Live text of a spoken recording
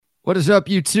What is up,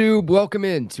 YouTube? Welcome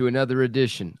in to another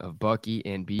edition of Bucky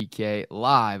and BK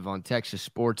live on Texas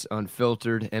Sports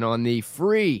Unfiltered and on the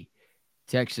free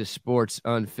Texas Sports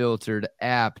Unfiltered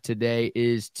app. Today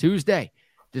is Tuesday,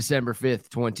 December 5th,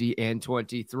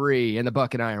 2023, and the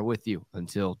Buck and I are with you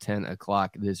until 10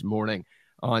 o'clock this morning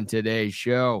on today's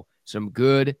show. Some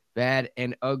good, bad,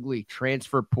 and ugly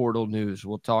transfer portal news.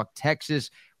 We'll talk Texas.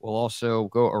 We'll also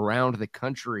go around the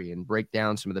country and break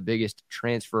down some of the biggest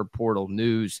transfer portal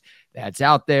news that's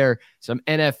out there. Some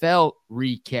NFL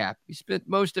recap. We spent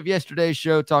most of yesterday's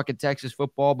show talking Texas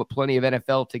football, but plenty of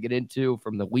NFL to get into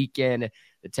from the weekend.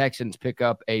 The Texans pick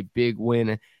up a big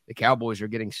win. The Cowboys are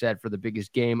getting set for the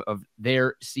biggest game of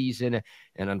their season.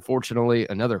 And unfortunately,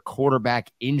 another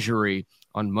quarterback injury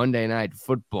on Monday Night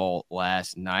Football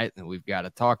last night that we've got to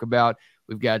talk about.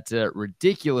 We've got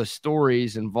ridiculous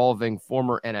stories involving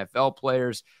former NFL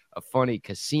players, a funny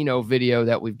casino video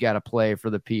that we've got to play for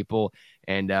the people,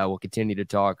 and we'll continue to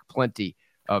talk plenty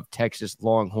of Texas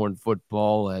Longhorn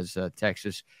football as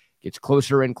Texas gets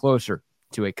closer and closer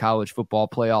to a college football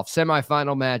playoff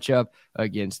semifinal matchup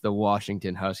against the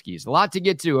Washington Huskies. A lot to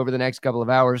get to over the next couple of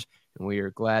hours, and we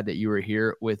are glad that you are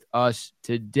here with us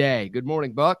today. Good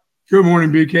morning, Buck. Good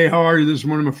morning, BK. How are you this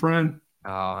morning, my friend? Oh,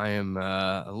 I am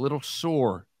a little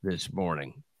sore this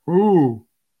morning. Ooh.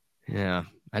 Yeah.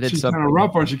 I did She's something kind of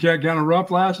rough, aren't you? Kind of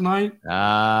rough last night?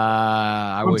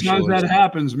 Sometimes that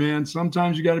happens, man.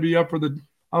 Sometimes you got to be up for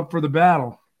the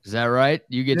battle. Is that right?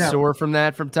 You get sore from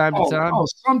that from time to time? Oh,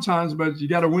 sometimes, but you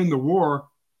got to win the war.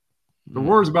 The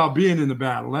war is about being in the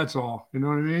battle. That's all. You know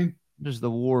what I mean? What does the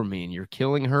war mean? You're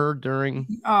killing her during?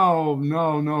 Oh,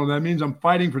 no. That means I'm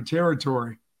fighting for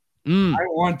territory. I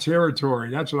want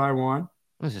territory. That's what I want.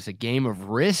 What is this, a game of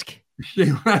Risk?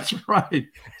 Yeah, that's right.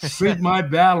 Sink my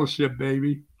battleship,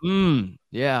 baby.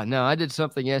 Yeah, no, I did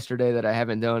something yesterday that I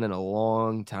haven't done in a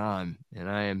long time, and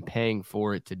I am paying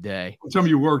for it today. Tell me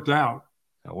you worked out.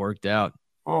 I worked out.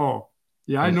 Oh,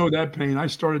 yeah, I know that pain. I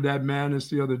started that madness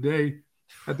the other day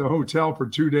at the hotel for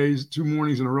 2 days, 2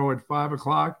 mornings in a row at 5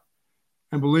 o'clock.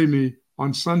 And believe me,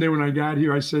 on Sunday when I got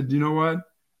here, I said, you know what?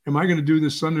 Am I going to do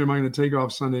this Sunday or am I going to take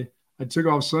off Sunday? I took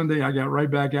off Sunday. I got right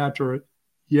back after it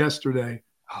yesterday.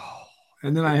 Oh.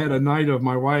 And then I had a night of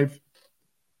my wife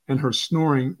and her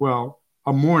snoring. Well,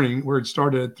 a morning where it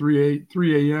started at 3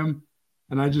 a.m.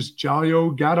 And I just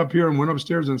got up here and went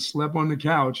upstairs and slept on the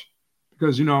couch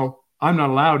because, you know, I'm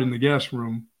not allowed in the guest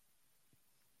room.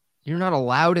 You're not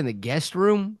allowed in the guest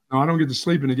room? No, I don't get to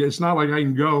sleep in the guest. It's not like I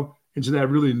can go into that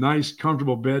really nice,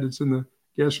 comfortable bed that's in the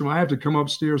guest room. I have to come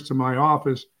upstairs to my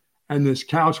office and this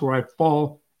couch where I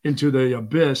fall into the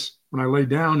abyss when I lay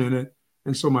down in it.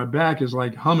 And so my back is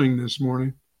like humming this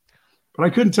morning. But I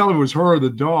couldn't tell if it was her or the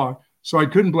dog. So I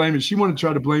couldn't blame it. She wanted to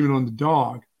try to blame it on the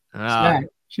dog. Zach.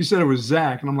 She said it was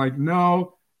Zach. And I'm like,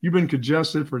 no, you've been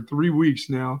congested for 3 weeks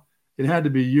now. It had to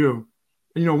be you.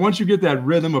 And, you know, once you get that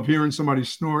rhythm of hearing somebody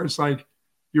snore, it's like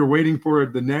you're waiting for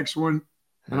the next one.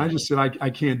 And I just said, I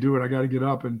can't do it. I got to get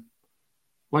up. And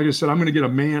like I said, I'm going to get a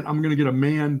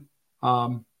man.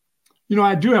 You know,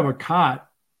 I do have a cot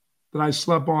that I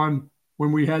slept on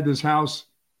when we had this house,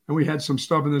 and we had some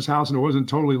stuff in this house, and it wasn't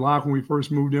totally locked when we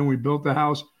first moved in. We built the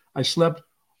house. I slept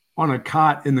on a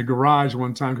cot in the garage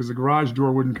one time because the garage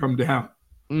door wouldn't come down.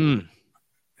 And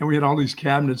we had all these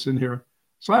cabinets in here.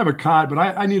 So I have a cot, but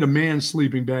I need a man's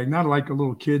sleeping bag, not like a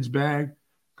little kid's bag,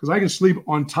 because I can sleep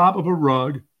on top of a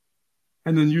rug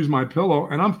and then use my pillow,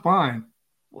 and I'm fine.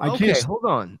 Hold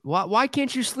on. Why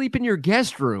can't you sleep in your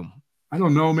guest room? I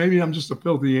don't know. Maybe I'm just a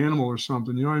filthy animal or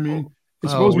something. You know what I mean?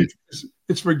 It's supposed to be.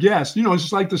 It's for guests. You know, it's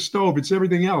just like the stove. It's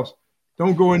everything else.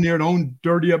 Don't go in there. Don't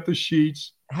dirty up the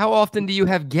sheets. How often do you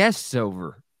have guests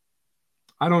over?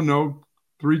 I don't know.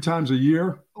 3 times a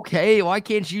year. Okay. Why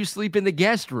can't you sleep in the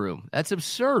guest room? That's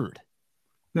absurd.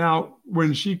 Now,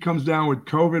 when she comes down with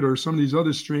COVID or some of these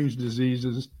other strange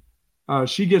diseases,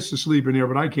 she gets to sleep in there,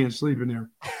 but I can't sleep in there.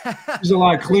 She's a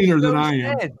lot cleaner than I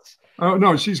am. Oh,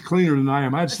 no, she's cleaner than I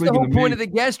am. I'd sleep in the whole point of the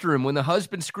guest room. When the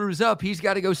husband screws up, he's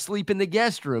got to go sleep in the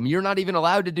guest room. You're not even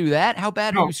allowed to do that? How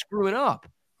bad are you screwing up?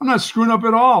 I'm not screwing up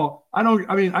at all.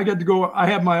 I got to go. I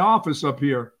have my office up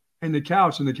here and the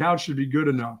couch should be good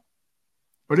enough.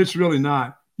 But it's really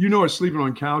not. You know what sleeping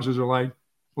on couches are like,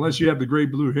 unless you have the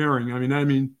great blue herring. I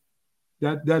mean,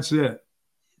 that's it.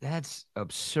 That's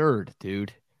absurd,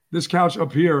 dude. This couch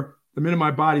up here, the minute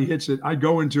my body hits it, I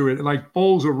go into it. It like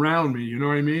folds around me. You know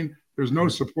what I mean? There's no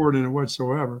support in it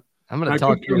whatsoever. I'm going to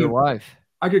talk to your wife.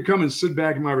 I could come and sit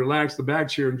back in my relaxed back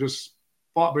chair and just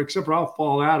fall, but except for I'll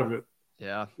fall out of it.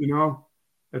 Yeah. You know,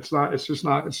 it's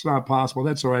not possible.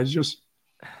 That's all right.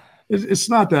 It's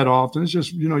not that often. It's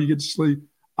just, you know, you get to sleep.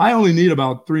 I only need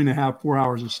about 3.5, 4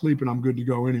 hours of sleep, and I'm good to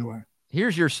go anyway.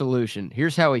 Here's your solution.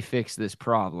 Here's how we fix this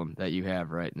problem that you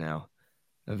have right now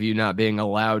of you not being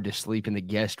allowed to sleep in the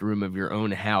guest room of your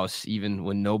own house, even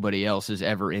when nobody else is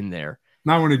ever in there.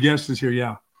 Not when a guest is here,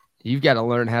 yeah. You've got to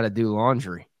learn how to do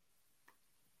laundry.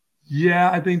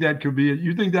 Yeah, I think that could be it.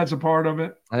 You think that's a part of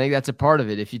it? I think that's a part of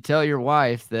it. If you tell your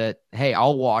wife that, hey,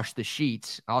 I'll wash the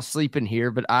sheets, I'll sleep in here,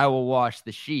 but I will wash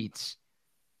the sheets,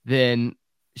 then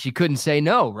she couldn't say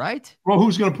no, right? Well,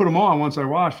 who's going to put them on once I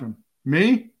wash them?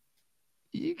 Me?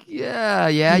 Yeah,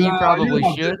 you probably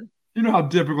should. You know how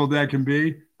difficult that can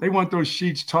be. They want those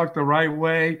sheets tucked the right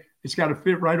way. It's got to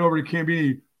fit right over. There can't be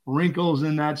any wrinkles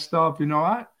in that stuff. You know,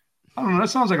 I don't know. That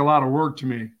sounds like a lot of work to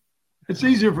me. It's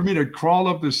easier for me to crawl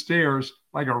up the stairs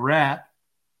like a rat.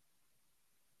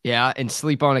 Yeah, and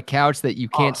sleep on a couch that you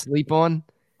can't sleep on.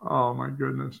 Oh, my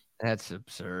goodness. That's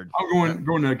absurd. I'm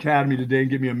going to the academy today and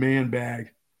get me a man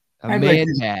bag. A man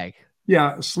bag?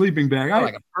 Yeah, a sleeping bag.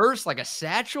 Like a purse, like a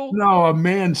satchel? No, a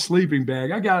man sleeping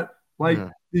bag. I got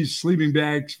these sleeping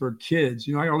bags for kids.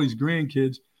 You know, I got all these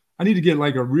grandkids. I need to get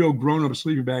like a real grown-up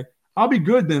sleeping bag. I'll be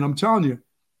good then. I'm telling you.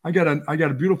 I got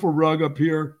a beautiful rug up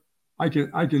here. I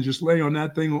can just lay on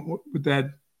that thing with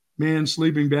that man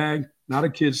sleeping bag, not a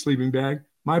kid sleeping bag,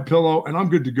 my pillow, and I'm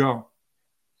good to go.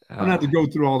 I don't have to go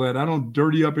through all that. I don't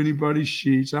dirty up anybody's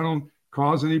sheets. I don't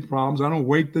cause any problems. I don't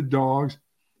wake the dogs.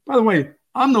 By the way,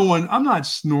 I'm not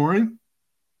snoring.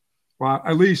 Well,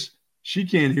 at least she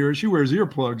can't hear it. She wears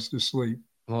earplugs to sleep.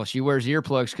 Well, she wears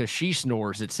earplugs because she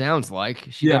snores, it sounds like.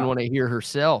 She doesn't want to hear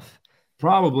herself.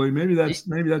 Probably. Maybe that's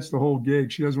the whole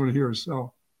gig. She doesn't want to hear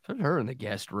herself. Put her in the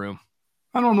guest room.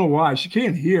 I don't know why. She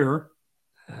can't hear.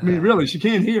 I mean, really, she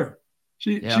can't hear.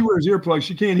 She wears earplugs.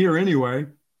 She can't hear anyway.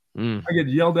 I get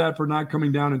yelled at for not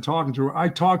coming down and talking to her. I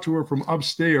talk to her from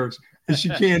upstairs, and she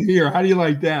can't hear. How do you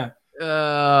like that?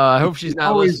 I hope she's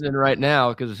not listening right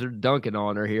now because they're dunking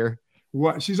on her here.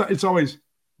 What? It's always,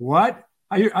 what?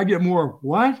 I get more,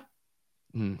 what?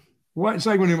 What? It's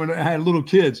like when I had little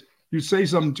kids. You'd say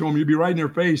something to them, you'd be right in their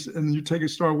face, and you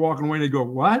start walking away, and they go,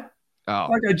 what? Oh.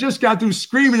 Like I just got through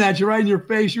screaming at you right in your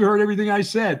face. You heard everything I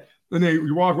said. Then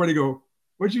you walk away and go,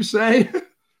 what'd you say?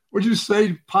 What'd you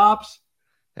say, Pops?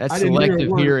 That's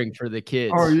selective hearing for the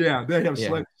kids. Oh, yeah. They have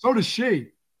selective. So does she.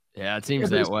 Yeah, it seems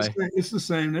that way. It's the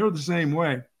same. They're the same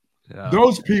way.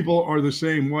 Those people are the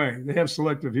same way. They have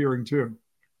selective hearing too.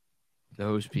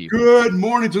 Those people. Good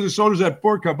morning to the soldiers at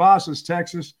Fort Cabazas,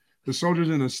 Texas, the soldiers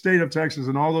in the state of Texas,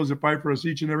 and all those that fight for us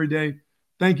each and every day.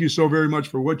 Thank you so very much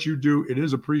for what you do. It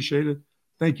is appreciated.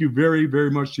 Thank you very,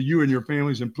 very much to you and your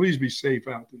families, and please be safe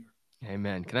out there.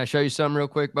 Amen. Can I show you something real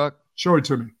quick, Buck? Show it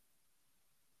to me.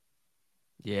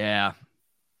 Yeah.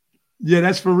 Yeah,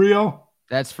 that's for real?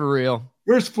 That's for real.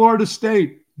 Where's Florida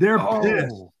State? They're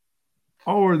pissed.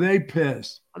 Oh, are they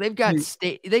pissed? Well,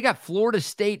 they got Florida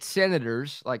State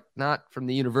senators, like not from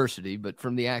the university, but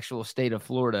from the actual state of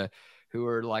Florida, who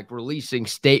are like releasing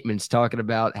statements talking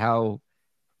about how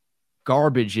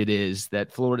garbage it is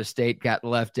that Florida State got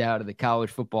left out of the college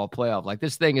football playoff. Like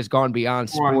this thing has gone beyond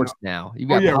sports now. You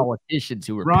got politicians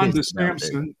who are Ron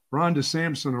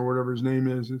DeSampson or whatever his name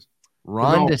is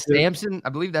Ron DeSampson. I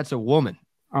believe that's a woman.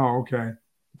 Oh, okay.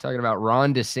 You're talking about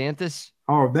Ron DeSantis?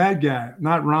 Oh, that guy,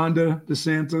 not Rhonda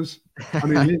DeSantis. I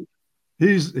mean,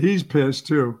 he's pissed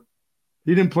too.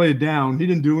 He didn't play it down. He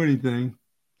didn't do anything.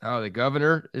 Oh, the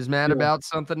governor is mad about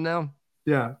something now?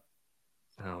 Yeah.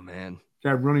 Oh, man.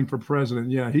 Guy running for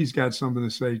president. Yeah, he's got something to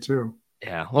say too.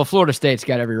 Yeah. Well, Florida State's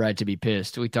got every right to be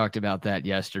pissed. We talked about that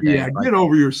yesterday. Yeah, get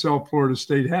over yourself, Florida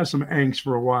State. Have some angst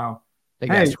for a while.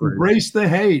 Hey, embrace the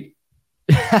hate.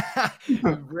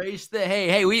 Embrace the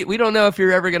hey, we don't know if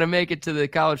you're ever going to make it to the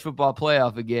college football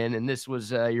playoff again, and this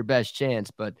was your best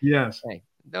chance. But yes, hey,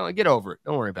 don't get over it.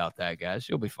 Don't worry about that, guys.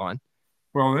 You'll be fine.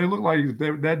 Well, they look like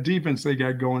that defense they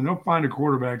got going. They'll find a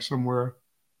quarterback somewhere.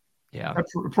 Yeah,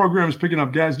 that program is picking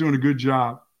up guys doing a good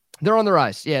job. They're on the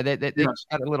rise. Yeah, they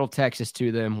got a little Texas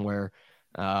to them where.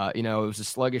 It was a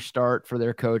sluggish start for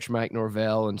their coach, Mike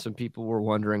Norvell, and some people were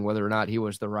wondering whether or not he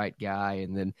was the right guy.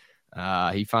 And then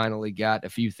he finally got a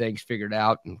few things figured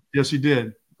out. And yes, he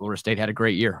did. Florida State had a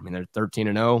great year. I mean, they're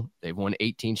 13-0. They've won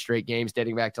 18 straight games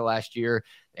dating back to last year.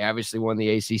 They obviously won the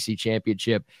ACC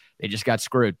championship. They just got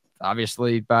screwed,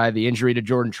 obviously, by the injury to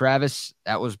Jordan Travis.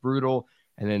 That was brutal.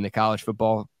 And then the college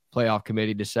football playoff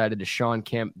committee decided to Sean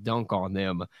Kemp dunk on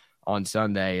them on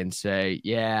Sunday and say,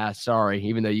 yeah, sorry,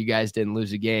 even though you guys didn't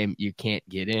lose a game, you can't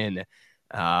get in.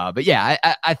 But yeah,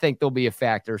 I think there'll be a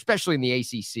factor, especially in the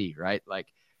ACC, right? Like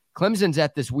Clemson's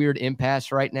at this weird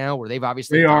impasse right now where they've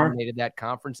obviously dominated that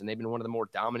conference, and they've been one of the more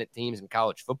dominant teams in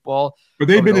college football. But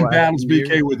they've been in battles,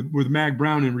 BK, with Mac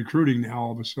Brown in recruiting now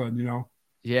all of a sudden,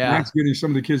 Yeah. Mac's getting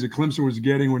some of the kids that Clemson was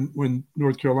getting when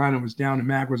North Carolina was down and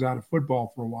Mac was out of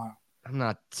football for a while. I'm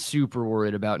not super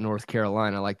worried about North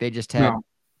Carolina. Like, they just had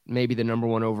maybe the number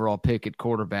 1 overall pick at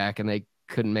quarterback, and they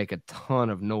couldn't make a ton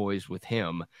of noise with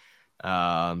him. So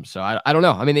I don't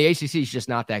know. I mean, the ACC is just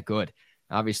not that good.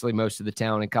 Obviously, most of the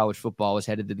talent in college football is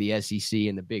headed to the SEC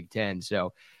and the Big Ten.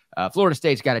 So Florida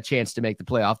State's got a chance to make the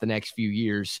playoff the next few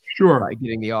years by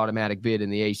getting the automatic bid in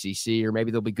the ACC, or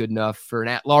maybe they'll be good enough for an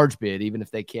at-large bid, even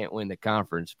if they can't win the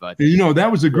conference. But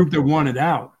that was the group that wanted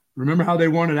out. Remember how they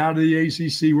wanted out of the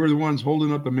ACC? We're the ones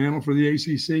holding up the mantle for the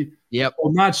ACC. Yep.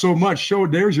 Well, not so much.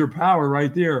 There's your power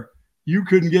right there. You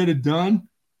couldn't get it done.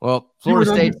 Well,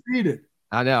 Florida State undefeated.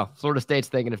 I know. Florida State's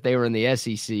thinking if they were in the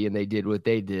SEC and they did what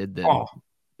they did, then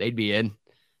they'd be in.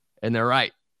 And they're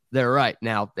right. They're right.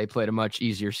 Now, they played a much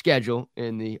easier schedule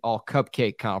in the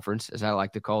all-cupcake conference, as I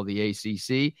like to call the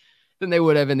ACC, than they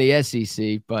would have in the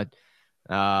SEC. But,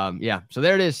 so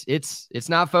there it is. It's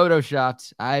not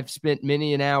photoshopped. I've spent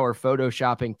many an hour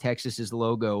photoshopping Texas's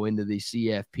logo into the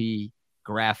CFP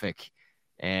graphic,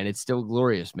 and it's still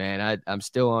glorious, man. I'm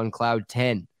still on cloud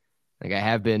 10. Like I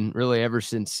have been really ever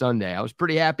since Sunday. I was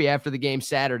pretty happy after the game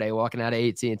Saturday, walking out of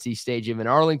AT&T Stadium in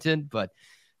Arlington. But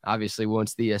obviously,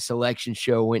 once the selection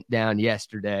show went down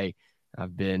yesterday,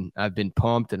 I've been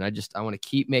pumped, and I want to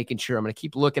keep making sure. I'm going to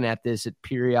keep looking at this at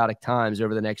periodic times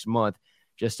over the next month,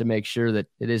 just to make sure that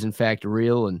it is in fact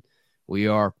real and we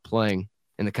are playing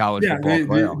in the college football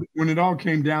playoff. When it all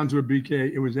came down to a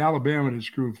BK, it was Alabama that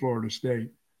screwed Florida State.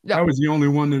 Yeah. That was the only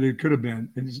one that it could have been.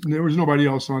 There was nobody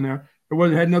else on there.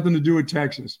 It had nothing to do with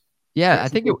Texas. Yeah, Texas,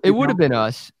 I think it would have been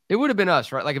us. It would have been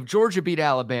us, right? Like if Georgia beat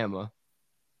Alabama,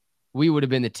 we would have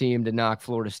been the team to knock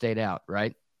Florida State out,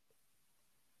 right?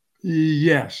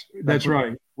 Yes, that's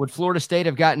right. Would Florida State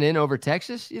have gotten in over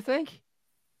Texas, you think?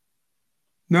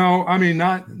 No, I mean,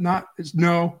 not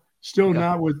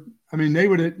with – I mean, they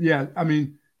would have – yeah, I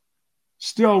mean,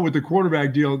 still with the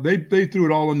quarterback deal, they threw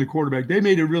it all on the quarterback. They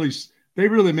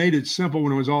really made it simple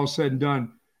when it was all said and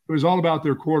done. It was all about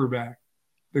their quarterback.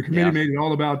 The committee made it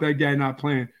all about that guy not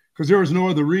playing because there was no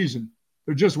other reason.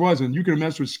 There just wasn't. You could have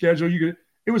messed with schedule.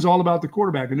 It was all about the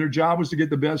quarterback, and their job was to get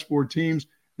the best 4 teams.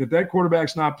 If that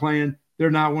quarterback's not playing,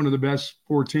 they're not one of the best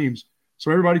 4 teams.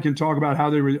 So everybody can talk about how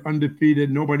they were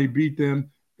undefeated. Nobody beat them.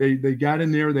 They got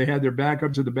in there. They had their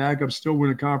backups to the backups, still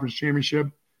win a conference championship.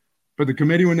 But the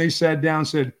committee, when they sat down,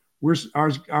 said, we're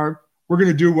going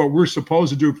to do what we're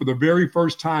supposed to do for the very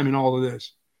first time in all of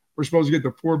this. We're supposed to get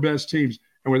the 4 best teams.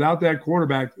 And without that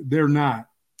quarterback, they're not.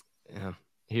 Yeah.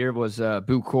 Here was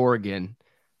Boo Corrigan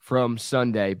from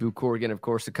Sunday. Boo Corrigan, of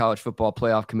course, the College Football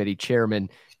Playoff Committee chairman.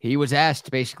 He was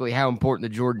asked basically how important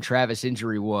the Jordan Travis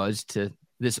injury was to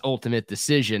this ultimate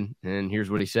decision. And here's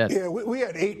what he said. Yeah, we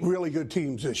had 8 really good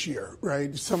teams this year,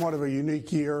 right? Somewhat of a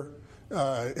unique year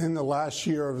in the last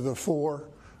year of the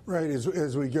 4, right,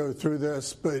 as we go through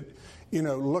this. But,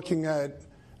 looking at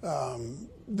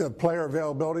the player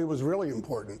availability was really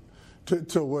important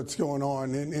to what's going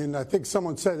on. And I think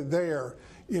someone said it there,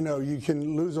 you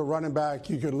can lose a running back,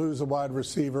 you could lose a wide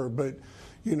receiver, but,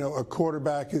 a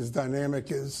quarterback as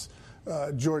dynamic as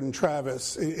Jordan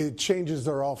Travis, it changes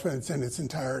their offense in its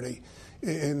entirety.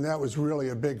 And that was really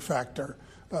a big factor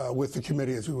with the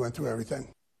committee as we went through everything.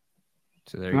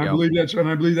 So there you go.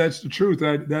 I believe that's the truth.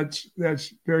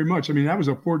 That's very much. I mean, that was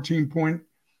a 14-point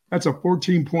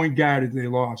guy that they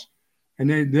lost. And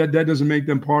that doesn't make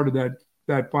them part of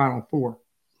that Final Four.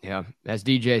 Yeah, as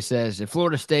DJ says, if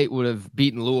Florida State would have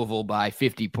beaten Louisville by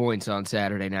 50 points on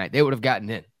Saturday night, they would have gotten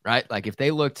in, right? Like if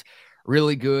they looked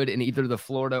really good in either the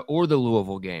Florida or the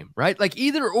Louisville game, right? Like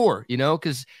either or,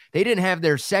 because they didn't have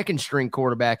their second-string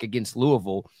quarterback against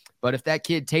Louisville. But if that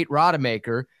kid, Tate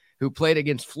Rodemaker, who played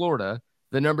against Florida,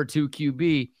 the number 2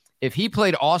 QB, if he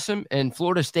played awesome and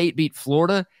Florida State beat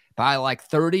Florida by like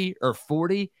 30 or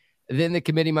 40, then the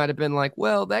committee might have been like,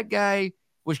 well, that guy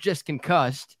was just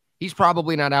concussed. He's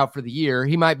probably not out for the year.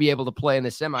 He might be able to play in the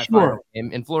semifinal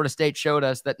game. And Florida State showed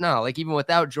us that, no, like even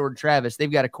without Jordan Travis,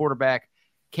 they've got a quarterback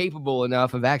capable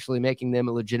enough of actually making them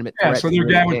a legitimate threat. Yeah, so their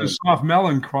guy with the soft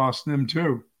melon crossed them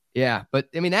too. Yeah, but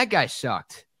I mean, that guy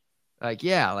sucked. Like,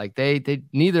 yeah, like they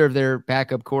neither of their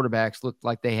backup quarterbacks looked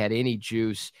like they had any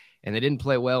juice, and they didn't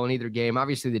play well in either game.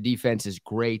 Obviously, the defense is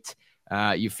great.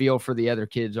 You feel for the other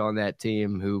kids on that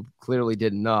team who clearly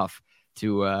did enough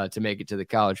to make it to the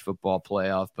college football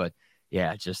playoff. But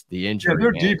yeah, just the injury.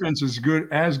 Yeah, their defense is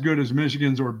as good as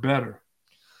Michigan's or better.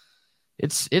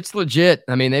 It's legit.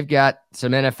 I mean, they've got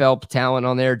some NFL talent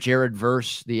on there. Jared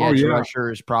Verse, the edge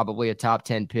rusher, is probably a top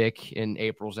 10 pick in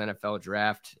April's NFL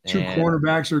draft. Two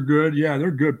cornerbacks are good. Yeah, they're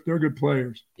good. They're good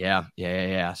players.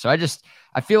 Yeah. So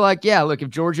I feel like, look, if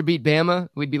Georgia beat Bama,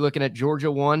 we'd be looking at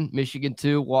Georgia 1, Michigan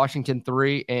 2, Washington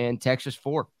 3, and Texas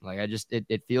 4. Like,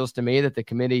 it feels to me that the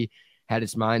committee had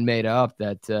its mind made up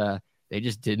that they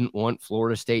just didn't want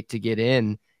Florida State to get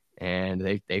in.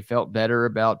 And they felt better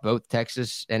about both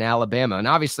Texas and Alabama. And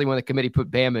obviously, when the committee put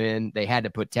Bama in, they had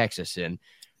to put Texas in,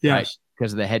 right?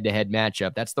 Because of the head-to-head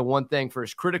matchup. That's the one thing, for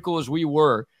as critical as we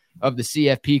were of the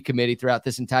CFP committee throughout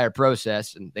this entire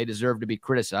process, and they deserve to be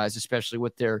criticized, especially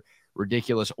with their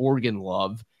ridiculous Oregon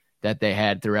love that they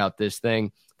had throughout this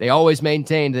thing. They always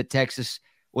maintained that Texas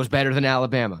was better than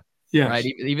Alabama, right?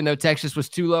 Even though Texas was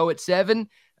too low at 7,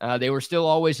 they were still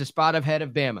always a spot ahead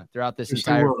of Bama throughout this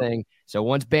entire thing. So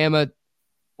once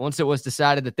it was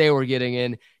decided that they were getting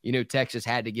in, you knew Texas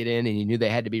had to get in, and you knew they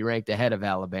had to be ranked ahead of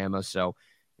Alabama. So,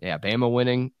 yeah, Bama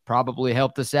winning probably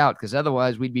helped us out, because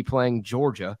otherwise we'd be playing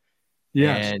Georgia.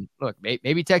 Yes. And look,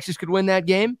 maybe Texas could win that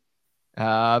game,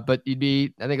 but you'd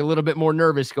be, I think, a little bit more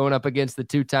nervous going up against the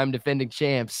 2-time defending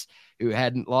champs who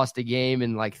hadn't lost a game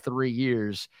in like 3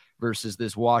 years versus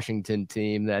this Washington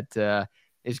team that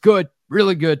is good.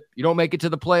 Really good. You don't make it to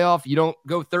the playoff. You don't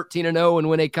go 13-0 and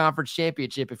win a conference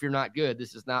championship if you're not good.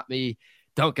 This is not me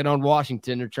dunking on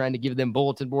Washington or trying to give them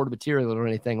bulletin board material or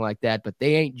anything like that, but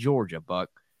they ain't Georgia, Buck.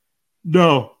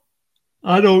 No,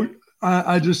 I don't.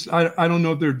 I don't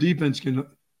know if their defense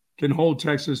can hold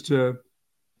Texas to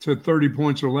 30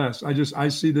 points or less. I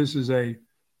see this as they're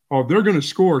going to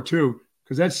score too,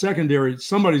 because that secondary,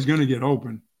 somebody's going to get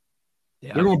open.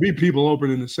 Yeah. There are going to be people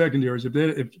open in the secondaries.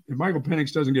 If Michael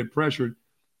Penix doesn't get pressured,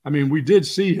 I mean, we did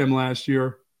see him last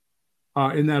year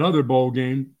in that other bowl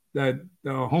game, that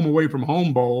home away from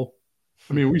home bowl.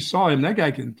 I mean, we saw him. That guy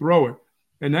can throw it,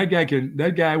 and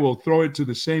that guy will throw it to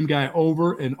the same guy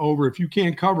over and over. If you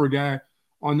can't cover a guy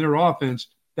on their offense,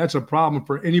 that's a problem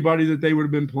for anybody that they would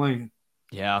have been playing.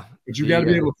 Yeah, but you got to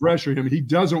be able to pressure him. He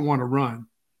doesn't want to run.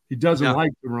 He doesn't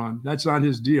like to run. That's not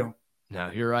his deal. No,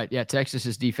 you're right. Yeah,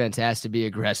 Texas's defense has to be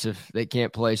aggressive. They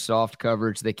can't play soft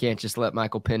coverage. They can't just let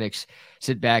Michael Penix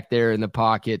sit back there in the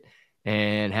pocket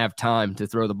and have time to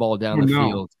throw the ball down the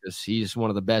field, because he's one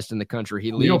of the best in the country.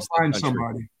 He leads the country.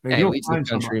 Somebody. He leads the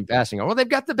country in passing. Well, they've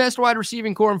got the best wide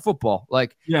receiving core in football.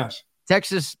 Like, yes,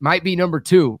 Texas might be number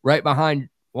 2 right behind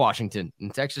Washington,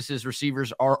 and Texas's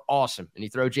receivers are awesome. And you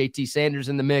throw JT Sanders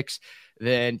in the mix,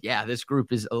 then this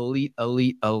group is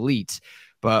elite.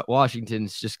 But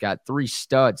Washington's just got 3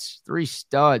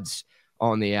 studs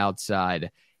on the outside.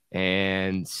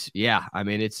 And I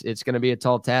mean, it's going to be a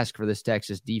tall task for this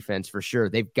Texas defense for sure.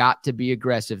 They've got to be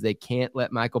aggressive. They can't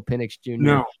let Michael Penix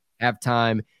Jr. have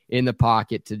time in the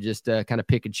pocket to just kind of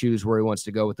pick and choose where he wants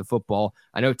to go with the football.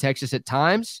 I know Texas at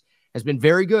times has been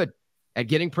very good at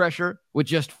getting pressure with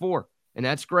just 4, and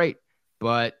that's great.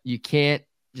 But you can't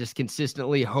just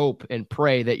consistently hope and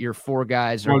pray that your 4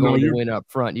 guys are going to win up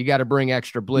front. You got to bring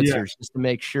extra blitzers just to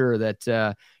make sure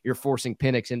that you're forcing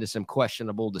Penix into some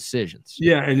questionable decisions.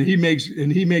 Yeah, and he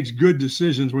makes good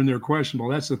decisions when they're questionable.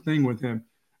 That's the thing with him.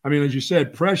 I mean, as you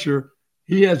said, pressure,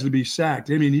 he has to be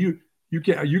sacked. I mean, you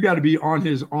got to be on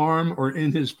his arm or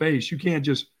in his face. You can't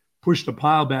just push the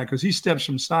pile back, because he steps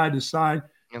from side to side.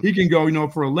 Yep. He can go,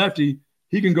 for a lefty,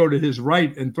 he can go to his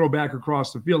right and throw back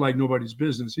across the field like nobody's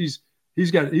business.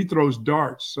 He throws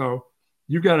darts. So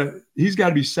he's got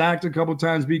to be sacked a couple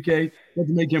times, BK. You have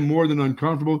to make him more than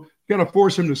uncomfortable. You got to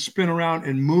force him to spin around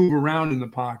and move around in the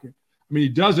pocket. I mean, he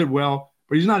does it well,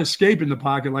 but he's not escaping the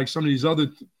pocket like some of these other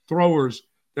throwers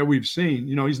that we've seen.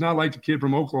 He's not like the kid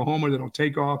from Oklahoma that'll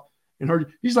take off and hurt.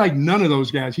 He's like none of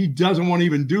those guys. He doesn't want to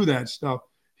even do that stuff.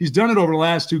 He's done it over the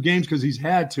last 2 games because he's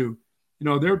had to.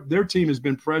 Their team has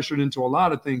been pressured into a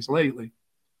lot of things lately.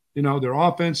 Their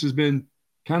offense has been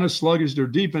kind of sluggish. Their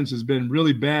defense has been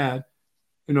really bad.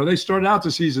 They started out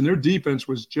the season, their defense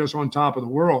was just on top of the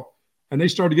world, and they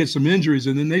started to get some injuries,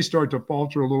 and then they start to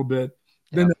falter a little bit.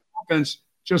 Then the offense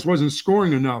just wasn't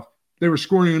scoring enough. They were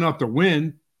scoring enough to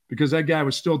win because that guy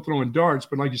was still throwing darts.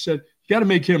 But like you said, you got to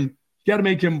make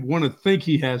him want to think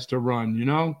he has to run,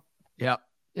 Yeah.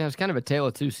 Yeah, it's kind of a tale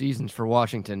of 2 seasons for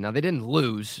Washington. Now, they didn't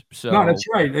lose. No, that's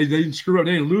right. They didn't screw up.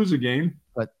 They didn't lose a game.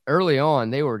 But early on,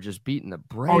 they were just beating the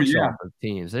brakes off of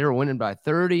teams. They were winning by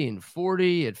 30 and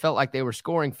 40. It felt like they were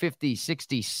scoring 50,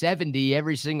 60, 70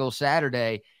 every single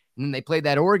Saturday. And then they played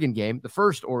that Oregon game, the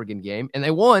first Oregon game, and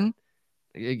they won.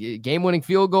 A game-winning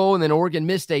field goal, and then Oregon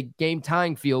missed a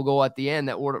game-tying field goal at the end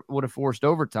that would have forced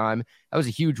overtime. That was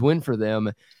a huge win for them.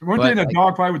 Weren't they in a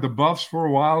dogfight with the Buffs for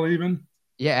a while even?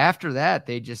 Yeah, after that,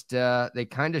 they just they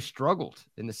kind of struggled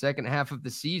in the second half of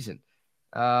the season.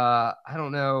 I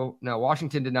don't know. No,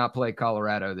 Washington did not play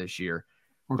Colorado this year,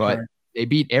 but they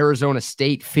beat Arizona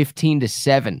State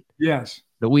 15-7. Yes.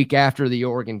 The week after the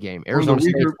Oregon game. Arizona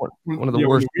State, one of the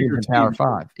worst teams in Power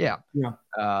 5. Yeah.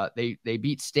 They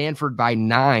beat Stanford by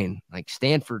 9. Like,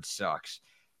 Stanford sucks.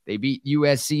 They beat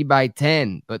USC by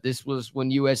 10, but this was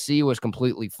when USC was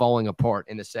completely falling apart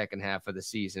in the second half of the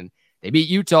season. They beat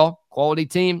Utah, quality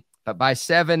team, but by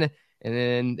 7, and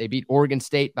then they beat Oregon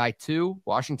State by 2.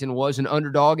 Washington was an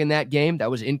underdog in that game. That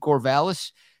was in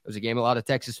Corvallis. It was a game a lot of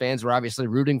Texas fans were obviously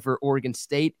rooting for Oregon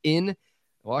State in.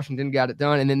 Washington got it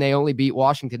done, and then they only beat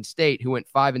Washington State, who went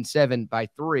 5-7 by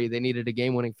 3. They needed a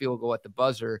game-winning field goal at the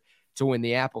buzzer to win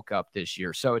the Apple Cup this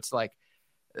year. So it's like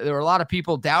there were a lot of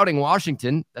people doubting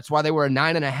Washington. That's why they were a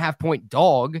 9.5-point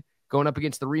dog going up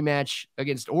against the rematch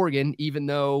against Oregon, even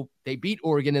though they beat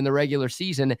Oregon in the regular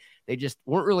season. They just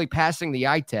weren't really passing the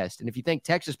eye test. And if you think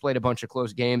Texas played a bunch of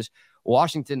close games,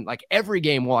 Washington, like every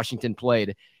game Washington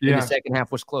played in the second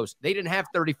half was close. They didn't have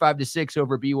 35-6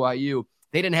 over BYU.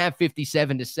 They didn't have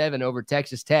 57-7 over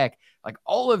Texas Tech. Like,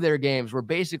 all of their games were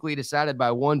basically decided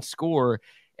by one score.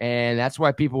 And that's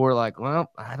why people were like,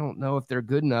 well, I don't know if they're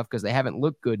good enough because they haven't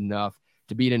looked good enough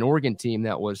to beat an Oregon team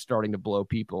that was starting to blow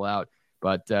people out.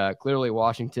 But clearly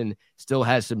Washington still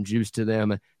has some juice to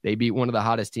them. They beat one of the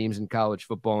hottest teams in college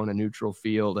football on a neutral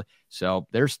field. So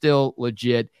they're still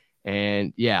legit.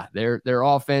 And yeah, their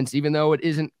offense, even though it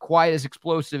isn't quite as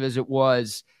explosive as it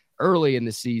was early in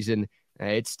the season,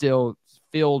 it's still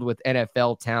filled with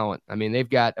NFL talent. I mean, they've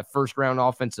got a first-round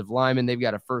offensive lineman. They've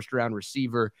got a first-round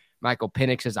receiver. Michael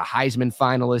Penix is a Heisman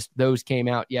finalist. Those came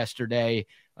out yesterday.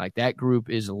 Like, that group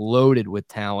is loaded with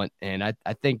talent. And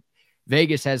I think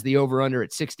Vegas has the over-under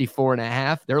at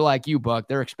 64.5. They're like you, Buck.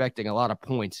 They're expecting a lot of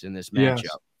points in this matchup.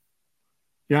 Yes.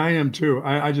 Yeah, I am too.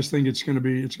 I just think it's going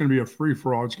to be a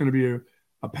free-for-all. It's going to be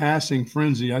a passing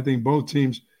frenzy. I think both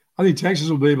teams – I think Texas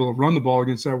will be able to run the ball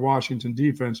against that Washington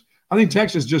defense. I think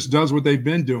Texas just does what they've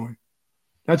been doing.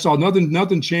 That's all.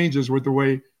 Nothing changes with the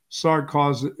way Sark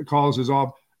calls his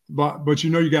off. But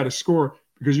you got to score,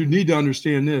 because you need to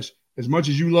understand this. As much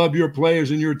as you love your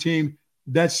players and your team,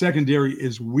 that secondary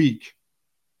is weak.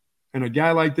 And a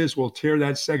guy like this will tear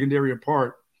that secondary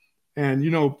apart. And,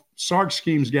 Sark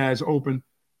schemes guys open.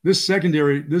 This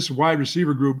secondary, this wide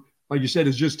receiver group, like you said,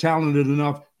 is just talented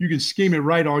enough. You can scheme it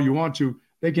right all you want to.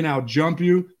 They can out-jump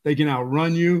you. They can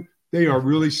outrun you. They are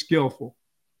really skillful.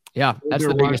 Yeah, that's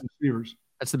the biggest receivers.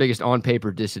 That's the biggest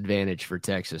on-paper disadvantage for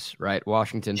Texas, right?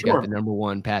 Washington's got the number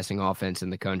 1 passing offense in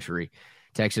the country.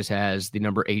 Texas has the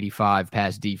number 85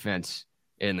 pass defense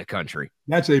in the country.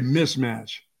 That's a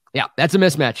mismatch. Yeah, that's a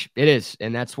mismatch. It is,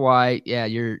 and that's why,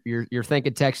 you're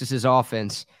thinking Texas's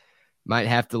offense might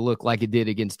have to look like it did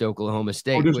against Oklahoma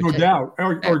State. Oh, there's no doubt.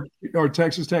 Or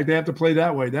Texas Tech, they have to play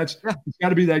that way. It's got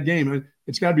to be that game.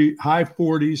 It's got to be high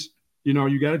 40s.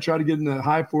 You got to try to get in the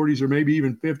high 40s or maybe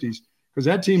even 50s, because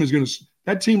that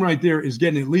team right there is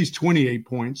getting at least 28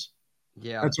 points.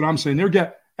 Yeah, that's what I'm saying.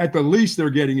 At the least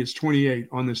they're getting is 28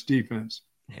 on this defense.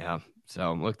 Yeah.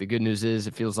 So look, the good news is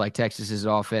it feels like Texas's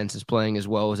offense is playing as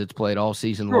well as it's played all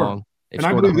season long. And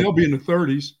I believe they'll be in the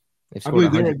 30s. I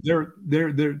believe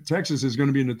they're Texas is going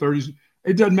to be in the 30s.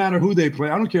 It doesn't matter who they play.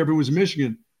 I don't care if it was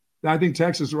Michigan. I think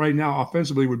Texas right now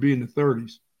offensively would be in the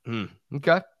 30s.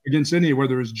 Okay. Against any,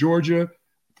 whether it's Georgia,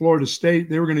 Florida State,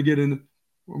 they were going to get in.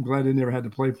 I'm glad they never had to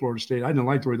play Florida State. I didn't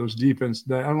like the way those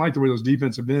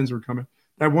defensive ends were coming.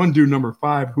 That one dude, number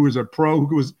 5, who was a pro,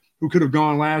 who could have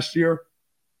gone last year.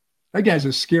 That guy's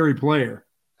a scary player.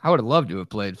 I would have loved to have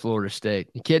played Florida State.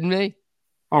 You kidding me?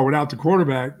 Oh, without the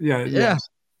quarterback? Yeah. Yes.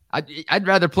 I'd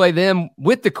rather play them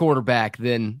with the quarterback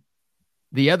than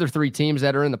the other 3 teams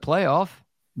that are in the playoff.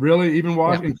 Really? Even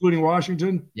including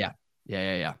Washington? Yeah.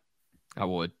 I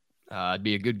would. It'd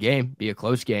be a good game, be a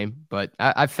close game. But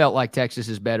I felt like Texas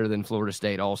is better than Florida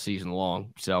State all season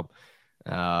long. So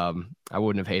I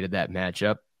wouldn't have hated that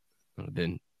matchup. It would have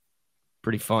been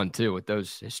pretty fun, too, with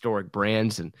those historic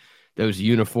brands and those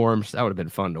uniforms. That would have been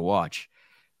fun to watch.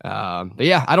 But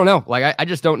yeah, I don't know. Like, I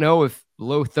just don't know if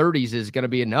low 30s is going to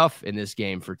be enough in this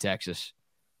game for Texas,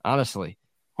 honestly.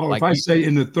 Oh, like, if I say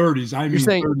in the 30s, I mean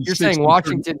you're saying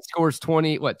Washington scores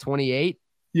 28?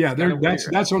 Yeah,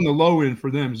 that's on the low end for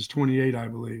them is 28, I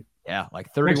believe. Yeah,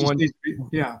 like 31.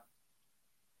 Yeah.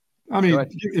 I mean,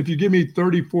 if you give me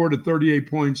 34 to 38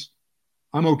 points,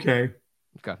 I'm okay.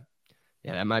 Okay.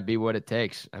 Yeah, that might be what it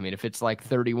takes. I mean, if it's like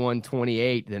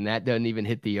 31-28, then that doesn't even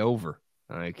hit the over.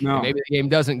 Maybe the game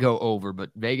doesn't go over, but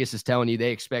Vegas is telling you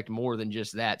they expect more than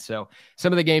just that. So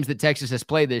some of the games that Texas has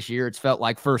played this year, it's felt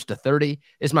like first to 30.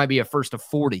 This might be a first to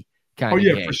 40 kind Oh, of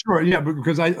yeah, game. for sure. Yeah, but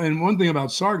because and one thing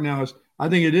about Sark now is I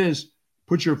think it is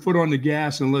put your foot on the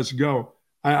gas and let's go.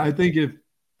 I think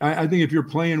if you're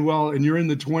playing well and you're in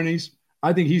the 20s,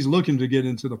 I think he's looking to get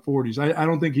into the 40s. I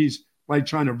don't think he's like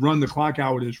trying to run the clock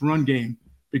out with his run game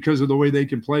because of the way they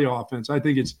can play offense. I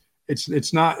think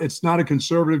it's not a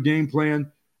conservative game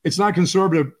plan. It's not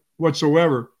conservative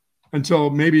whatsoever until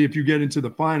maybe if you get into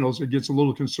the finals, it gets a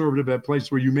little conservative at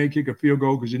place where you may kick a field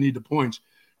goal because you need the points.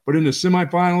 But in the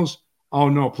semifinals, oh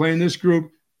no, playing this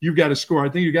group, you've got to score. I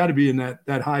think you got to be in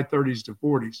that high 30s to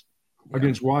 40s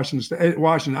against Washington State.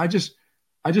 Washington, I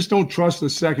just don't trust the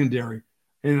secondary.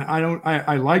 And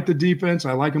I like the defense.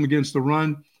 I like them against the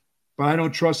run, but I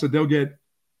don't trust that they'll get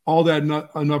all that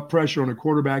enough pressure on a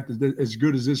quarterback as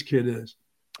good as this kid is.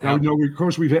 Now, of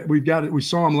course, we've got it. We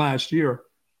saw him last year,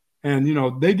 and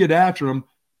they get after him,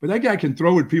 but that guy can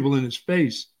throw at people in his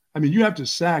face. I mean, you have to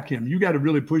sack him. You got to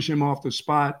really push him off the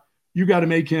spot. You got to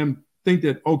make him think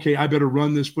that, okay, I better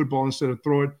run this football instead of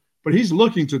throw it. But he's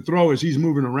looking to throw as he's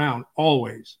moving around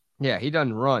always. Yeah, he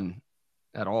doesn't run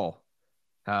at all.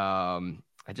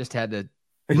 I just had to.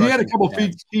 And he had a couple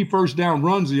key first down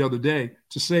runs the other day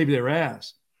to save their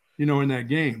ass, in that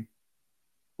game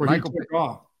where he took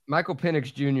off. Michael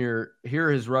Penix Jr., here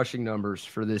are his rushing numbers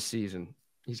for this season.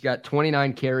 He's got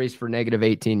 29 carries for negative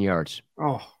 18 yards.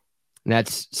 Oh. And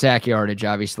that's sack yardage,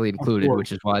 obviously, included,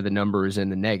 which is why the number is in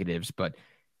the negatives. But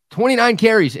 29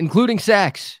 carries, including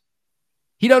sacks.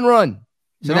 He doesn't run.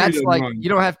 So that's like, you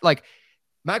don't have, like,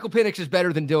 Michael Penix is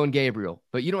better than Dylan Gabriel,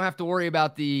 but you don't have to worry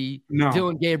about the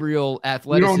Dylan Gabriel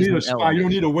athleticism. You don't need a spy. You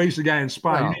don't need to waste a guy in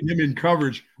spy. No. You need him in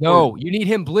coverage. No, you need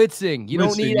him blitzing. You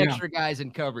don't need extra guys in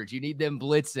coverage. You need them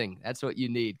blitzing. That's what you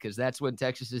need, because that's when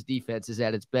Texas's defense is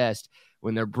at its best,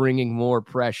 when they're bringing more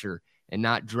pressure and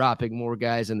not dropping more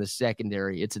guys in the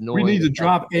secondary. It's annoying. We need to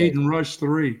drop 8 and rush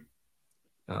 3.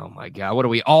 Oh, my God. What are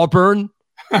we, Auburn?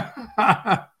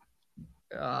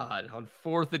 God, on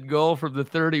 4th and goal from the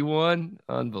 31.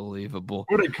 Unbelievable.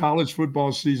 What a college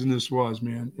football season this was,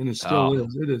 man. And it still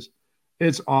is.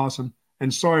 It's awesome.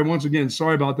 And once again,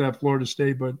 sorry about that, Florida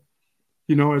State. But,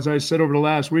 as I said over the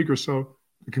last week or so,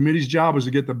 the committee's job was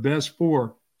to get the best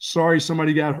 4. Sorry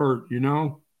somebody got hurt,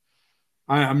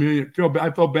 I mean,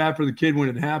 I felt bad for the kid when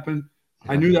it happened.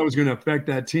 I knew that was going to affect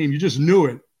that team. You just knew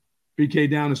it. BK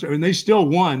down. And they still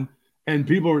won. And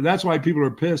that's why people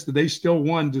are pissed that they still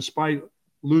won despite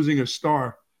losing a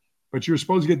star. But you're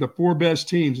supposed to get the 4 best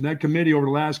teams. And that committee over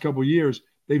the last couple of years,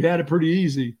 they've had it pretty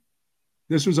easy.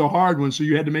 This was a hard one, so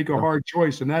you had to make a hard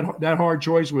choice. And that hard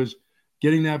choice was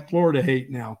getting that Florida hate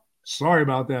now. Sorry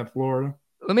about that, Florida.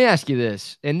 Let me ask you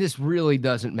this, and this really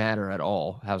doesn't matter at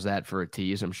all. How's that for a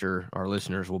tease? I'm sure our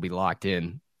listeners will be locked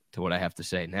in to what I have to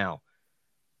say now.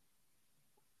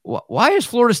 Why is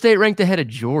Florida State ranked ahead of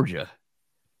Georgia?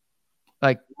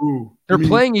 Like, they're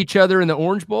playing each other in the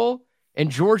Orange Bowl,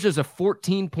 and Georgia's a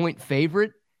 14-point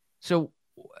favorite. So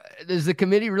does the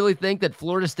committee really think that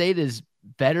Florida State is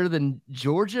better than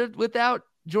Georgia without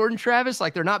Jordan Travis?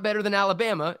 Like, they're not better than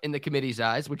Alabama in the committee's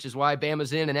eyes, which is why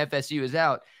Bama's in and FSU is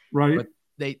out. Right. But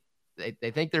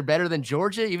they think they're better than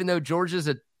Georgia, even though Georgia's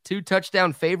a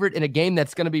 2-touchdown favorite in a game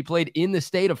that's going to be played in the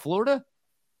state of Florida.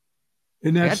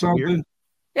 Isn't that something? Weird.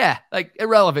 Yeah, like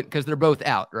irrelevant because they're both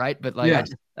out, right? But like,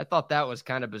 I thought that was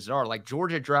kind of bizarre. Like,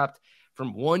 Georgia dropped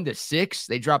from 1 to 6.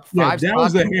 They dropped 5. That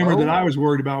was the hammer that I was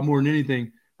worried about more than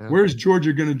anything. Where's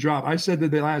Georgia going to drop? I said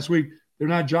that last week. They're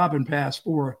not dropping past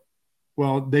 4.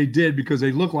 Well, they did because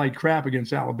they look like crap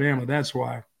against Alabama. That's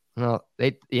why. Well,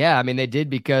 they did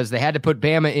because they had to put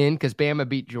Bama in because Bama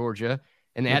beat Georgia,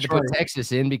 and they had to put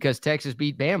Texas in because Texas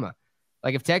beat Bama.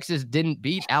 Like, if Texas didn't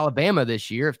beat Alabama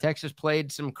this year, if Texas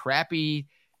played some crappy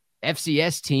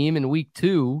FCS team in week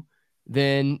 2,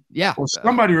 then Well,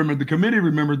 somebody remembered. The committee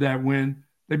remembered that win.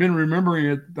 They've been remembering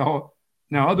it now.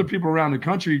 Other people around the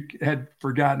country had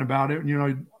forgotten about it.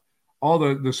 All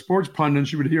the sports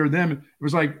pundits, you would hear them. It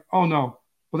was like, oh no,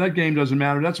 well, that game doesn't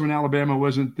matter. That's when Alabama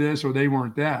wasn't this or they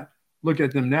weren't that. Look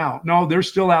at them now. No, they're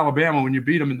still Alabama when you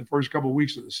beat them in the first couple of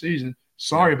weeks of the season.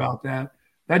 Sorry about that.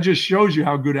 That just shows you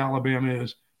how good Alabama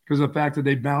is because of the fact that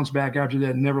they bounced back after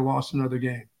that and never lost another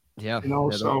game. Yeah.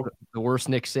 So the worst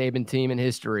Nick Saban team in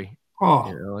history.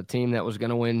 Oh, a team that was going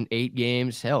to win 8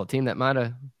 games. Hell, a team that might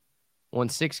have won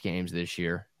 6 games this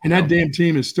year. And that damn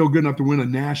team is still good enough to win a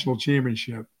national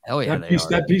championship. Hell yeah,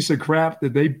 that piece of crap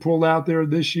that they pulled out there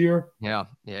this year. Yeah.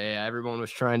 Everyone was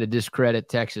trying to discredit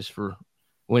Texas for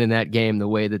winning that game the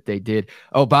way that they did.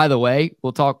 Oh, by the way,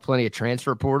 we'll talk plenty of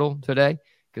transfer portal today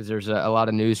because there's a lot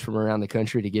of news from around the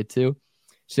country to get to.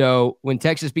 So when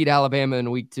Texas beat Alabama in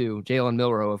week 2, Jalen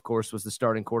Milroe, of course, was the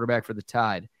starting quarterback for the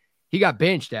Tide. He got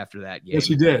benched after that game. Yes,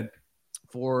 he did.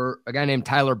 for a guy named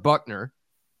Tyler Buckner,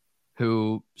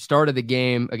 who started the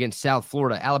game against South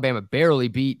Florida. Alabama barely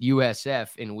beat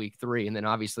USF in week 3. And then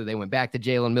obviously they went back to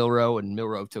Jalen Milroe, and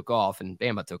Milroe took off and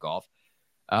Bama took off.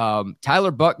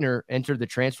 Tyler Buckner entered the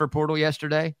transfer portal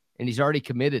yesterday, and he's already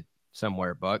committed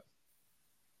somewhere, Buck.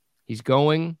 He's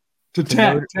going to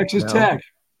Tech, Texas Tech.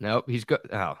 Nope. He's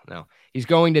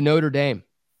going to Notre Dame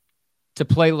to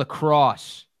play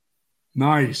lacrosse.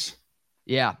 Nice.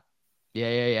 Yeah.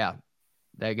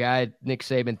 That guy Nick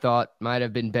Saban thought might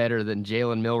have been better than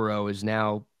Jalen Milroe is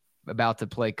now about to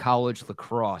play college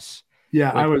lacrosse.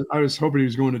 Yeah, I was hoping he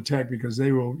was going to Tech because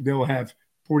they'll have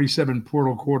 47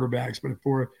 portal quarterbacks, but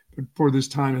before this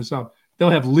time is up,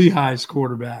 they'll have Lehigh's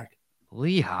quarterback.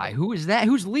 Lehigh? Who is that?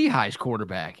 Who's Lehigh's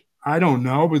quarterback? I don't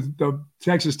know, but the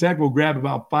Texas Tech will grab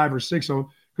about 5 or 6 of them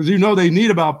because they need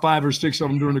about 5 or 6 of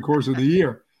them during the course of the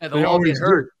year. They always get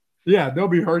hurt. Yeah, they'll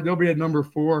be hurt. They'll be at number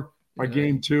 4 by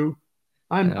game 2.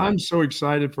 I'm so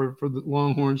excited for the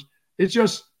Longhorns. It's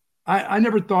just I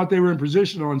never thought they were in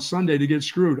position on Sunday to get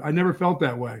screwed. I never felt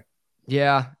that way.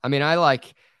 Yeah, I mean, I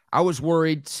was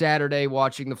worried Saturday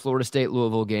watching the Florida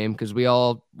State-Louisville game because we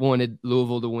all wanted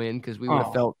Louisville to win because we would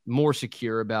have felt more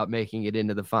secure about making it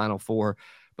into the Final Four.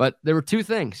 But there were 2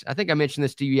 things. I think I mentioned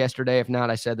this to you yesterday. If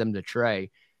not, I said them to Trey.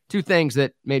 2 things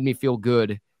that made me feel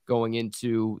good going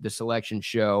into the selection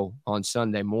show on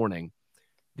Sunday morning.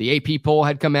 The AP poll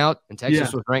had come out, and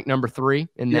Texas was ranked number 3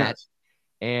 in that.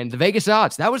 And the Vegas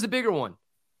odds, that was the bigger one.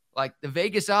 Like the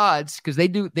Vegas odds, because they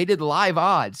did live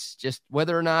odds, just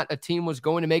whether or not a team was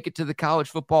going to make it to the college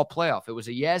football playoff. It was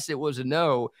a yes, it was a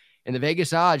no. And the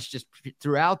Vegas odds just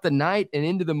throughout the night and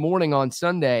into the morning on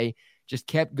Sunday just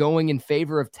kept going in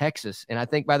favor of Texas. And I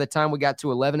think by the time we got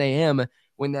to 11 a.m.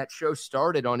 when that show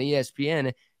started on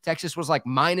ESPN, Texas was like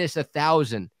minus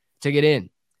 1,000 to get in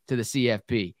to the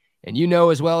CFP. And you know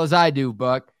as well as I do,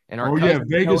 Buck. And our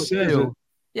Vegas says it.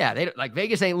 Yeah,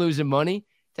 Vegas ain't losing money.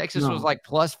 Texas was like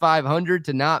plus 500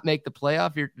 to not make the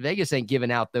playoff. Vegas ain't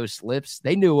giving out those slips.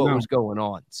 They knew what was going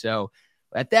on. So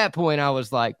at that point, I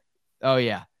was like, oh,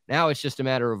 yeah, now it's just a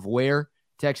matter of where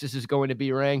Texas is going to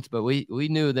be ranked. But we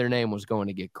knew their name was going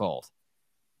to get called.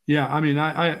 Yeah, I mean,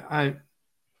 I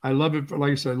love it.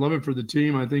 Like I said, I love it for the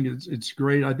team. I think it's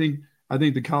great. I think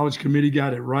the college committee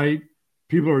got it right.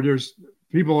 People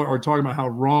are talking about how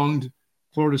wronged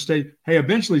Florida State. Hey,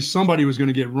 eventually somebody was going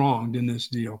to get wronged in this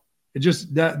deal. It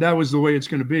just that was the way it's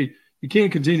going to be. You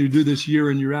can't continue to do this year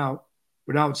in, year out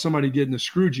without somebody getting a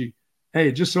Scroogey. Hey,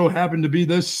 it just so happened to be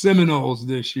the Seminoles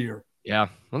this year. Yeah.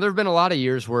 Well, there have been a lot of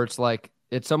years where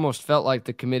it's almost felt like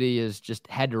the committee has just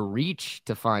had to reach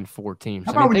to find 4 teams.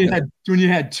 How about when you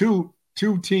had two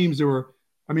teams that were,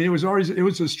 I mean, it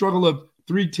was a struggle of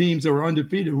 3 teams that were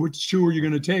undefeated. Which 2 were you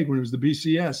going to take when it was the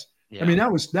BCS? Yeah. I mean,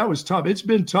 that was tough. It's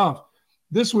been tough.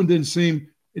 This one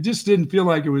it just didn't feel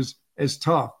like it was as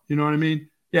tough. You know what I mean?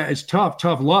 Yeah, it's tough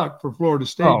luck for Florida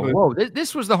State. Whoa.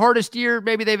 This was the hardest year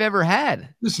maybe they've ever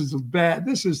had.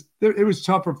 It was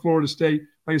tough for Florida State.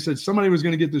 Like I said, somebody was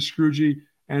going to get the Scroogey,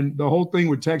 and the whole thing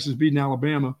with Texas beating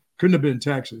Alabama couldn't have been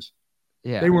Texas.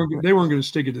 Yeah. They weren't going to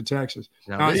stick it to Texas.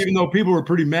 Now, even though people were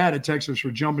pretty mad at Texas for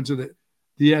jumping to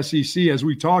the SEC, as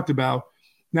we talked about.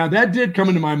 Now, that did come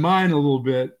into my mind a little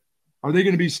bit. Are they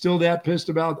going to be still that pissed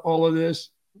about all of this?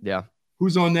 Yeah.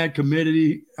 Who's on that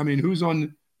committee? I mean, who's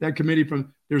on that committee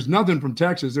from? There's nothing from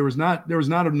Texas. There was not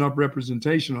enough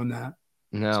representation on that.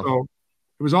 No. So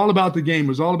it was all about the game. It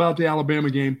was all about the Alabama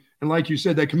game. And like you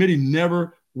said, that committee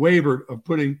never wavered of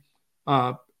putting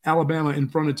Alabama in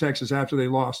front of Texas after they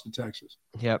lost to Texas.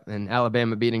 Yep. And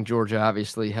Alabama beating Georgia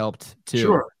obviously helped too.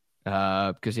 Sure.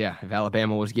 Because if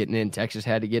Alabama was getting in, Texas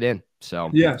had to get in.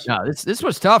 So yes, no, this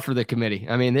was tough for the committee.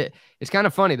 I mean, it's kind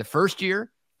of funny. The first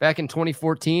year back in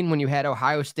 2014, when you had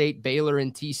Ohio State, Baylor,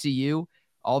 and TCU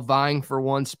all vying for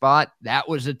one spot, that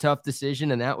was a tough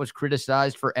decision, and that was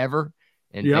criticized forever.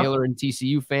 And Baylor and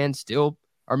TCU fans still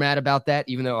are mad about that,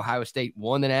 even though Ohio State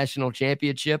won the national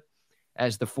championship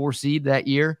as the 4 seed that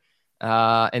year.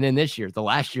 And then this year, the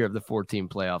last year of the 4-team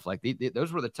playoff, like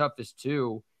those were the toughest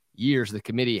 2 years the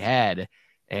committee had.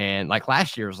 And like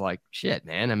last year was like, shit,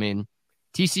 man. I mean,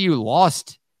 TCU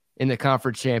lost in the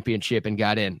conference championship and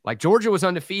got in. Like Georgia was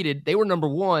undefeated. They were number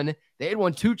 1. They had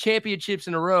won 2 championships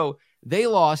in a row. They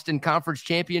lost in conference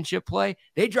championship play.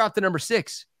 They dropped to number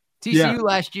 6. TCU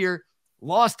last year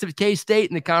lost to K-State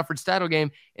in the conference title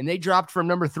game, and they dropped from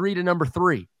number 3 to number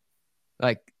 3.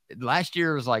 Like last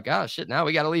year was like, oh shit, now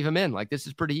we got to leave them in. Like this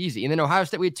is pretty easy. And then Ohio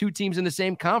State, we had 2 teams in the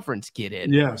same conference get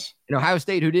in. Yes. And Ohio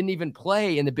State, who didn't even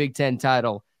play in the Big Ten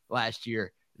title last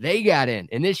year, they got in.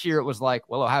 And this year it was like,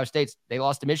 well, Ohio State's, they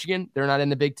lost to Michigan. They're not in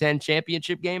the Big Ten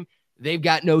championship game. They've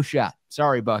got no shot.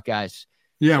 Sorry, Buckeyes.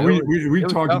 Yeah, So we it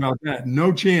was talked tough. about that.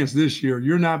 No chance this year.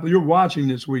 You're watching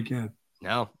this weekend.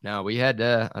 No, we had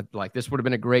like this would have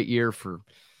been a great year for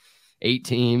 8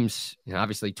 teams,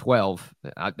 obviously 12.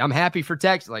 I'm happy for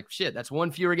Texas. Like, shit, that's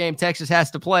one fewer game Texas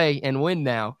has to play and win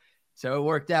now. So it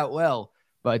worked out well.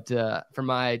 But from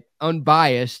my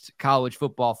unbiased college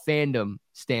football fandom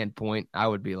standpoint, I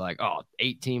would be like,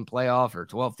 8-team playoff or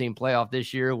 12-team playoff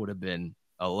this year would have been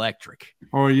electric.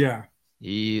 Oh, yeah.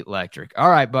 Electric.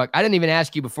 All right, Buck. I didn't even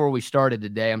ask you before we started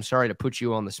today. I'm sorry to put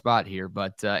you on the spot here,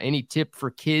 but any tip for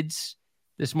kids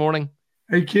this morning?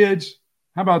 Hey, kids,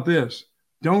 how about this?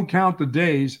 Don't count the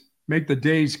days. Make the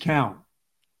days count.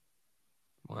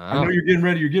 Wow. I know you're getting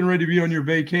ready. You're getting ready to be on your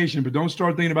vacation, but don't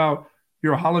start thinking about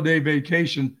your holiday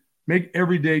vacation. Make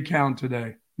every day count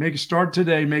today. Start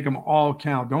today. Make them all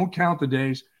count. Don't count the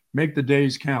days. Make the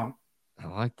days count. I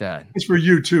like that. It's for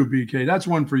you too, BK. That's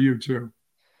one for you too.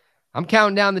 I'm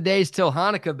counting down the days till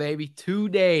Hanukkah, baby. 2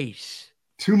 days.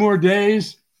 2 more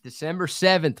days. December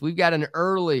 7th. We've got an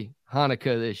early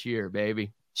Hanukkah this year,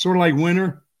 baby. Sort of like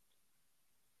winter.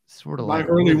 Sort of my like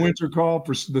early winter call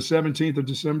for the 17th of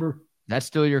December. That's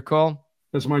still your call?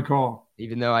 That's my call.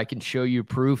 Even though I can show you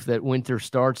proof that winter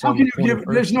starts How on can the you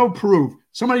 21st? there's no proof.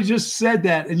 Somebody just said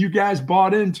that and you guys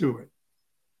bought into it.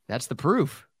 That's the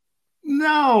proof.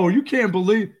 No, you can't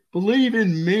believe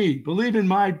in me. Believe in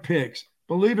my picks.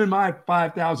 Believe in my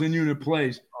 5,000 unit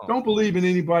plays. Don't believe in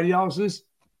anybody else's.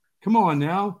 Come on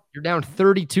now. You're down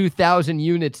 32,000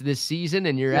 units this season,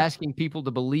 and you're asking people to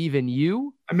believe in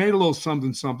you? I made a little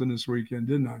something this weekend,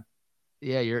 didn't I?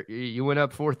 Yeah, you went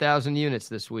up 4,000 units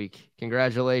this week.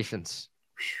 Congratulations.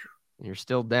 You're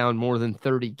still down more than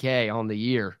 30K on the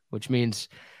year, which means,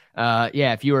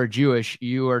 if you are Jewish,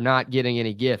 you are not getting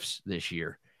any gifts this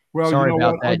year. Well, sorry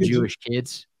about that, Jewish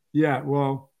kids. Yeah,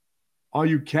 well, all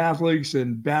you Catholics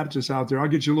and Baptists out there, I'll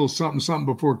get you a little something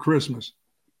before Christmas.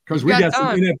 Because we got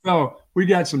some NFL. We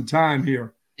got some time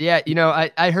here. Yeah,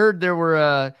 I heard there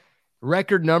were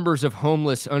record numbers of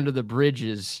homeless under the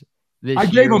bridges this year. I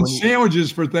gave them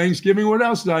sandwiches for Thanksgiving. What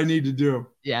else did I need to do?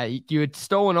 Yeah, you had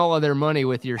stolen all of their money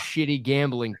with your shitty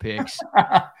gambling picks,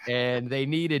 and they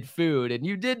needed food, and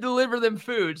you did deliver them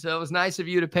food, so it was nice of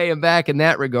you to pay them back in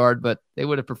that regard, but they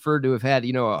would have preferred to have had,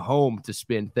 a home to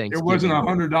spend Thanksgiving. It wasn't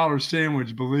 $100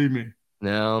 sandwich, believe me.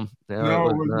 No, it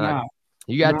was not.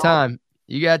 You got time.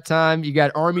 You got time. You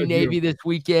got Army-Navy this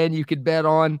weekend you could bet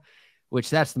on, which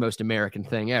that's the most American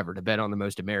thing ever, to bet on the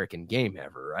most American game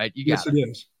ever, right? Yes, it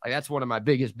is. Like, that's one of my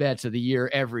biggest bets of the year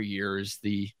every year is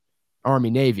the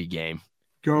Army-Navy game.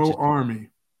 Go Army.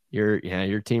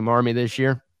 You're Team Army this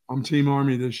year? I'm Team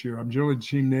Army this year. I'm generally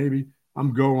Team Navy.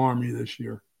 I'm Go Army this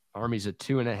year. Army's a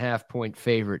 2.5-point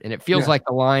favorite, and it feels like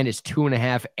the line is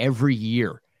 2.5 every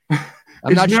year.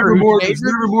 I'm not sure it's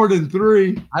never more than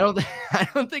 3. I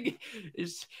don't think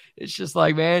it's just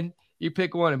like, man, you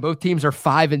pick one, and both teams are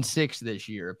 5-6 this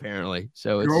year, apparently.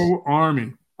 So it's Go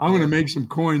Army. I'm going to make some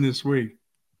coin this week.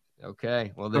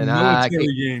 Okay. Well, then I'd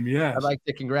like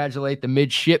to congratulate the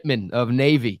midshipmen of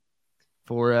Navy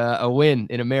for a win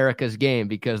in America's game,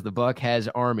 because the Buck has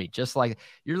Army. Just like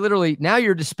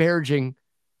you're disparaging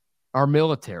our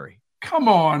military. Come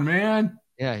on, man.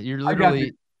 Yeah, you're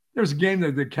literally. There's a game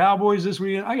that the Cowboys this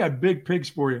weekend. I got big picks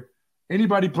for you.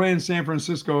 Anybody playing San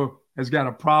Francisco has got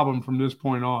a problem from this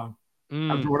point on.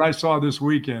 After what I saw this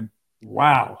weekend.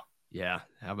 Wow. Yeah.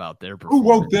 How about their performance? Who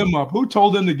woke them up? Who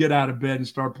told them to get out of bed and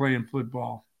start playing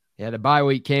football? Yeah, the bye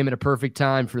week came at a perfect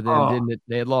time for them, didn't it?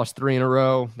 They had lost 3 in a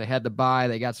row. They had the bye.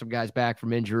 They got some guys back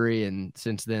from injury, and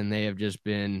since then they have just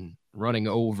been running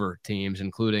over teams,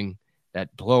 including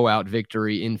that blowout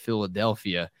victory in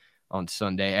Philadelphia on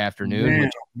Sunday afternoon.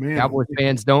 Cowboys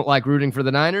fans don't like rooting for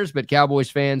the Niners, but Cowboys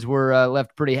fans were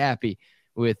left pretty happy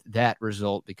with that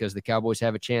result, because the Cowboys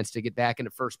have a chance to get back into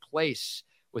first place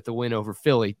with the win over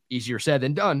Philly. Easier said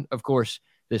than done, of course,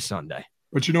 this Sunday.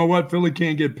 But you know what? Philly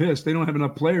can't get pissed. They don't have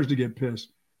enough players to get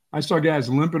pissed. I saw guys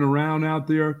limping around out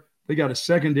there. They got a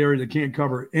secondary that can't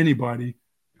cover anybody.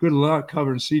 Good luck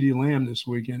covering CeeDee Lamb this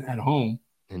weekend at home.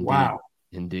 Indeed. Wow.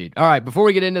 Indeed. All right, before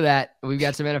we get into that, we've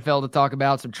got some NFL to talk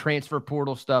about, some transfer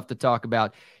portal stuff to talk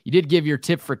about. You did give your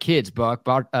tip for kids, Buck,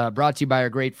 brought to you by our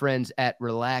great friends at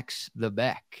Relax the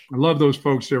Back. I love those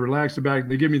folks there. Relax the Back.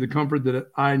 They give me the comfort that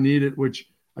I needed, which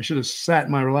I should have sat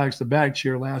in my Relax the Back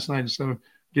chair last night instead of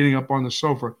getting up on the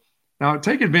sofa. Now,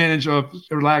 take advantage of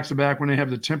Relax the Back when they have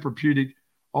the Tempur-Pedic,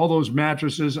 all those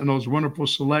mattresses and those wonderful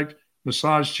select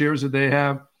massage chairs that they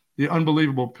have, the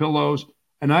unbelievable pillows.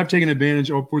 And I've taken advantage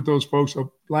of with those folks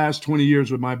of the last 20 years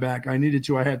with my back. I needed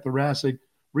to. I had thoracic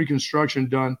reconstruction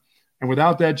done. And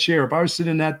without that chair, if I was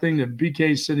sitting in that thing that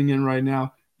BK is sitting in right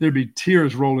now, there'd be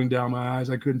tears rolling down my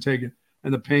eyes. I couldn't take it.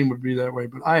 and the pain would be that way.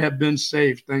 But I have been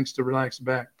saved thanks to Relax the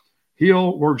Back.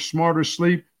 Heal, work smarter,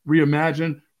 sleep,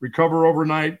 reimagine, recover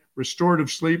overnight,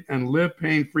 restorative sleep, and live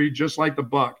pain-free just like the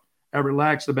Buck at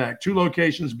Relax the Back. 2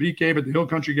 locations, BK at the Hill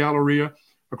Country Galleria,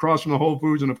 across from the Whole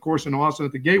Foods, and, of course, in Austin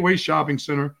at the Gateway Shopping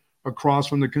Center, across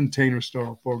from the Container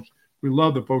Store, folks. We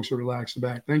love the folks at Relax the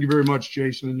Back. Thank you very much,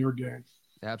 Jason, and your gang.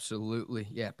 Absolutely.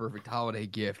 Yeah, perfect holiday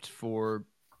gift for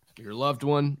your loved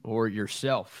one or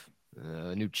yourself.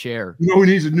 A new chair. You know who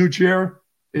needs a new chair?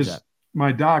 Is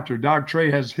my doctor. Doc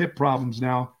Trey has hip problems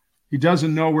now. He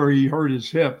doesn't know where he hurt his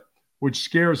hip, which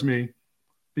scares me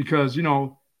because,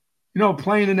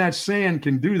 playing in that sand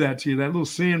can do that to you. That little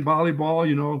sand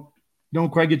volleyball, don't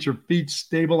quite get your feet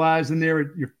stabilized in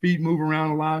there. Your feet move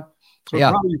around a lot. So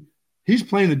probably he's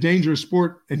playing a dangerous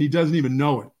sport and he doesn't even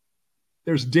know it.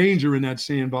 There's danger in that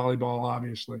sand volleyball,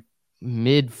 obviously.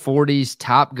 Mid-40s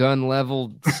Top Gun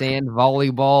level sand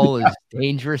volleyball is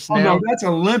dangerous now. Oh, no, that's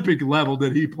Olympic level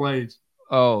that he plays.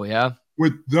 Oh, yeah?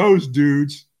 With those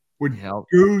dudes, with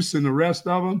Goose and the rest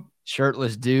of them.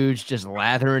 Shirtless dudes just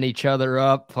lathering each other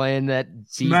up, playing that beach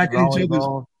smacking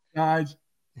volleyball. Each other's guys.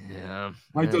 Yeah.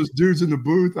 Like those dudes in the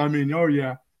booth. I mean, oh,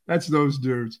 yeah. That's those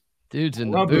dudes. Dudes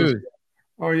in the booth.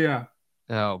 Oh, yeah.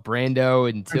 Oh, Brando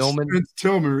and Tillman. It's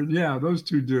Tillman. Yeah, those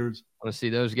 2 dudes. Want to see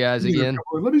those guys again?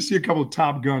 Let me see a couple of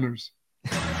Top Gunners.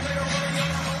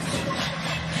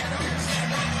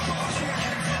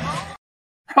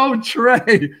 Oh,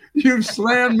 Trey, you've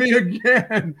slammed me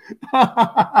again.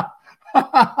 Oh,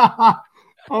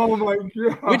 my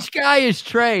God. Which guy is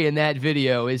Trey in that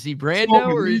video? Is he Brando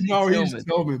Tillman. or is he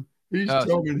Tillman? He's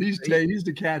Tillman. He's Tillman. He's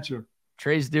the catcher.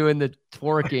 Trey's doing the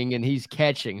twerking and he's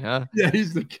catching, huh? Yeah,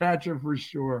 he's the catcher for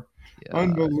sure.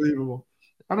 Unbelievable.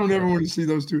 I don't ever want to see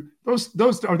those 2.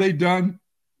 Those are they done?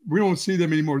 We don't see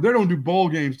them anymore. They don't do bowl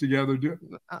games together,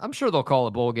 I'm sure they'll call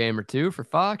a bowl game or 2 for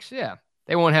Fox. Yeah.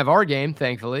 They won't have our game,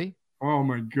 thankfully. Oh,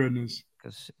 my goodness.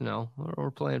 Because,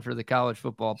 we're playing for the college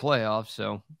football playoffs,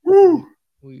 so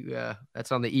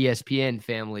that's on the ESPN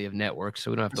family of networks,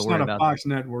 so we don't have to worry about it. It's not a Fox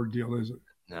Network deal, is it?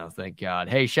 No, thank God.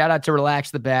 Hey, shout out to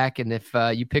Relax the Back, and if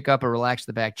you pick up a Relax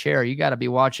the Back chair, you got to be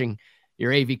watching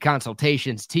your AV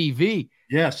Consultations TV.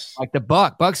 Yes. Like the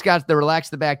Buck. Buck's got the Relax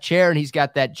the Back chair, and he's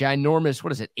got that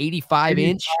ginormous, 85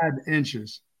 inch? 85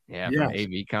 inches. Yeah, from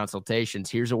AV Consultations.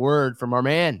 Here's a word from our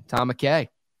man, Tom McKay.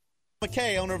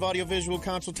 McKay, owner of Audiovisual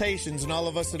Consultations, and all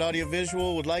of us at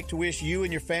Audiovisual would like to wish you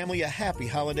and your family a happy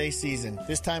holiday season.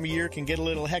 This time of year can get a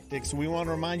little hectic, so we want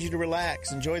to remind you to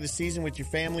relax, enjoy the season with your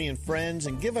family and friends,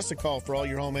 and give us a call for all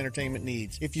your home entertainment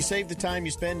needs. If you save the time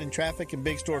you spend in traffic and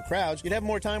big store crowds, you'd have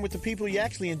more time with the people you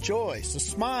actually enjoy. So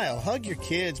smile, hug your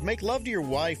kids, make love to your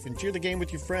wife, and cheer the game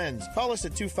with your friends. Call us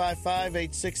at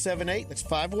 255-8678. That's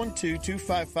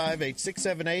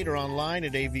 512-255-8678 or online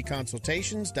at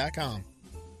avconsultations.com.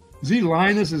 Is he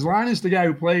Linus? Is Linus the guy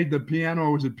who played the piano,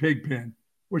 or was it Pigpen?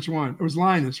 Which one? It was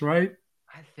Linus, right?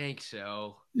 I think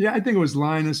so. Yeah, I think it was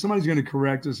Linus. Somebody's going to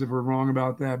correct us if we're wrong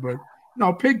about that. But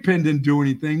no, Pigpen didn't do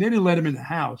anything. They didn't let him in the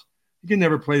house. He could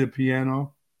never play the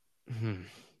piano. Mm-hmm.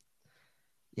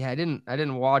 Yeah, I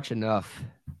didn't watch enough.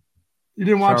 You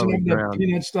didn't watch enough of that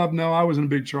Peanut stuff? No, I wasn't a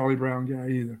big Charlie Brown guy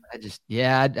either. I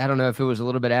don't know if it was a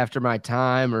little bit after my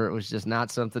time or it was just not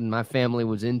something my family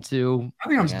was into. I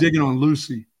think I was digging on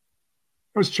Lucy.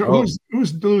 Who's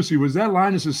Lucy? Was that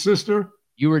Linus's sister?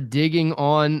 You were digging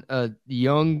on a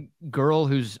young girl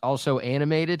who's also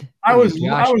animated? I was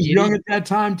young at that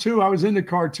time, too. I was into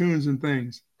cartoons and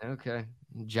things. Okay.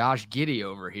 Josh Giddey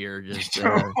over here just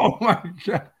oh, my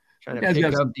God. Trying to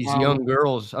pick up these young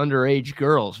girls, underage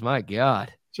girls. My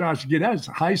God. Josh Giddey, that's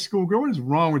a high school girl. What is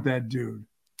wrong with that dude?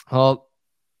 Well,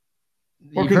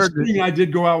 considering I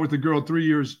did go out with a girl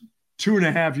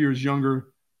 2.5 years younger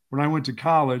when I went to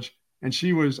college. And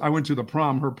I went to her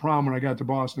prom when I got to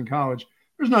Boston College.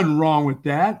 There's nothing wrong with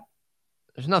that.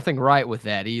 There's nothing right with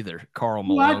that either, Karl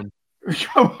Malone.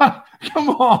 Come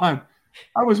on.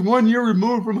 I was 1 year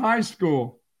removed from high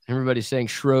school. Everybody's saying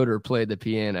Schroeder played the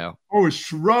piano. Oh, it's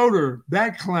Schroeder,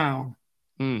 that clown.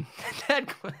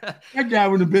 That guy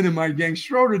wouldn't have been in my gang.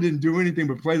 Schroeder didn't do anything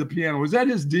but play the piano. Was that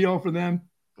his deal for them?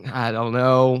 I don't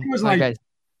know. He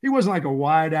wasn't like a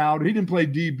wide out. He didn't play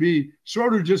DB.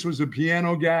 Schroeder just was a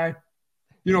piano guy.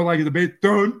 Like the bass,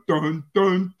 dun, dun,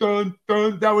 dun, dun,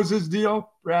 dun. That was his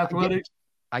deal for athletics.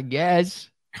 I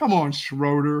guess. Come on,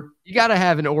 Schroeder. You got to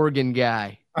have an organ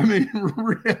guy. I mean,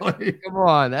 really? Come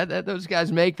on. Those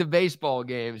guys make the baseball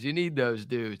games. You need those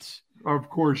dudes. Of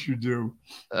course you do.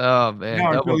 Oh, man.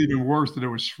 Now I feel even worse that it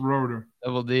was Schroeder.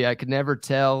 Double D. I could never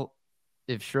tell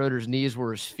if Schroeder's knees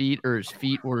were his feet or his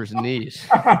feet were his knees.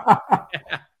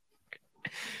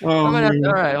 Oh, man.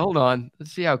 All right, hold on.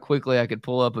 Let's see how quickly I could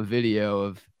pull up a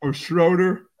video Or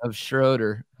Schroeder. of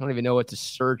Schroeder. I don't even know what to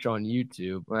search on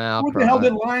YouTube. Well, What the hell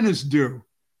did Linus do?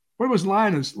 What was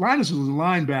Linus? Linus was a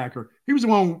linebacker. He was the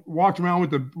one who walked around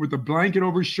with the blanket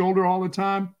over his shoulder all the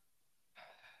time.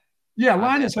 Yeah,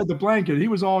 Linus had the blanket. He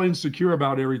was all insecure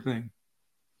about everything.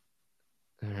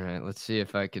 All right, let's see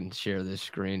if I can share this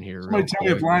screen here. Somebody tell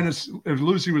me if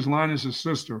Lucy was Linus's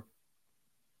sister,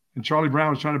 and Charlie Brown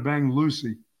was trying to bang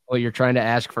Lucy. Well, you're trying to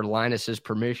ask for Linus's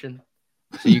permission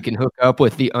so you can hook up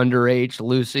with the underage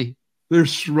Lucy.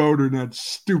 There's Schroeder and that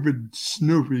stupid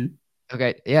Snoopy.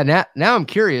 Okay, yeah. Now I'm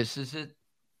curious.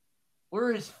 Where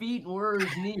are his feet and where are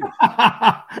his knees?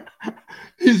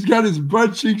 He's got his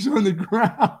butt cheeks on the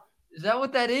ground. Is that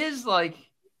what that is? Like,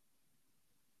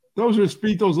 those are his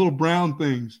feet. Those little brown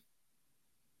things.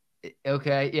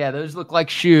 Okay, yeah, those look like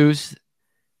shoes.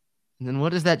 And then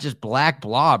what is that? Just black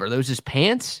blob? Are those his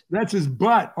pants? That's his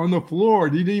butt on the floor.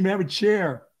 He didn't even have a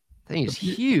chair. That thing is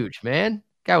huge, man.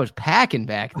 Guy was packing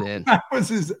back then. That was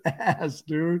his ass,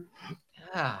 dude.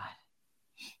 God.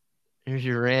 Here's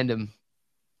your random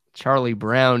Charlie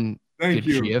Brown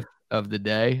gif of the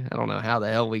day. I don't know how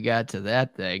the hell we got to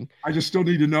that thing. I just still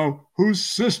need to know whose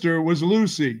sister was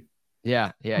Lucy.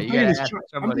 Yeah. I'm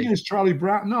thinking it's Charlie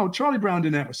Brown. No, Charlie Brown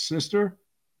didn't have a sister.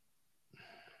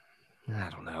 I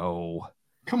don't know.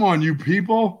 Come on, you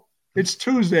people. It's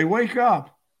Tuesday. Wake up.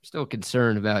 I'm still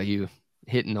concerned about you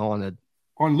hitting on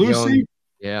Lucy?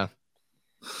 Yeah.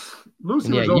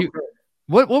 Lucy was okay.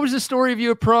 What was the story of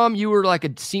you at prom? You were like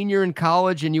a senior in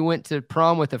college and you went to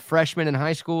prom with a freshman in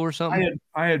high school or something?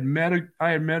 I had met a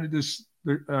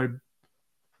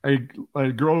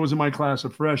girl who was in my class, a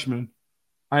freshman.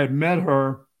 I had met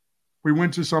her. We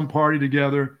went to some party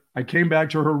together. I came back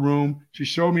to her room. She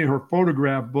showed me her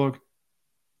photograph book.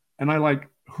 And I like,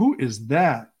 who is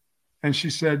that? And she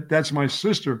said, that's my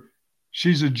sister.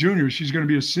 She's a junior. She's going to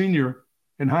be a senior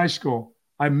in high school.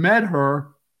 I met her.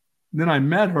 Then I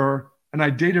met her. And I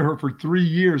dated her for 3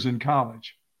 years in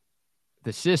college.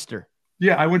 The sister.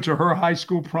 Yeah, I went to her high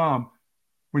school prom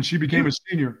when she became a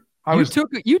senior.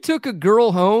 You took a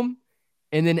girl home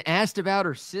and then asked about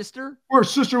her sister? Her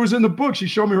sister was in the book. She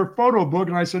showed me her photo book,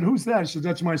 and I said, who's that? She said,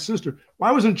 that's my sister. Well,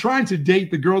 I wasn't trying to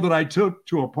date the girl that I took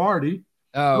to a party.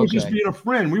 Oh, okay. I was just being a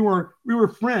friend. We were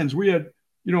friends. We had,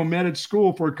 met at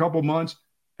school for a couple months,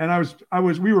 and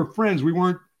we were friends. We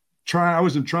weren't trying. I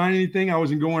wasn't trying anything. I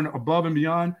wasn't going above and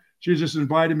beyond. She just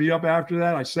invited me up after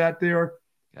that. I sat there,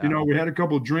 we had a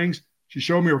couple of drinks. She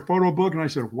showed me her photo book and I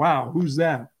said, wow, who's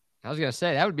that? I was going to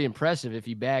say that would be impressive if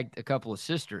you bagged a couple of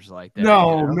sisters like that.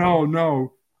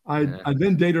 No. I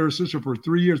then dated her sister for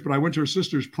 3 years, but I went to her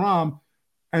sister's prom.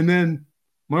 And then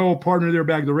my old partner there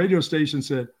back at the radio station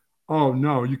said, oh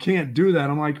no, you can't do that.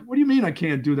 I'm like, what do you mean I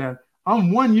can't do that?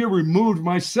 I'm 1 year removed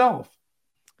myself.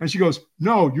 And she goes,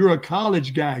 no, you're a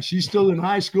college guy. She's still in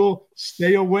high school.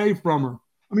 Stay away from her.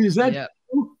 I mean, is that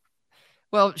true?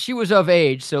 Well, she was of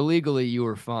age, so legally you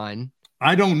were fine.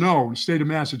 I don't know. The state of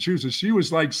Massachusetts. She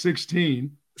was like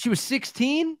 16. She was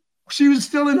 16? She was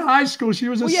still in high school. She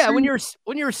was senior.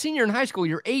 When you're a senior in high school,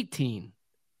 you're 18.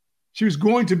 She was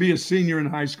going to be a senior in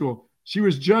high school. She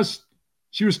was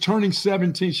turning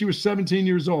 17. She was 17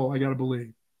 years old, I got to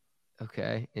believe.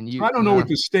 Okay. And I don't know what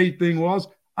the state thing was.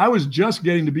 I was just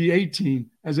getting to be 18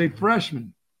 as a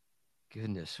freshman.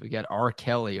 Goodness, we got R.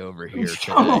 Kelly over here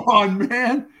today. Come on,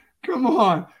 man. Come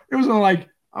on. It wasn't like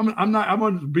I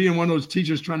wasn't being one of those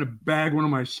teachers trying to bag one of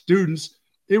my students.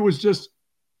 It was just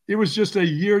a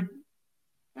year,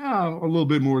 a little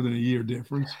bit more than a year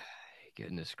difference.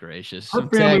 Goodness gracious. Her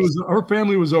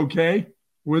family was okay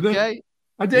with it. Okay.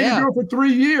 I dated a girl for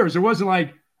 3 years. It wasn't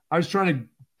like I was trying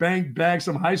to bag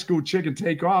some high school chick and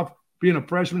take off being a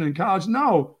freshman in college.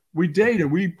 No, we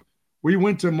dated. We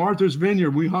went to Martha's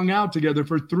Vineyard. We hung out together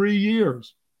for 3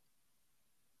 years.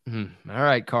 All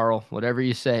right, Carl. Whatever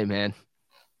you say, man.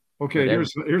 Okay,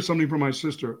 here's something from my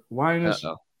sister. Linus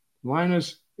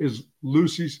is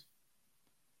Lucy's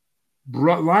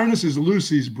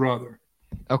brother.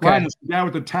 Okay. Linus, the guy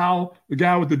with the towel, the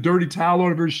guy with the dirty towel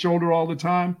over his shoulder all the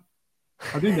time.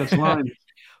 I think that's Linus.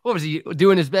 What was he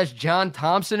doing? His best John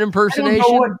Thompson impersonation?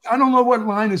 I don't know what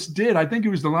Linus did. I think he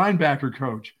was the linebacker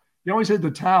coach. He always had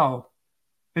the towel.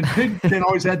 And Pigpen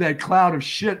always had that cloud of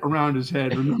shit around his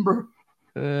head, remember?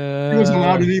 He wasn't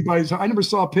allowed in anybody's. I never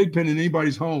saw Pigpen in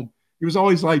anybody's home. He was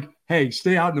always like, hey,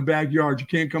 stay out in the backyard. You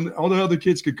can't come. All the other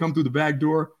kids could come through the back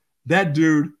door. That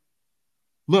dude,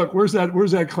 look, where's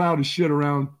that cloud of shit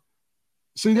around?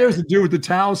 See, there's the dude with the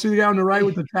towel. See the guy on the right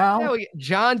with the towel? Yeah,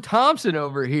 John Thompson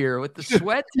over here with the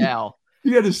sweat towel.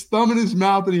 He had his thumb in his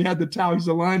mouth and he had the towel. He's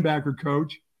a linebacker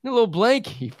coach. A little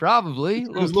blanky, probably.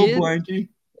 A His little little kid. blankie.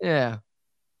 Yeah.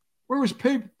 Where's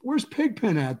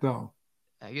Pigpen at, though?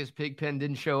 I guess Pigpen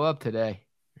didn't show up today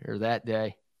or that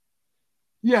day.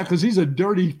 Yeah, because he's a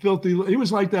dirty, filthy. He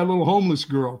was like that little homeless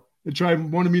girl that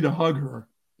wanted me to hug her.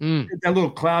 That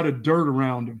little cloud of dirt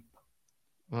around him.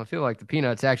 Well, I feel like the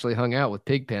Peanuts actually hung out with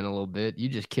Pigpen a little bit. You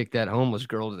just kicked that homeless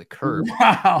girl to the curb.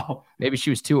 Wow. Maybe she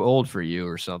was too old for you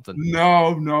or something.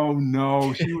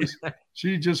 No.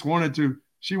 She just wanted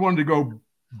to go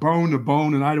bone to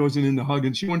bone, and I wasn't into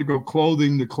hugging. She wanted to go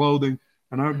clothing to clothing,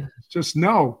 and I just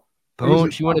no.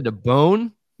 Bone? She wanted to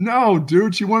bone? No,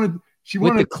 dude. She wanted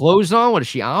with the clothes on. What is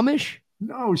she, Amish?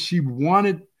 No, she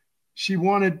wanted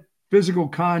physical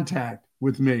contact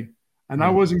with me, and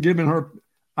I wasn't giving her.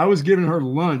 I was giving her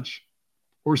lunch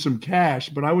or some cash,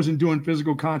 but I wasn't doing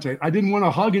physical contact. I didn't want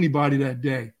to hug anybody that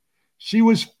day. She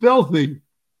was filthy.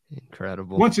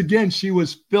 Incredible. Once again, she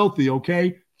was filthy,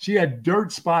 okay? She had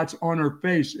dirt spots on her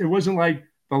face. It wasn't like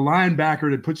the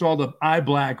linebacker that puts all the eye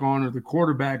black on, or the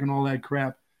quarterback and all that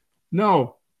crap.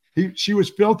 No, she was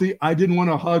filthy. I didn't want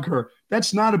to hug her.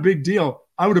 That's not a big deal.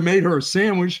 I would have made her a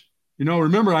sandwich. You know,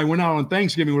 remember I went out on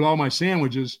Thanksgiving with all my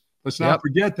sandwiches. Let's not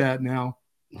forget that now.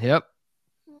 Yep.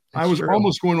 I was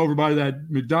almost going over by that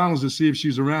McDonald's to see if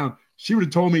she's around. She would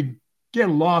have told me, get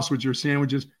lost with your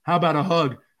sandwiches. How about a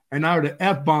hug? And I would have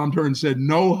F-bombed her and said,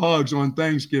 no hugs on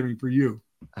Thanksgiving for you.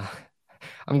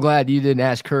 I'm glad you didn't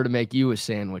ask her to make you a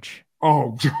sandwich.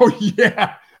 Oh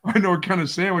yeah. I know what kind of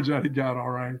sandwich I got, all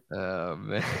right. Oh,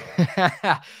 man.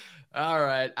 All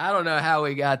right. I don't know how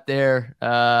we got there.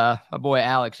 My boy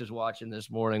Alex is watching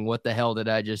this morning. What the hell did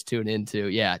I just tune into?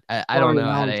 Yeah, I don't know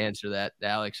how to answer that,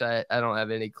 Alex. I don't have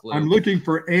any clue. I'm looking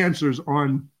for answers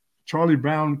on Charlie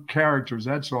Brown characters.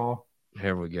 That's all.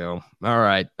 Here we go. All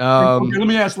right. Okay, let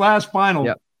me ask last final.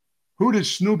 Yep. Who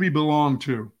does Snoopy belong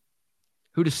to?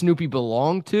 Who does Snoopy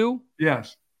belong to?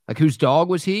 Yes. Like whose dog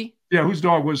was he? Yeah, whose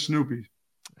dog was Snoopy?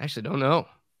 I actually don't know.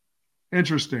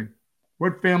 Interesting.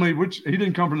 What family? He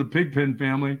didn't come from the Pigpen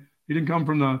family. He didn't come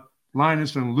from the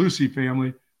Linus and Lucy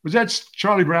family. Was that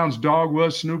Charlie Brown's dog?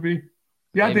 Was Snoopy?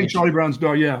 Yeah, I think Charlie Brown's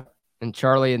dog. Yeah. And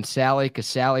Charlie and Sally, because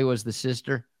Sally was the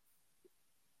sister.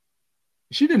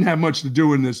 She didn't have much to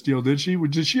do in this deal, did she?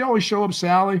 Did she always show up,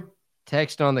 Sally?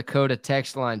 Text on the Coda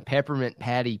text line: Peppermint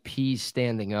Patty Peas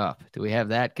standing up. Do we have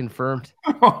that confirmed?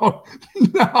 Oh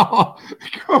no!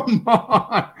 Come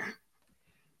on.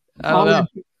 I don't know.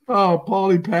 Oh,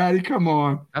 Paulie Patty, come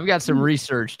on. I've got some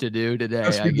research to do today,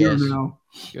 Yes, I you guess. do now.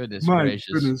 Goodness My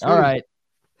gracious. goodness. All right.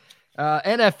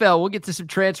 NFL, we'll get to some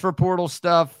transfer portal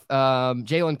stuff.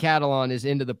 Jalen Catalon is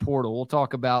into the portal. We'll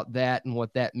talk about that and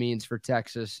what that means for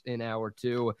Texas in hour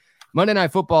two. Monday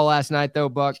Night Football last night, though,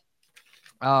 Buck.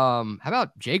 How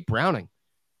about Jake Browning?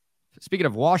 Speaking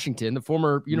of Washington, the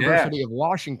former University of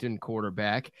Washington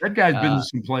quarterback. That guy's been to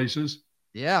some places.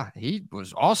 Yeah, he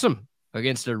was awesome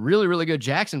against a really, really good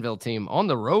Jacksonville team on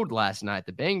the road last night.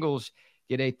 The Bengals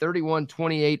get a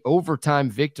 31-28 overtime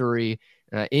victory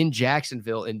in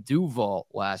Jacksonville and Duval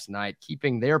last night,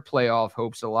 keeping their playoff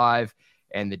hopes alive.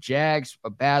 And the Jags, a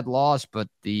bad loss, but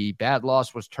the bad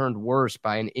loss was turned worse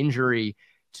by an injury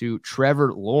to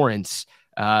Trevor Lawrence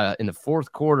in the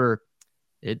fourth quarter.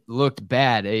 It looked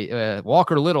bad.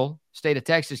 Walker Little, state of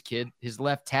Texas kid, his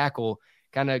left tackle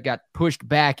kind of got pushed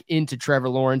back into Trevor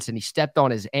Lawrence, and he stepped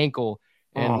on his ankle,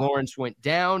 and Lawrence went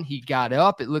down. He got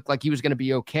up. It looked like he was going to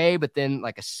be okay, but then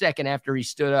like a second after he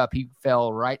stood up, he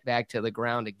fell right back to the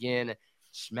ground again,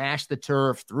 smashed the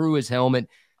turf, threw his helmet.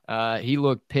 He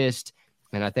looked pissed,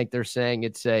 and I think they're saying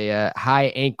it's a high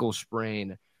ankle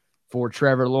sprain for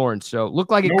Trevor Lawrence. So it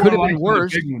looked like it could have been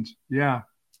worse. Yeah.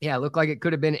 Yeah, it looked like it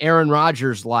could have been Aaron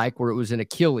Rodgers-like, where it was an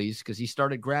Achilles, because he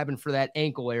started grabbing for that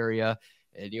ankle area,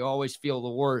 and you always feel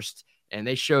the worst. And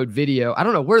they showed video. I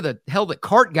don't know where the hell the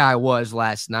cart guy was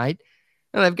last night.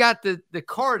 And they've got the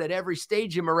cart at every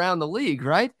stadium around the league,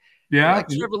 right? Yeah. Like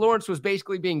Trevor Lawrence was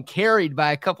basically being carried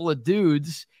by a couple of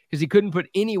dudes because he couldn't put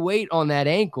any weight on that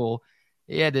ankle.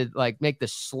 He had to like make the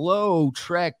slow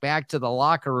trek back to the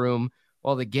locker room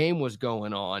while the game was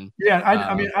going on. Yeah,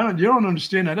 I mean, you don't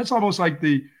understand that. That's almost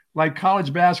like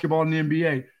college basketball in the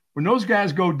NBA. When those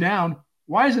guys go down,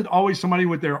 why is it always somebody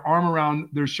with their arm around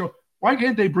their shoulder? Why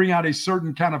can't they bring out a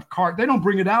certain kind of cart? They don't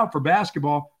bring it out for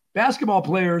basketball. Basketball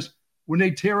players, when they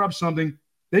tear up something,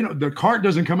 the cart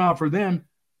doesn't come out for them.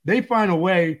 They find a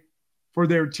way for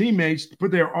their teammates to put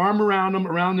their arm around them,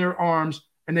 around their arms,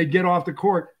 and they get off the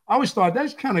court. I always thought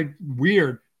that's kind of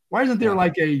weird. Why isn't there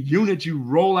like a unit you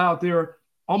roll out there,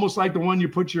 almost like the one you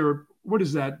put your, what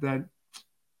is that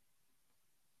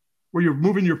where you're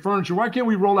moving your furniture? Why can't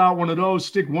we roll out one of those,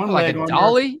 stick one leg on like a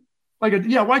dolly?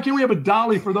 Why can't we have a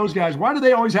dolly for those guys? Why do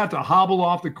they always have to hobble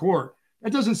off the court?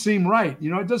 That doesn't seem right. You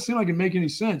know, it doesn't seem like it make any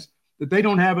sense that they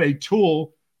don't have a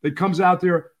tool that comes out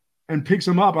there and picks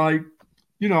them up.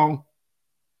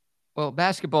 Well,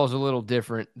 basketball is a little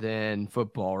different than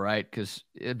football, right? Because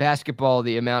basketball,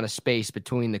 the amount of space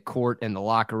between the court and the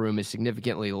locker room is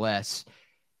significantly less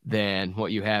than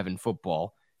what you have in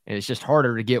football. And it's just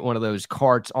harder to get one of those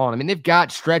carts on. I mean, they've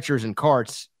got stretchers and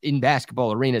carts in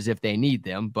basketball arenas if they need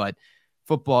them, but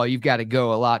football, you've got to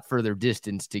go a lot further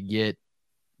distance to get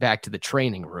back to the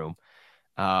training room.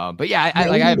 But yeah,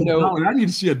 I need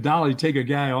to see a dolly take a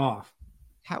guy off.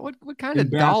 What kind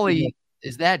of dolly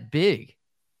is that big?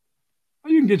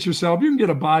 Well, you can get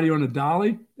a body on a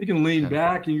dolly. They can lean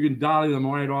back and you can dolly them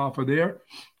right off of there.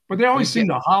 But they always seem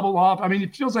to hobble off. I mean,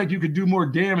 it feels like you could do more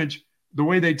damage the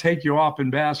way they take you off in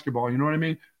basketball. You know what I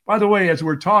mean? By the way, as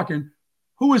we're talking,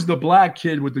 who was the black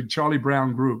kid with the Charlie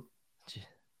Brown group?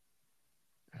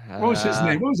 What was his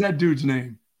name? What was that dude's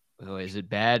name? Oh, is it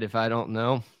bad if I don't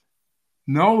know?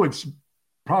 No, it's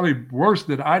probably worse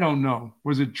that I don't know.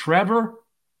 Was it Trevor?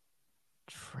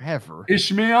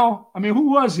 Ishmael? I mean,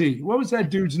 who was he? What was that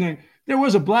dude's name? There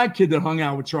was a black kid that hung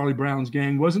out with Charlie Brown's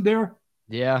gang, wasn't there?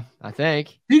 Yeah, I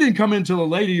think. He didn't come in until the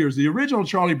later years. The original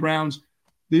Charlie Browns,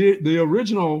 the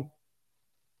original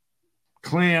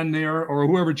clan there, or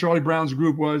whoever Charlie Brown's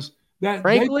group was.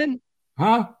 Franklin?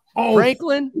 Oh,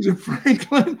 Franklin? Was it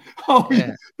Franklin? Oh,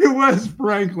 yeah. It was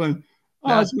Franklin. Oh,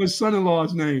 that's my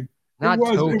son-in-law's name. Not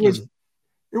Token.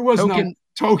 It was Token. Not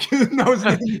Token. No,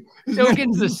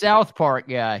 Token's the South Park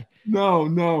guy.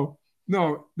 No.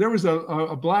 There was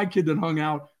a black kid that hung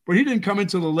out, but he didn't come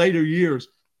into the later years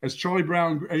as Charlie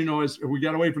Brown, as we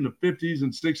got away from the 50s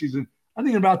and 60s. And I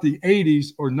think about the 80s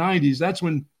or 90s, that's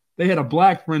when they had a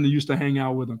black friend that used to hang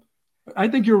out with them. I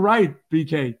think you're right,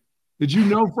 BK. Did you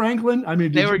know Franklin? I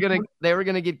mean, they were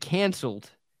gonna get canceled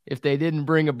if they didn't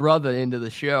bring a brother into the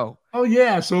show. Oh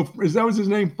yeah, so that was his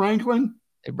name, Franklin?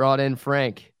 They brought in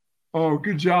Frank. Oh,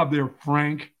 good job there,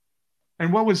 Frank.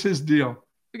 And what was his deal?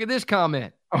 Look at this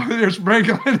comment. Oh, there's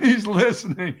Franklin. He's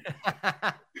listening.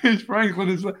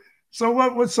 Franklin. So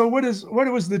what was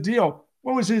the deal?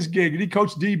 What was his gig? Did he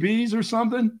coach DBs or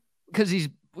something? Because he's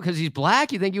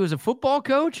black. You think he was a football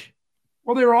coach?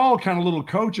 Well, they were all kind of little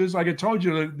coaches. Like I told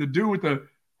you, the dude with the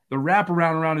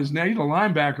wraparound around his neck, the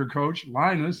linebacker coach,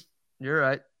 Linus. You're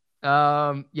right.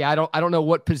 Yeah, I don't know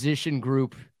what position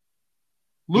group.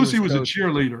 Lucy was a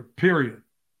cheerleader, period.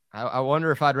 I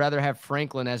wonder if I'd rather have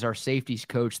Franklin as our safeties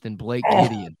coach than Blake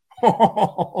Gideon.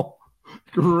 Oh,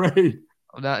 great.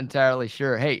 I'm not entirely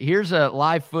sure. Hey, here's a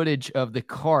live footage of the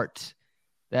cart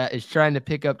that is trying to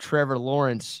pick up Trevor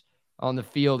Lawrence on the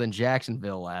field in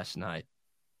Jacksonville last night.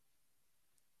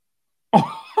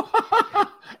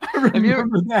 Have you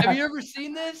ever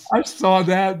seen this? I saw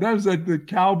that. That was at the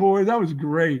Cowboys. That was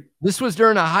great. This was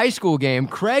during a high school game.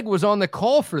 Craig was on the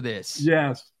call for this.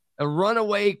 Yes. A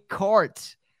runaway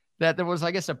cart that there was,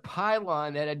 I guess, a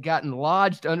pylon that had gotten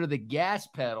lodged under the gas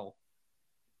pedal.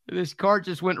 This cart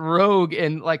just went rogue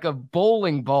and like a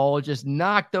bowling ball just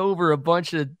knocked over a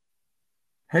bunch of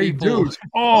people. Dudes.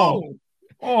 Oh,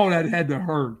 that had to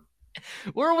hurt.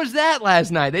 Where was that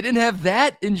last night? They didn't have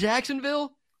that in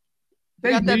Jacksonville? They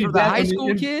got that for the high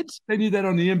school kids? They need that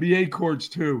on the NBA courts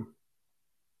too.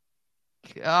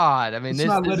 God, I mean, this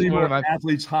is one of my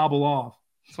athletes hobble off.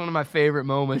 It's one of my favorite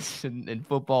moments in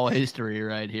football history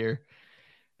right here.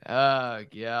 Oh,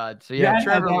 God. So, yeah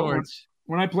Trevor Lawrence.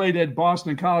 When I played at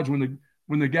Boston College,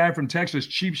 when the guy from Texas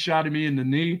cheap shotted me in the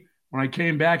knee, when I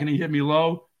came back and he hit me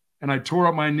low and I tore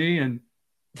up my knee and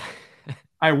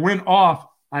I went off.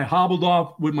 I hobbled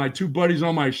off with my two buddies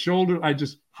on my shoulder. I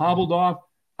just hobbled off.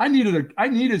 I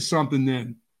needed something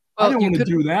then. Well, I didn't want to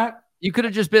do that. You could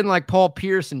have just been like Paul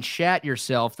Pierce and shat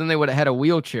yourself. Then they would have had a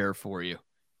wheelchair for you.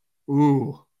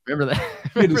 Ooh. Remember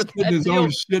that? He had to sit in his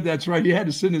own shit. That's right. He had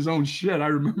to sit in his own shit. I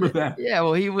remember that. Yeah,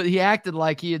 well, he acted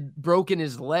like he had broken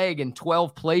his leg in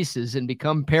 12 places and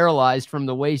become paralyzed from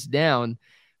the waist down.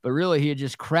 But really, he had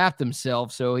just crapped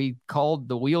himself. So he called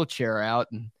the wheelchair out.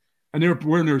 And they were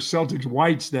wearing their Celtics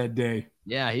whites that day.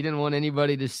 Yeah, he didn't want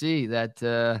anybody to see that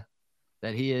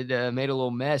he had made a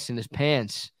little mess in his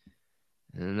pants.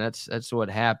 And that's what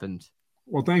happened.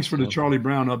 Well, thanks for the Charlie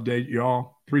Brown update,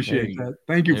 y'all. Appreciate that.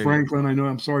 Thank you, Franklin.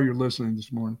 I'm sorry you're listening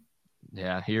this morning.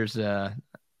 Yeah, here's the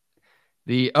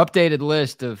updated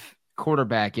list of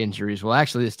quarterback injuries. Well,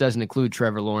 actually, this doesn't include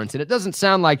Trevor Lawrence, and it doesn't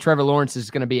sound like Trevor Lawrence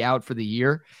is going to be out for the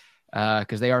year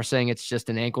because they are saying it's just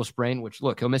an ankle sprain, which,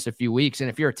 look, he'll miss a few weeks. And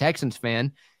if you're a Texans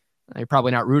fan, you're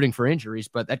probably not rooting for injuries,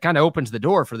 but that kind of opens the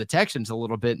door for the Texans a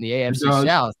little bit in the AFC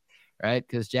South, right?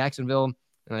 Because Jacksonville,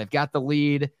 they've got the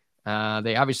lead.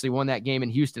 They obviously won that game in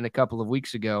Houston a couple of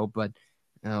weeks ago, but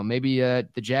maybe the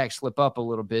Jags slip up a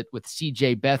little bit with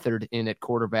C.J. Beathard in at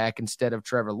quarterback instead of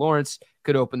Trevor Lawrence.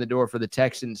 Could open the door for the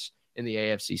Texans in the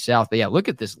AFC South. But yeah, look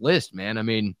at this list, man. I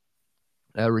mean,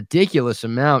 a ridiculous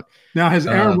amount. Now, has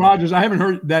Aaron Rodgers – I haven't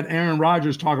heard that Aaron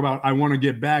Rodgers talk about, I want to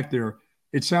get back there.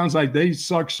 It sounds like they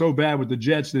suck so bad with the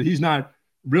Jets that he's not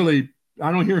really –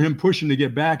 I don't hear him pushing to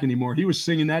get back anymore. He was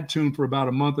singing that tune for about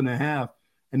a month and a half,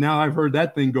 and now I've heard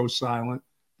that thing go silent.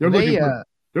 They're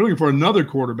looking for another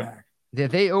quarterback.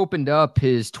 They opened up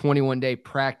his 21-day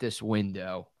practice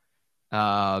window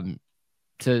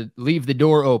to leave the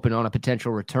door open on a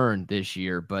potential return this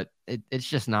year, but it's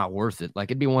just not worth it.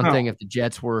 Like, it'd be one thing if the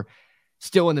Jets were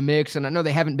still in the mix, and I know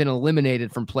they haven't been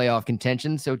eliminated from playoff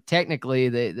contention, so technically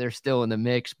they're still in the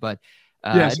mix, but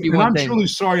yes, and I'm truly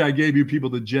sorry I gave you people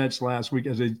the Jets last week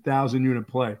as a 1,000-unit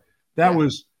play. That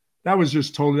was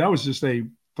just a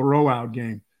throw-out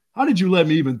game. How did you let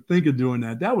me even think of doing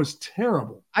that? That was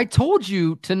terrible. I told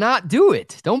you to not do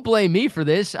it. Don't blame me for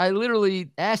this. I literally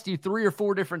asked you 3 or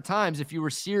 4 different times if you were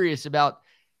serious about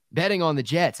betting on the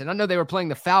Jets. And I know they were playing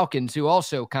the Falcons, who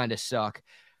also kind of suck.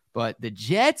 But the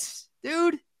Jets,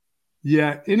 dude?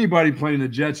 Yeah, anybody playing the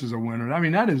Jets is a winner. I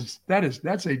mean, I thought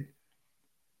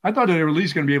they were at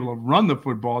least going to be able to run the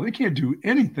football. They can't do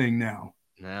anything now.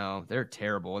 No, they're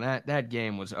terrible. And that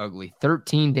game was ugly.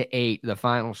 13-8, the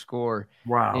final score.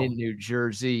 Wow. In New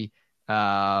Jersey.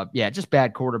 Just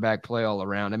bad quarterback play all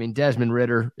around. I mean, Desmond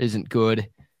Ridder isn't good.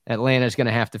 Atlanta's going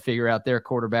to have to figure out their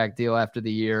quarterback deal after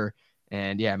the year.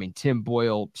 And, yeah, I mean, Tim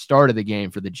Boyle started the game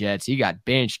for the Jets. He got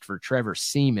benched for Trevor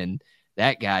Seaman.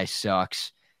 That guy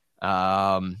sucks.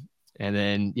 And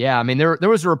then, yeah, I mean, there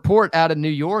was a report out of New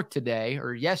York today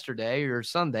or yesterday or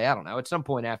Sunday, I don't know, at some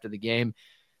point after the game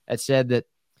that said that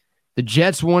the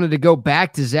Jets wanted to go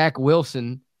back to Zach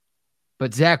Wilson,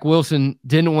 but Zach Wilson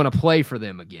didn't want to play for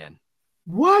them again.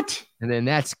 What? And then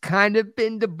that's kind of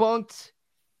been debunked,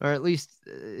 or at least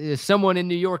someone in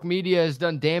New York media has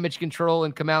done damage control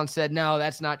and come out and said, no,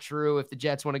 that's not true. If the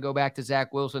Jets want to go back to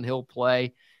Zach Wilson, he'll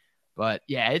play. But,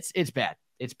 yeah, it's bad.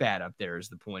 It's bad up there is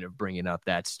the point of bringing up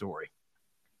that story.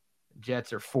 The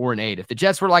Jets are 4-8. If the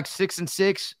Jets were like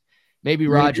 6-6, maybe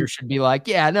Rodgers should be like,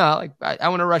 yeah, no, I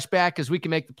want to rush back because we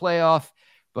can make the playoff.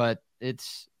 But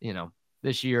it's,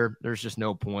 this year, there's just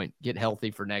no point. Get healthy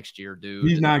for next year, dude.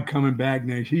 He's not coming back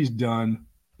next. He's done.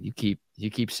 You keep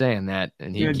saying that,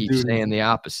 and he keeps saying the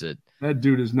opposite. That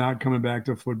dude is not coming back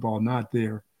to football. Not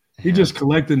there. He just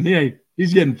collecting.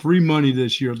 He's getting free money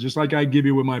this year, just like I give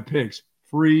you with my picks.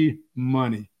 Free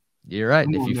money. You're right.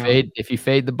 If you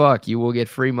fade the buck, you will get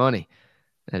free money.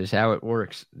 That is how it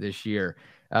works this year.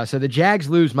 So the Jags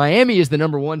lose. Miami is the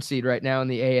number 1 seed right now in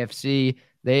the AFC.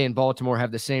 They and Baltimore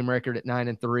have the same record at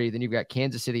 9-3. Then you've got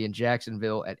Kansas City and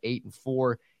Jacksonville at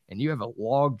 8-4, and you have a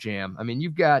log jam. I mean,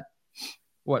 you've got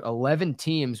 11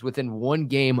 teams within 1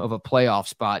 game of a playoff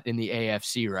spot in the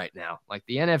AFC right now. Like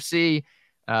the NFC,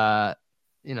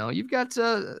 you've got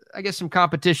I guess some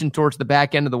competition towards the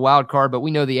back end of the wild card, but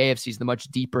we know the AFC is the much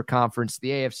deeper conference. The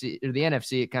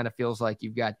NFC, it kind of feels like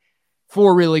you've got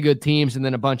 4 really good teams and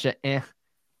then a bunch of The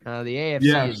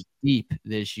AFC is deep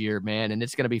this year, man, and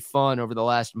it's going to be fun over the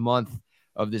last month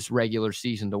of this regular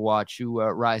season to watch who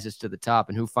rises to the top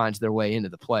and who finds their way into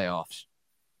the playoffs.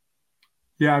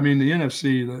 Yeah, I mean, the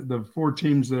NFC, the 4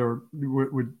 teams there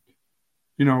with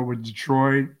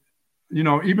Detroit,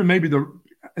 even maybe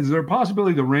is there a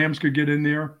possibility the Rams could get in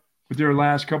there with their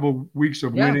last couple weeks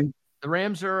of winning? The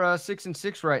Rams are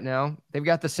 6-6 right now. They've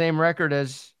got the same record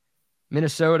as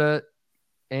Minnesota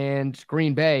and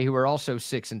Green Bay, who are also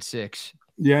 6-6.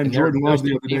 Yeah, and Jordan Love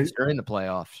the other day. Are in the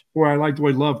playoffs. Boy, I liked the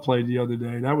way Love played the other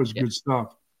day. That was good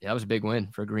stuff. Yeah, that was a big win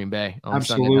for Green Bay on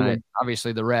Absolutely. Sunday night.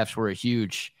 Obviously, the refs were a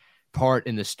huge part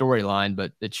in the storyline,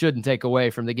 but it shouldn't take away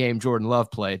from the game Jordan Love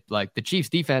played. Like, the Chiefs'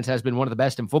 defense has been one of the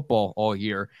best in football all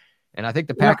year, and I think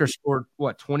the Packers scored,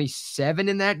 27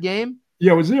 in that game?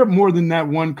 Yeah, was there more than that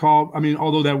one call? I mean,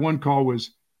 although that one call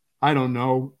was, I don't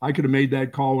know, I could have made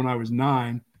that call when I was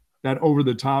 9. That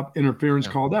over-the-top interference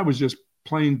call, that was just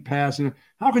plain passing.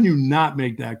 How can you not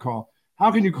make that call?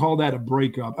 How can you call that a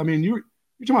breakup? I mean, you're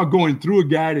talking about going through a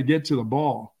guy to get to the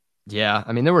ball. Yeah,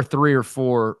 I mean, there were 3 or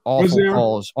 4 awful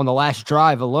calls on the last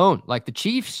drive alone. Like, the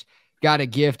Chiefs got a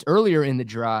gift earlier in the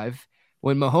drive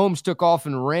when Mahomes took off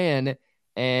and ran,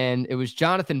 and it was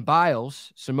Jonathan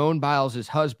Biles, Simone Biles'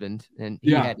 husband, and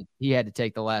he had to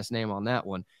take the last name on that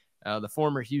one, the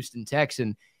former Houston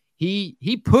Texan.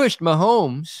 He pushed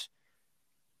Mahomes,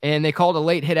 and they called a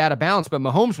late hit out of bounds, but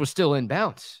Mahomes was still in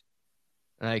bounds.